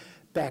number.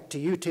 Back to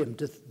you, Tim.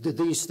 Do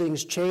these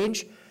things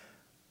change?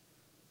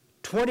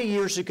 20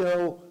 years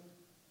ago,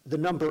 the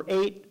number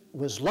 8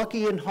 was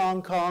lucky in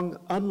Hong Kong,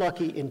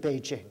 unlucky in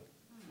Beijing.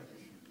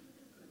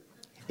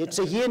 It's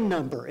a yin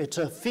number, it's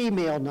a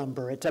female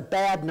number, it's a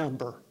bad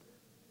number,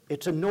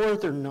 it's a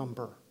northern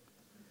number.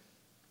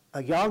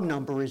 A yang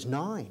number is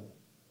 9.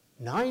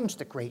 9's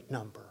the great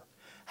number.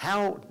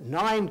 How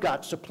 9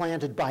 got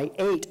supplanted by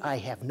 8, I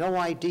have no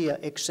idea,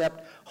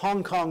 except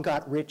Hong Kong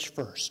got rich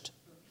first.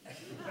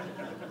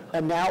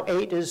 And now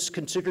 8 is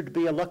considered to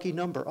be a lucky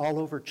number all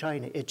over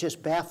China. It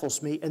just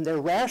baffles me. And their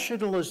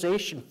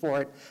rationalization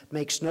for it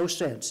makes no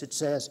sense. It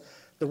says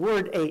the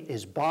word 8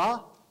 is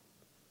ba.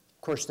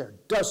 Of course, there are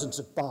dozens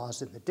of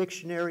bas in the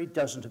dictionary,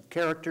 dozens of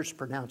characters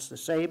pronounced the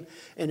same,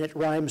 and it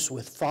rhymes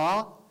with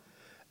fa.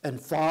 And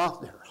fa,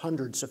 there are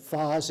hundreds of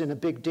fas in a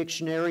big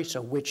dictionary,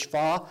 so which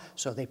fa?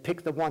 So they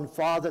pick the one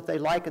fa that they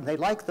like, and they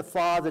like the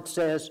fa that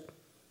says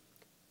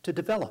to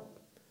develop.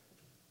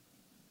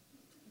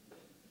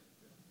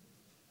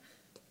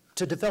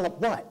 To develop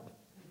what?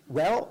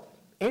 Well,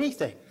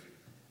 anything.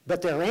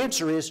 But their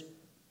answer is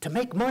to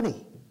make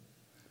money,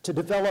 to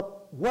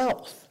develop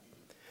wealth.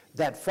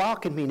 That fa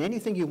can mean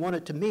anything you want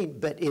it to mean,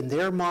 but in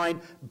their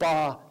mind,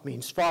 ba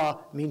means fa,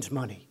 means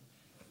money.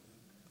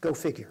 Go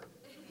figure.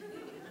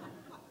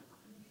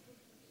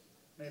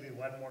 Maybe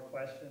one more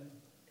question?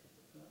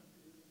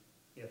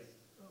 Yes.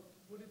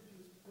 What did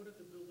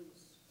the buildings,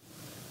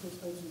 those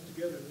houses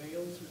together,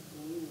 nails or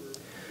glue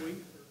or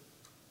weight?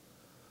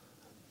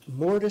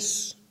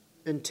 Mortise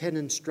and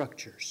tenon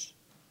structures.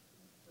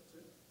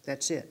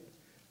 That's it.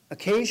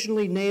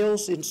 Occasionally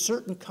nails in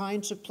certain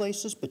kinds of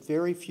places, but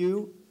very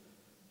few.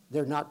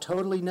 They're not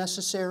totally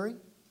necessary.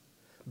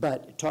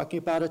 But talking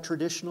about a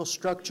traditional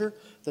structure,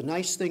 the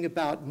nice thing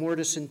about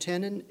mortise and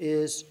tenon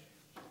is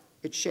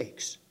it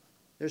shakes.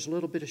 There's a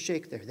little bit of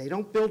shake there. They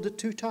don't build it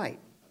too tight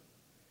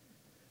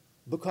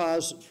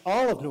because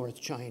all of North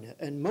China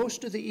and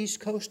most of the East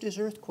Coast is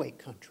earthquake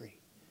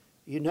country.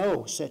 You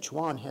know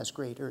Sichuan has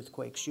great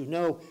earthquakes. You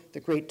know the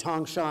great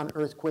Tangshan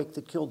earthquake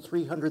that killed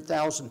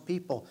 300,000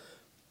 people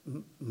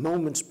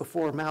moments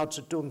before Mao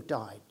Zedong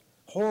died.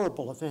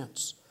 Horrible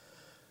events.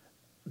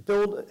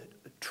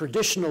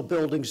 Traditional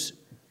buildings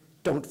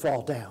don't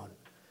fall down.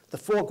 The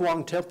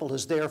Foguang Temple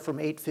is there from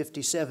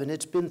 857.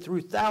 It's been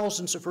through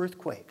thousands of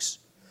earthquakes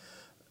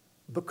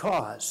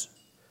because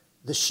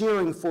the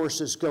shearing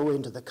forces go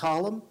into the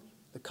column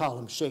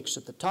shakes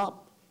at the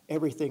top,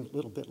 everything a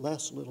little bit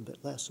less, a little bit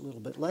less, a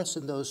little bit less,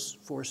 and those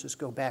forces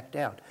go back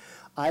down.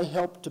 I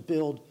helped to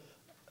build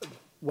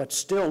what's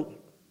still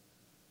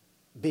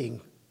being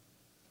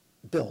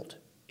built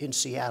in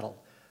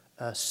Seattle,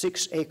 a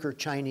 6-acre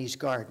Chinese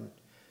garden,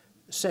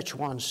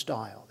 Sichuan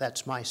style.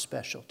 That's my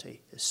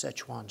specialty, is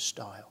Sichuan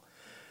style.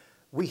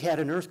 We had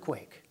an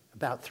earthquake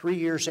about 3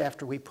 years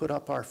after we put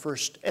up our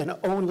first and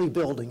only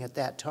building at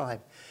that time.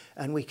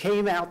 And we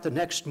came out the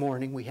next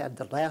morning. We had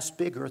the last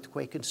big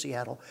earthquake in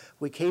Seattle.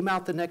 We came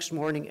out the next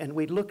morning and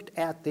we looked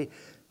at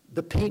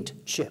the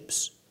paint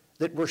chips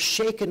that were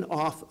shaken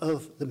off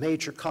of the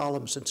major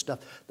columns and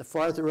stuff. The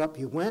farther up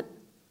you went,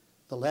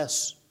 the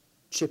less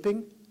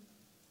chipping.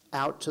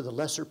 Out to the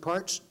lesser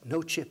parts,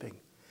 no chipping.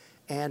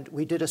 And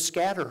we did a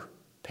scatter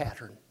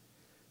pattern.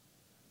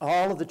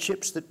 All of the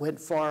chips that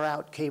went far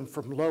out came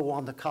from low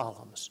on the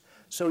columns.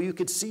 So you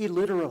could see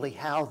literally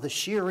how the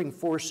shearing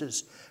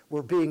forces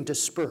were being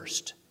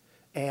dispersed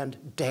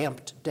and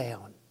damped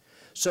down.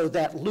 So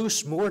that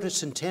loose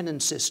mortise and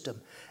tenon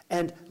system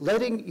and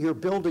letting your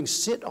building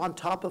sit on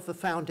top of a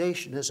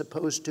foundation as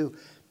opposed to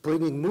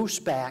bringing moose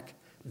back,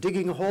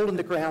 digging a hole in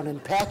the ground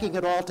and packing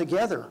it all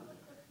together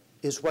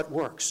is what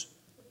works.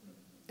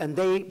 And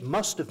they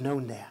must have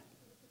known that.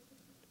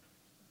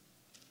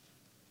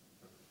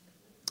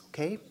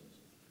 Okay?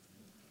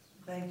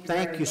 Thank you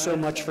Thank you so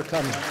much for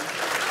coming.